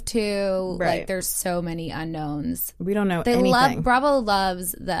drive to. Right. Like there's so many unknowns. We don't know anything. Bravo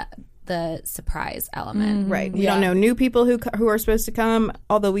loves the surprise element. Right. We don't know new people who are supposed to come,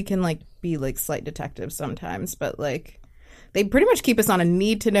 although we can like be like slight detectives sometimes, but like they pretty much keep us on a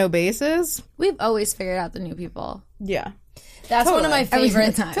need to know basis. We've always figured out the new people. Yeah. That's one of my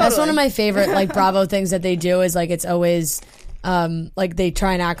favorite. That's one of my favorite like Bravo things that they do is like it's always like they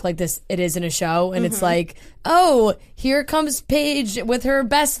try and act like this it isn't a show, and it's like, oh, here comes Paige with her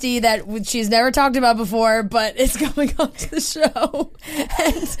bestie that she's never talked about before, but it's going on to the show.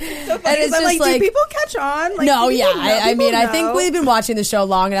 And it's just do people catch on? Like, no, yeah. I mean, I think we've been watching the show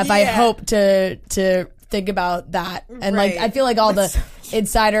long enough. I hope to think about that, and like I feel like all the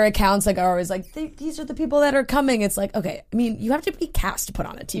insider accounts like are always like these are the people that are coming. It's like, okay, I mean, you have to be cast to put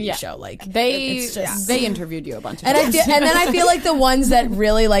on a TV show. Like they interviewed you a bunch of times, and then I feel like the ones that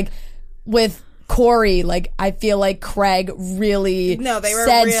really like with Corey, like I feel like Craig really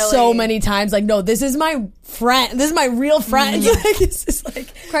said so many times, like, no, this is my friend, this is my real friend. Like, it's just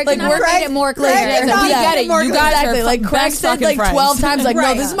like Craig like we're made it more clear. We get it. You guys are like Craig said like 12 times, like,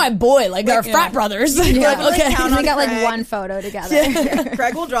 no, this is my boy, like our frat brothers. Like, okay, we got like one photo together.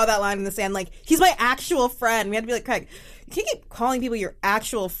 Craig will draw that line in the sand, like he's my actual friend. We had to be like, Craig, you can't keep calling people your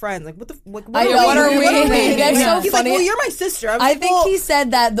actual friends. Like, what are we? That's so He's funny. like, well, you're my sister. I think he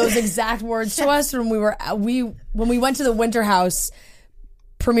said those exact words to us when we went to the Winter House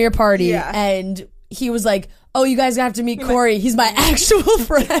premiere party, and he was like, "Oh, you guys have to meet Corey. He's my actual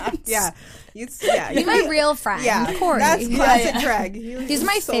friend." Yeah. He's my real friend, Corey. That's classic Craig. He's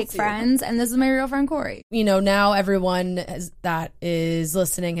my fake friends, and this is my real friend, Corey. You know, now everyone that is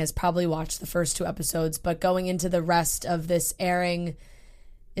listening has probably watched the first 2 episodes, but going into the rest of this airing,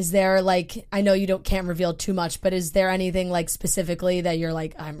 is there like, I know you can't reveal too much, but is there anything like specifically that you're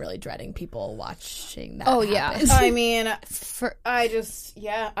like, I'm really dreading people watching that? Oh, happen? yeah. I mean,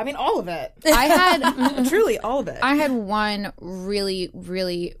 I mean, all of it. I had truly all of it. I had one really,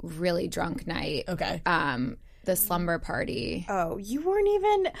 really, really drunk night. Okay. The slumber party. Oh, you weren't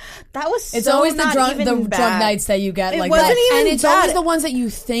even. That was. It's so always the not drunk even bad. nights that you get. It like wasn't that. even and it's bad. always the ones that you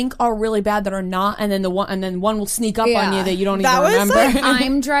think are really bad that are not, and then one will sneak up on you that you don't That even was remember. like-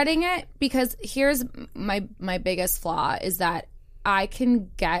 I'm dreading it because here's my biggest flaw is that I can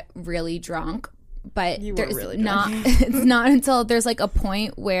get really drunk, but there's really not it's not until there's like a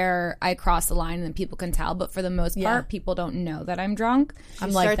point where I cross the line and then people can tell, but for the most part people don't know that I'm drunk.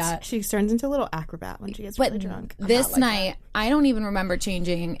 I'm like that. She turns into a little acrobat when she gets really drunk. This night I don't even remember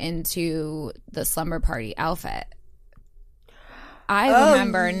changing into the slumber party outfit. I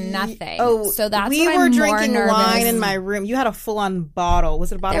remember nothing. So that's we what were I'm drinking more wine nervous. in my room. You had a full-on bottle.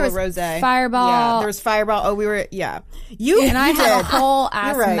 Was it a bottle of rosé? Fireball. Yeah, there was Fireball. Oh, we were and I had a whole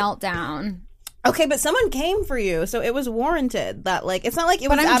ass meltdown. Okay, but someone came for you, so it was warranted. That like it's not like it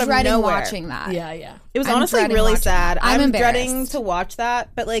was out of nowhere. But I'm dreading watching that. Yeah. It was honestly really sad. I'm dreading to watch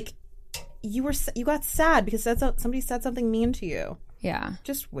that, but like you got sad because somebody said something mean to you. Yeah.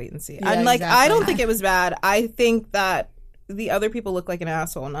 Just wait and see. Yeah, and like exactly. I don't think it was bad. I think that the other people look like an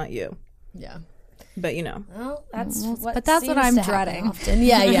asshole, not you. Yeah. But you know, well, that's what I'm dreading. Often.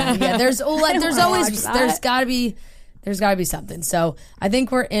 Yeah. There's always there's got to be something. So I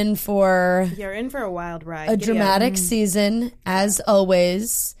think we're in for you're in for a wild ride, a dramatic season as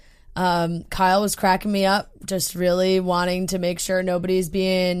always. Kyle was cracking me up, just really wanting to make sure nobody's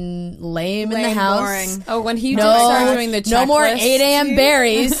being lame in the house. Boring. Oh, when he started doing the checklist. No more 8 a.m.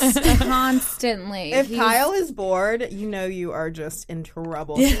 berries. Constantly. If Kyle is bored, you know you are just in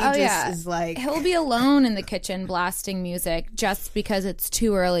trouble. He is like he'll be alone in the kitchen blasting music just because it's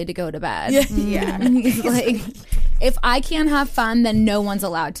too early to go to bed. Yeah. He's like, if I can't have fun, then no one's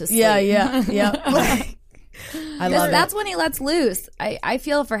allowed to sleep. Yeah. I love it. That's when he lets loose. I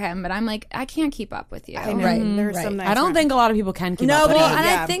feel for him, but I'm like, I can't keep up with you. Right. There's some nights I don't think a lot of people can keep up with well, him. and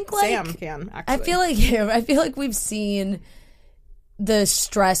I think like Sam can. Actually. I feel like we've seen the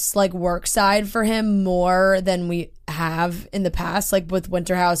stress like work side for him more than we have in the past, like with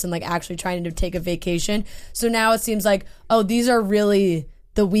Winter House and like actually trying to take a vacation. So now it seems like, oh, these are really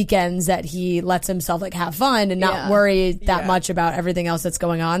the weekends that he lets himself like have fun and not worry that much about everything else that's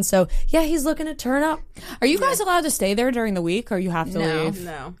going on. So yeah, he's looking to turn up. Are you guys allowed to stay there during the week, or you have to leave?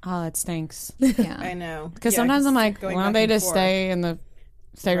 No. Oh, that stinks. Yeah, I know. Because sometimes I'm like, why don't they just stay during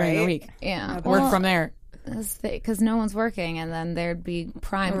the week? Yeah, Work from there. Because no one's working, and then there'd be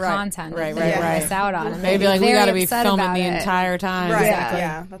prime content. Right. Miss out on. And Maybe like we got to be upset filming about the it. entire time. Right. Exactly.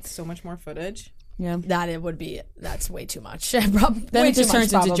 Yeah. That's so much more footage. Yeah. That's way too much. Then it just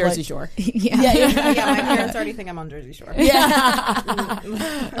turns into Jersey Shore. Yeah, my parents already think I'm on Jersey Shore.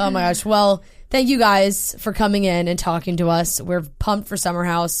 Oh my gosh. Well, thank you guys for coming in and talking to us. We're pumped for Summer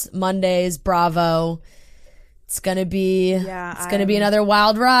House. Mondays, Bravo. It's gonna be another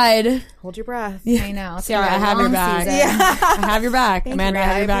wild ride. Hold your breath. I know. Sarah, I have your back. I have your back. Amanda, I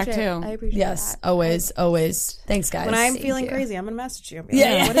have your back too. I appreciate Yes, that. always. Thanks, guys. When I'm feeling crazy, I'm gonna message you.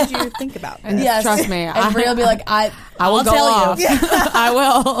 Yeah. What did you think about this? Yes. Trust me. And Brie will be like, I will will go tell off. you. I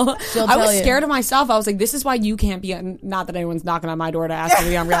will. She'll I was tell you. scared of myself. I was like, this is why you can't be, not that anyone's knocking on my door to ask me to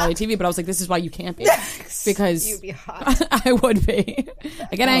be on reality TV, but I was like, this is why you can't be. Because You'd be hot. I would be.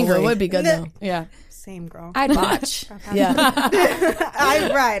 I get angry. It would be good though. Yeah. Same, girl. I'd watch. Yeah.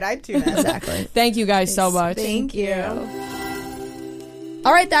 I'd tune in. Exactly. Thank you guys so much. Thank you.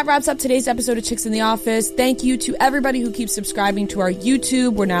 All right, that wraps up today's episode of Chicks in the Office. Thank you to everybody who keeps subscribing to our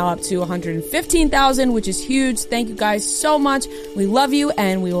YouTube. We're now up to 115,000, which is huge. Thank you guys so much. We love you,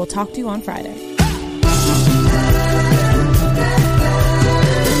 and we will talk to you on Friday.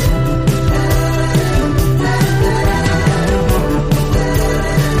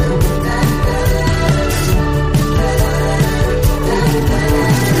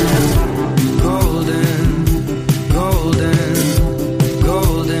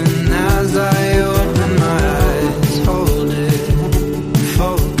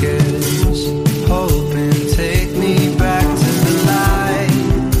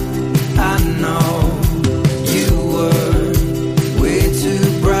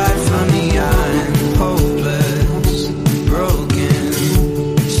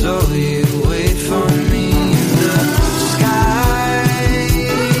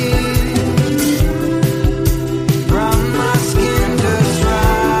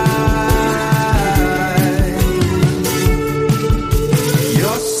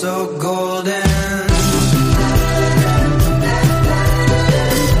 So go